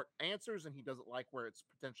get part answers and he doesn't like where it's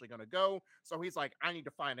potentially going to go. So he's like, I need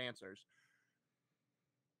to find answers.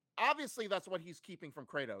 Obviously, that's what he's keeping from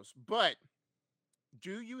Kratos. But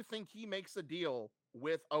do you think he makes a deal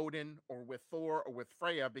with Odin or with Thor or with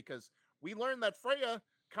Freya? Because we learned that Freya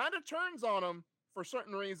kind of turns on him for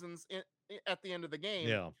certain reasons at the end of the game.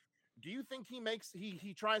 Yeah. Do you think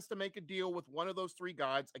he tries to make a deal with one of those three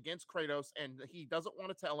gods against Kratos, and he doesn't want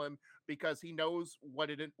to tell him because he knows what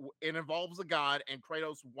it involves a god, and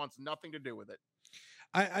Kratos wants nothing to do with it?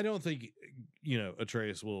 I don't think, you know,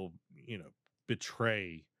 Atreus will, you know,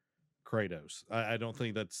 betray Kratos. I don't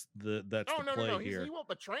think that's the play here. He won't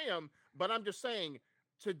betray him, but I'm just saying,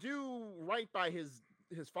 to do right by his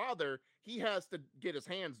father, he has to get his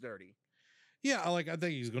hands dirty. Yeah, like I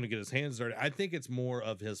think he's going to get his hands dirty. I think it's more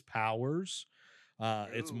of his powers.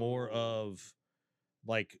 It's more of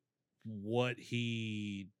like what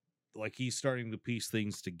he's starting to piece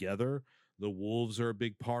things together. The wolves are a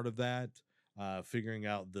big part of that. Figuring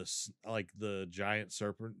out this, like the giant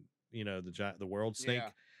serpent, you know, the world snake.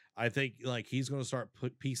 Yeah. I think like he's going to start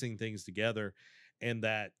piecing things together, and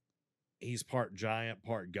that he's part giant,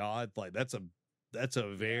 part god. Like that's a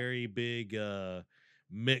very big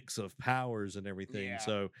mix of powers and everything. Yeah.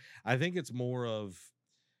 So I think it's more of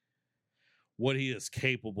what he is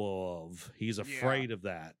capable of. He's afraid of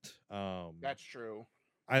that. That's true.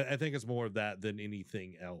 I think it's more of that than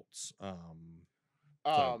anything else. What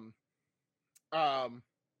was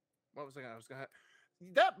I gonna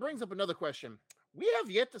that brings up another question. We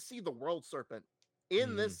have yet to see the world serpent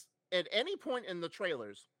in this at any point in the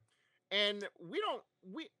trailers, and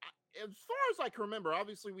as far as I can remember,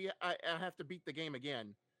 obviously I have to beat the game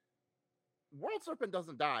again. World Serpent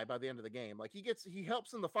doesn't die by the end of the game. Like he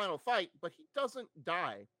helps in the final fight, but he doesn't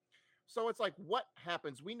die. So it's like, what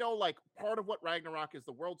happens? We know like part of what Ragnarok is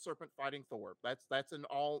the World Serpent fighting Thor. That's in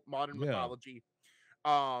all modern mythology.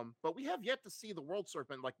 But we have yet to see the World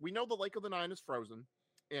Serpent. Like we know the Lake of the Nine is frozen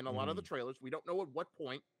in a lot of the trailers. We don't know at what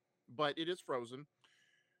point, but it is frozen.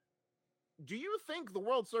 Do you think the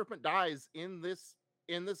World Serpent dies in this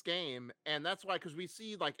game? And that's why, because we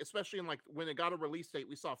see like, especially in like when it got a release date,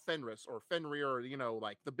 we saw Fenris or Fenrir, you know,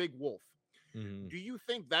 like the big wolf. Do you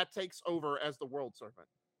think that takes over as the World Serpent?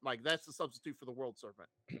 Like that's the substitute for the World Serpent?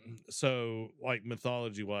 So like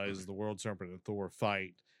mythology wise, the World Serpent and Thor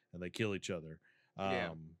fight and they kill each other.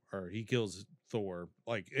 Or he kills Thor.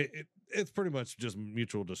 Like it's pretty much just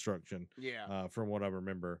mutual destruction. From what I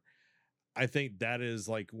remember. I think that is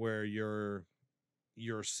like where you're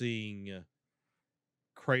seeing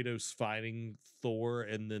Kratos fighting Thor,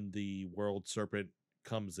 and then the World Serpent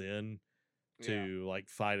comes in to like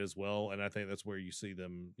fight as well. And I think that's where you see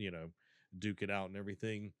them, you know, duke it out and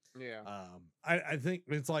everything. I think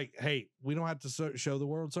it's like, hey, we don't have to show the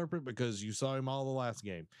World Serpent because you saw him all the last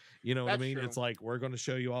game. You know what I mean? True. It's like we're going to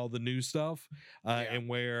show you all the new stuff, and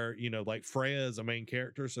where, you know, like Freya is a main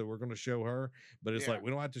character, so we're going to show her. But it's like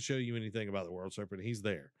we don't have to show you anything about the World Serpent. He's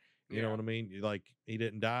there. You know what I mean? Like he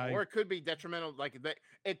didn't die. Or it could be detrimental. Like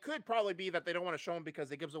it could probably be that they don't want to show him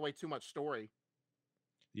because it gives away too much story.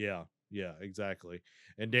 Yeah, exactly.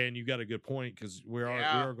 And Dan, you got a good point because we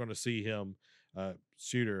are going to see him,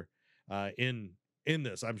 Shooter, in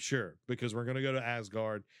this, I'm sure, because we're going to go to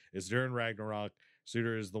Asgard. It's during Ragnarok.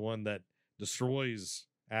 Shooter is the one that destroys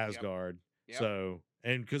Asgard. Yep. So,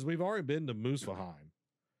 and because we've already been to Muspelheim.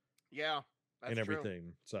 Yeah, that's and everything.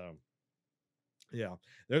 True. So, yeah,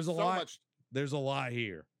 there's a lot. There's a lot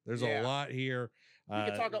here. There's a lot here. We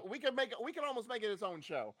can talk. We can almost make it its own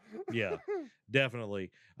show. Yeah,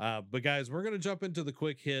 definitely. But guys, we're gonna jump into the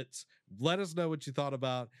quick hits. Let us know what you thought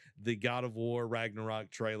about the God of War Ragnarok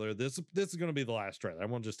trailer. This is gonna be the last trailer. I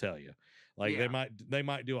won't just tell you. Like they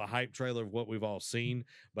might do a hype trailer of what we've all seen,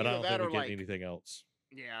 but I don't think we get anything else.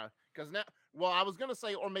 Yeah, because now, well, I was gonna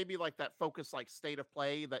say, or maybe like that focus, like state of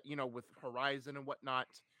play that with Horizon and whatnot,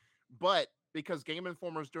 but because Game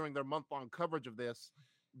Informer's doing their month-long coverage of this,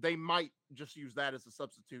 they might just use that as a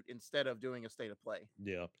substitute instead of doing a state of play.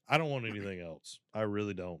 Yeah, I don't want anything else. I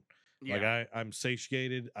really don't. Yeah. Like I'm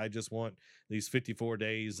satiated. I just want these 54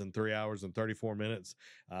 days and 3 hours and 34 minutes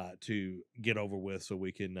to get over with, so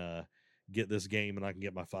we can get this game and I can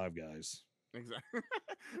get my 5 guys. Exactly.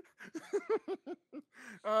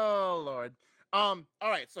 Oh Lord. All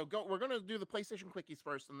right, so we're gonna do the PlayStation quickies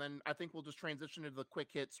first, and then I think we'll just transition into the quick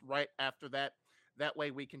hits right after that. That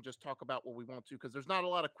way we can just talk about what we want to, because there's not a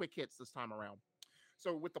lot of quick hits this time around.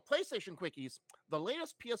 So with the PlayStation quickies, the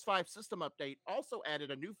latest PS5 system update also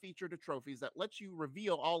added a new feature to trophies that lets you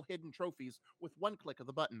reveal all hidden trophies with one click of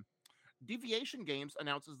the button. Deviation Games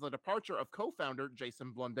announces the departure of co-founder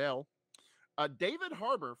Jason Blundell. David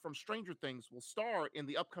Harbour from Stranger Things will star in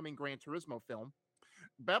the upcoming Gran Turismo film.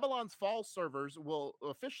 Babylon's Fall servers will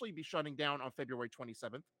officially be shutting down on February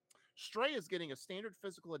 27th. Stray is getting a standard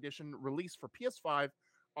physical edition release for PS5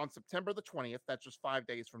 on September the 20th. That's just 5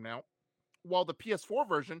 days from now. While the PS4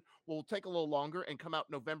 version will take a little longer and come out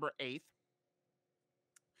November 8th.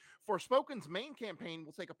 Forspoken's main campaign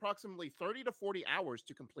will take approximately 30 to 40 hours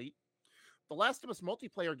to complete. The Last of Us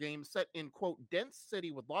multiplayer game set in, quote, dense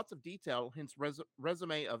city with lots of detail, hence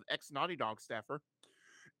resume of ex-Naughty Dog staffer.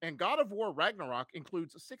 And God of War Ragnarok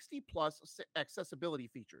includes 60-plus accessibility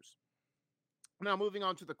features. Now, moving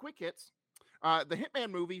on to the quick hits. The Hitman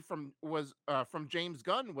movie from James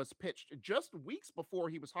Gunn was pitched just weeks before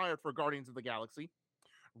he was hired for Guardians of the Galaxy.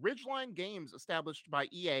 Ridgeline Games, established by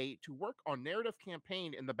EA to work on narrative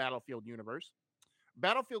campaign in the Battlefield universe.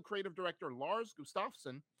 Battlefield creative director Lars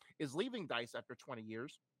Gustafsson is leaving DICE after 20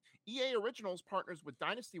 years. EA Originals partners with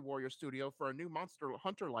Dynasty Warrior Studio for a new Monster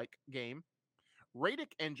Hunter-like game.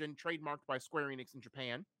 Radic Engine, trademarked by Square Enix in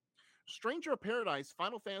Japan. Stranger of Paradise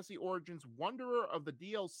Final Fantasy Origins Wanderer of the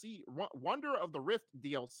Rift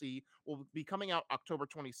DLC will be coming out October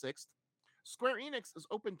 26th. Square Enix is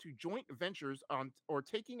open to joint ventures on or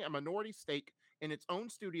taking a minority stake in its own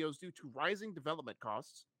studios due to rising development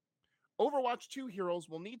costs. Overwatch 2 heroes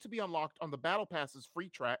will need to be unlocked on the Battle Pass's free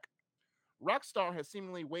track. Rockstar has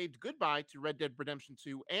seemingly waved goodbye to Red Dead Redemption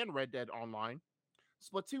 2 and Red Dead Online.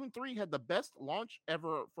 Splatoon 3 had the best launch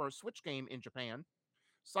ever for a Switch game in Japan.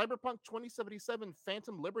 Cyberpunk 2077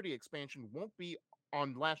 Phantom Liberty expansion won't be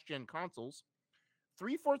on last-gen consoles.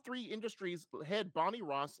 343 Industries head Bonnie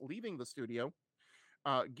Ross leaving the studio.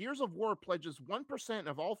 Gears of War pledges 1%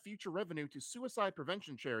 of all future revenue to suicide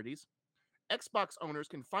prevention charities. Xbox owners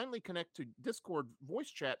can finally connect to Discord voice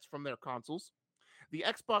chats from their consoles. The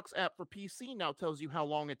Xbox app for PC now tells you how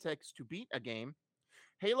long it takes to beat a game.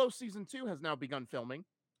 Halo Season 2 has now begun filming.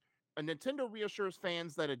 Nintendo reassures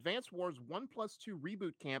fans that Advance Wars 1+2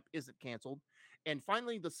 Reboot Camp isn't canceled. And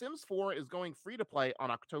finally, The Sims 4 is going free to play on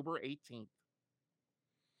October 18th.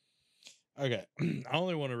 Okay. I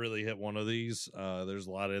only want to really hit one of these. There's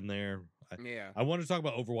a lot in there. I want to talk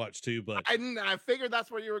about Overwatch 2, but I figured that's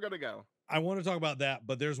where you were going to go. I want to talk about that,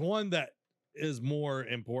 but there's one that is more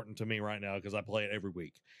important to me right now because I play it every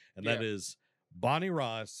week, and that is Bonnie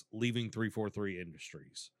Ross leaving 343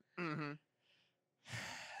 Industries. Mm-hmm.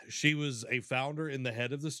 She was a founder and the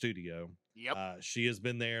head of the studio. Yep. She has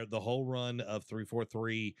been there the whole run of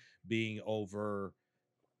 343 being over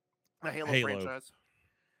the Halo franchise.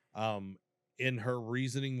 In her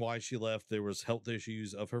reasoning why she left, there was health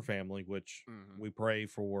issues of her family, which we pray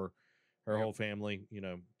for her whole family,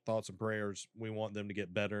 thoughts and prayers. We want them to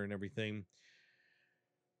get better and everything.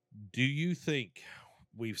 Do you think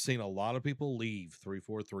we've seen a lot of people leave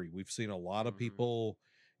 343? We've seen a lot of people,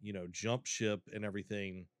 jump ship and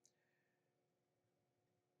everything.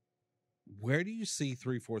 Where do you see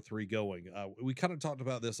 343 going? We kind of talked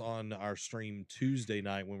about this on our stream Tuesday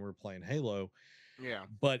night when we were playing Halo. Yeah.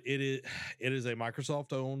 But it is a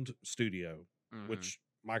Microsoft owned studio, which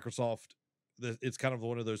Microsoft, it's kind of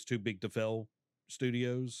one of those too big to fail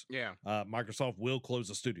studios. Yeah. Microsoft will close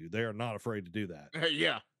a studio. They are not afraid to do that.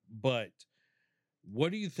 Yeah. But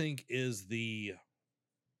what do you think is the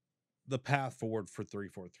path forward for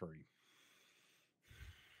 343?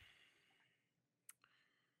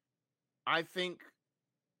 I think,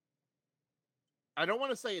 I don't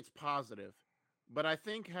want to say it's positive, but I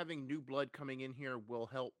think having new blood coming in here will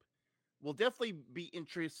help, will definitely be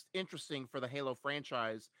interesting for the Halo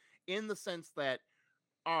franchise, in the sense that,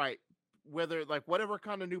 all right, whether like whatever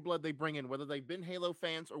kind of new blood they bring in, whether they've been Halo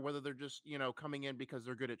fans or whether they're just, coming in because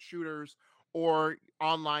they're good at shooters or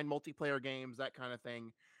online multiplayer games, that kind of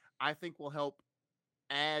thing, I think will help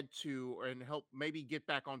add to and help maybe get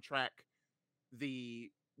back on track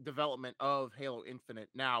the development of Halo Infinite.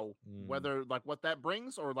 Now, whether like what that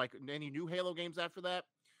brings or like any new Halo games after that,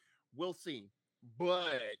 we'll see.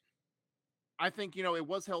 But I think, it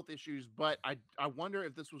was health issues, but I wonder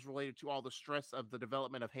if this was related to all the stress of the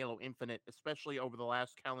development of Halo Infinite, especially over the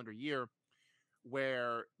last calendar year,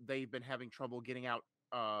 where they've been having trouble getting out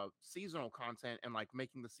seasonal content and like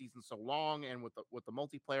making the season so long, and with the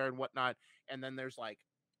multiplayer and whatnot. And then there's like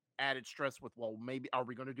added stress with, well, maybe are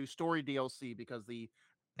we going to do story DLC, because the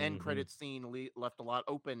end credit scene left a lot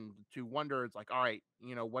open to wonder. It's like, all right,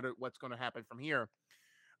 what's going to happen from here.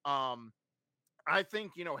 I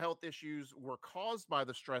think, health issues were caused by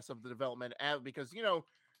the stress of the development, because,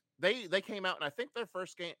 they came out, and I think their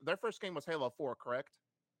first game was Halo 4, correct?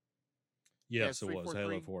 Yes, it was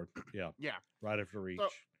Halo 4. Yeah. Yeah. Right after Reach. So,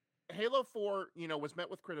 Halo 4, was met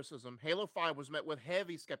with criticism. Halo 5 was met with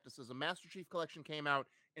heavy skepticism. Master Chief Collection came out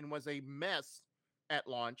and was a mess at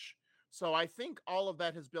launch. So I think all of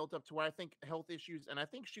that has built up to where I think health issues, and I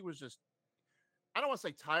think she was just, I don't want to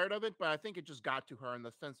say tired of it, but I think it just got to her in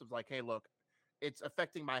the sense of like, hey, look, it's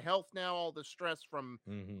affecting my health now, all the stress from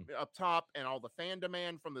up top and all the fan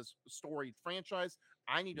demand from this storied franchise.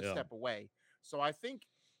 I need to step away. So I think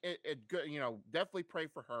it definitely pray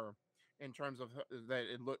for her in terms of that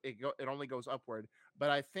it only goes upward. But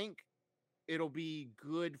I think it'll be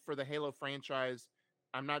good for the Halo franchise.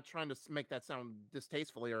 I'm not trying to make that sound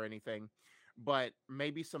distastefully or anything, but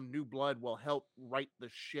maybe some new blood will help right the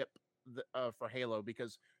ship for Halo,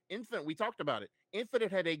 because Infinite, we talked about it.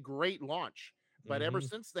 Infinite had a great launch, but ever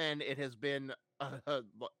since then, it has been a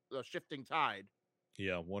shifting tide.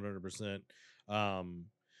 Yeah, 100%.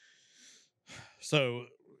 So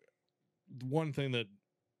one thing that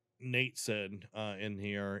Nate said in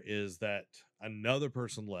here is that another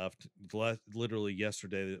person left literally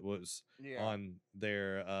yesterday, that was on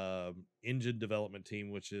their engine development team,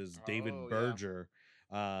 which is David Berger.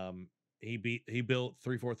 He built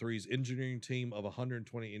 343's engineering team of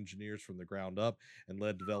 120 engineers from the ground up and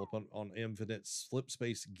led development on Infinite's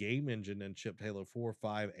Slipspace game engine, and shipped Halo 4,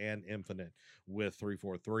 5, and Infinite with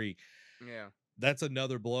 343. Yeah. That's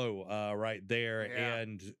another blow right there. Yeah.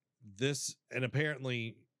 And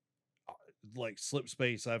apparently, like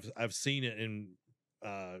Slipspace, I've seen it in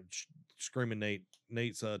Screaming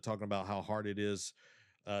Nate's talking about how hard it is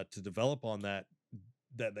to develop on that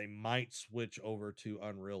they might switch over to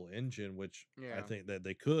Unreal Engine, which I think that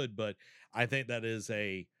they could, but I think that is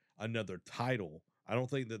another title. I don't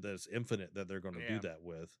think that that's Infinite that they're going to do that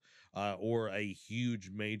with, or a huge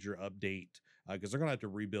major update, because they're going to have to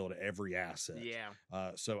rebuild every asset.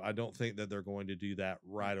 Yeah. So I don't think that they're going to do that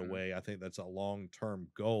right away. I think that's a long-term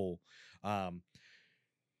goal.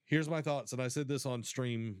 Here's my thoughts, and I said this on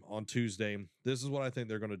stream on Tuesday. This is what I think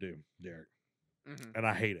they're going to do, Derek. And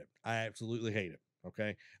I hate it. I absolutely hate it.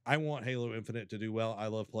 Okay. I want Halo Infinite to do well. I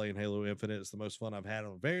love playing Halo Infinite. It's the most fun I've had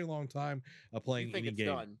in a very long time of playing any game.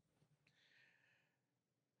 Done?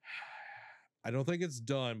 I don't think it's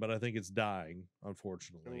done, but I think it's dying,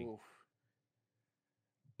 unfortunately. Oof.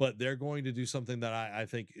 But they're going to do something that I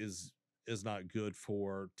think is not good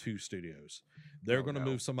for two studios. They're going to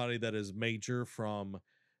move somebody that is major from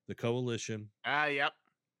the Coalition Yep.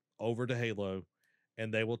 over to Halo,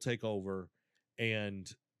 and they will take over, and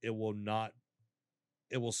it will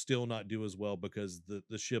still not do as well because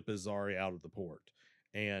the ship is already out of the port,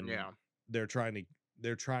 and they're trying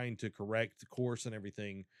to correct the course and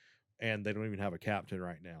everything, and they don't even have a captain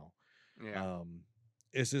right now.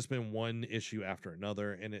 It's just been one issue after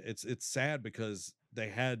another, and it's sad because they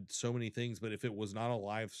had so many things, but if it was not a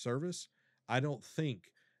live service, I don't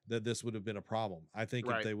think that this would have been a problem. I think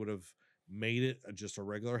if they would have made it just a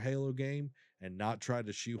regular Halo game and not tried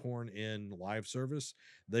to shoehorn in live service,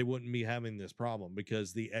 they wouldn't be having this problem,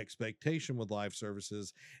 because the expectation with live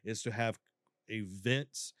services is to have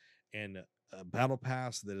events and a battle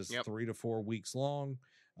pass that is 3 to 4 weeks long,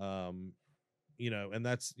 and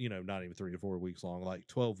that's, not even 3 to 4 weeks long, like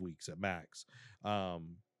 12 weeks at max.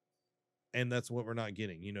 And that's what we're not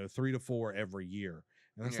getting, 3 to 4 every year.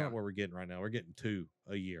 And that's not what we're getting right now. We're getting 2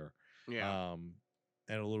 a year. Yeah.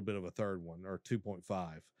 And a little bit of a third one, or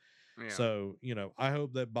 2.5. Yeah. So, I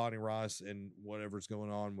hope that Bonnie Ross and whatever's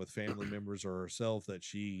going on with family members or herself, that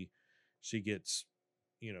she gets,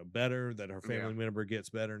 better, that her family member gets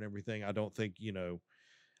better and everything. I don't think,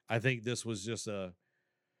 I think this was just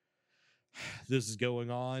this is going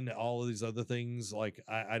on. All of these other things, like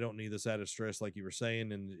I don't need this added stress, like you were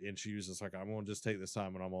saying. And she was just like, I'm gonna just take this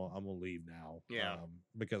time and I'm gonna leave now. Yeah.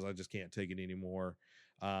 Because I just can't take it anymore.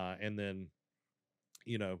 And then,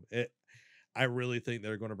 I really think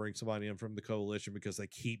they're going to bring somebody in from the coalition, because they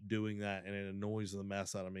keep doing that, and it annoys the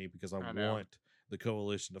mess out of me, because I want the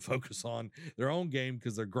coalition to focus on their own game,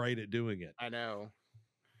 because they're great at doing it. I know.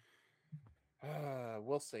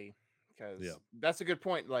 We'll see, because that's a good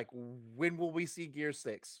point. Like, when will we see Gear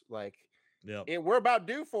 6? Like, we're about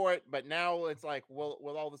due for it, but now it's like, well,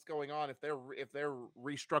 with all this going on, if they're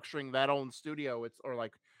restructuring that own studio, or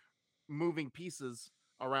like moving pieces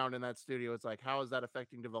around in that studio, it's like, how is that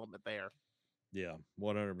affecting development there? Yeah,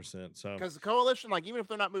 100%. So, because the coalition, like, even if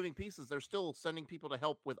they're not moving pieces, they're still sending people to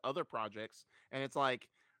help with other projects, and it's like,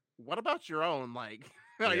 what about your own? Like,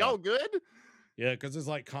 are y'all good? Yeah, because it's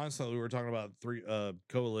like constantly we're talking about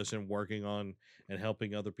coalition working on and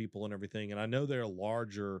helping other people and everything. And I know they're a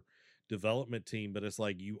larger development team, but it's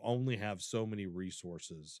like you only have so many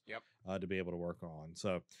resources to be able to work on.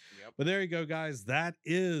 So, but there you go, guys. That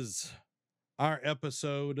is our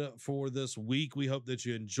episode for this week. We hope that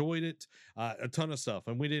you enjoyed it. A ton of stuff,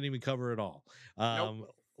 and we didn't even cover it all.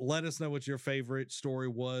 Let us know what your favorite story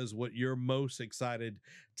was, what you're most excited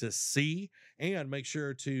to see, and make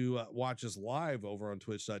sure to watch us live over on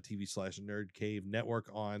twitch.tv/nerdcavenetwork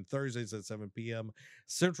on Thursdays at 7 p.m.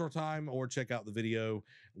 Central Time, or check out the video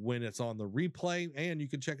when it's on the replay. And you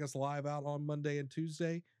can check us live out on Monday and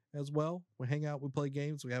Tuesday as well. We hang out, we play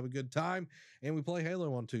games, we have a good time, and we play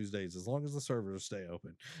Halo on Tuesdays, as long as the servers stay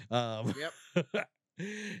open.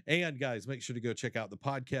 And guys, make sure to go check out the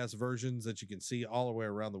podcast versions that you can see all the way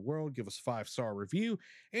around the world. Give us a 5-star review.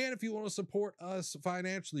 And if you want to support us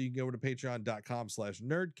financially, you can go over to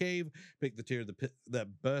patreon.com/nerdcave, pick the tier that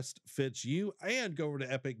best fits you, and go over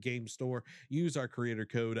to Epic Game Store. Use our creator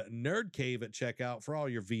code NERDCAVE at checkout for all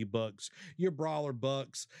your V-Bucks, your Brawler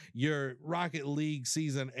Bucks, your Rocket League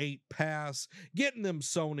Season 8 pass, getting them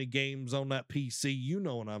Sony games on that PC. You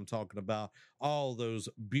know what I'm talking about. All those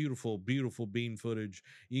beautiful, beautiful bean footage.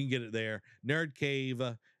 You can get it there. Nerd Cave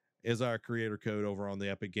is our creator code over on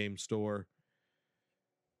the Epic Game Store.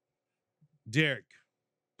 Derek,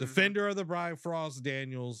 Defender of the Bifrost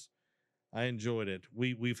Daniels. I enjoyed it.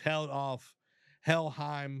 We've held off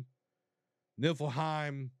Helheim,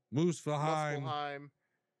 Niflheim, Muspelheim,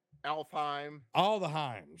 Alfheim. All the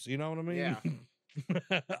Heims. You know what I mean? Yeah.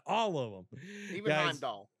 All of them. Even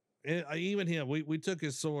Heimdall. Even him, we took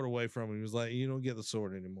his sword away from him. He was like, "You don't get the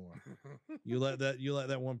sword anymore. You let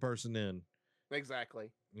that one person in."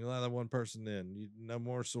 Exactly. You let that one person in. No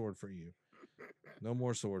more sword for you. No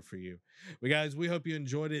more sword for you. But guys, we hope you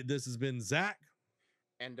enjoyed it. This has been Zach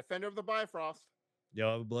and Defender of the Bifrost.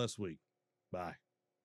 Y'all have a blessed week. Bye.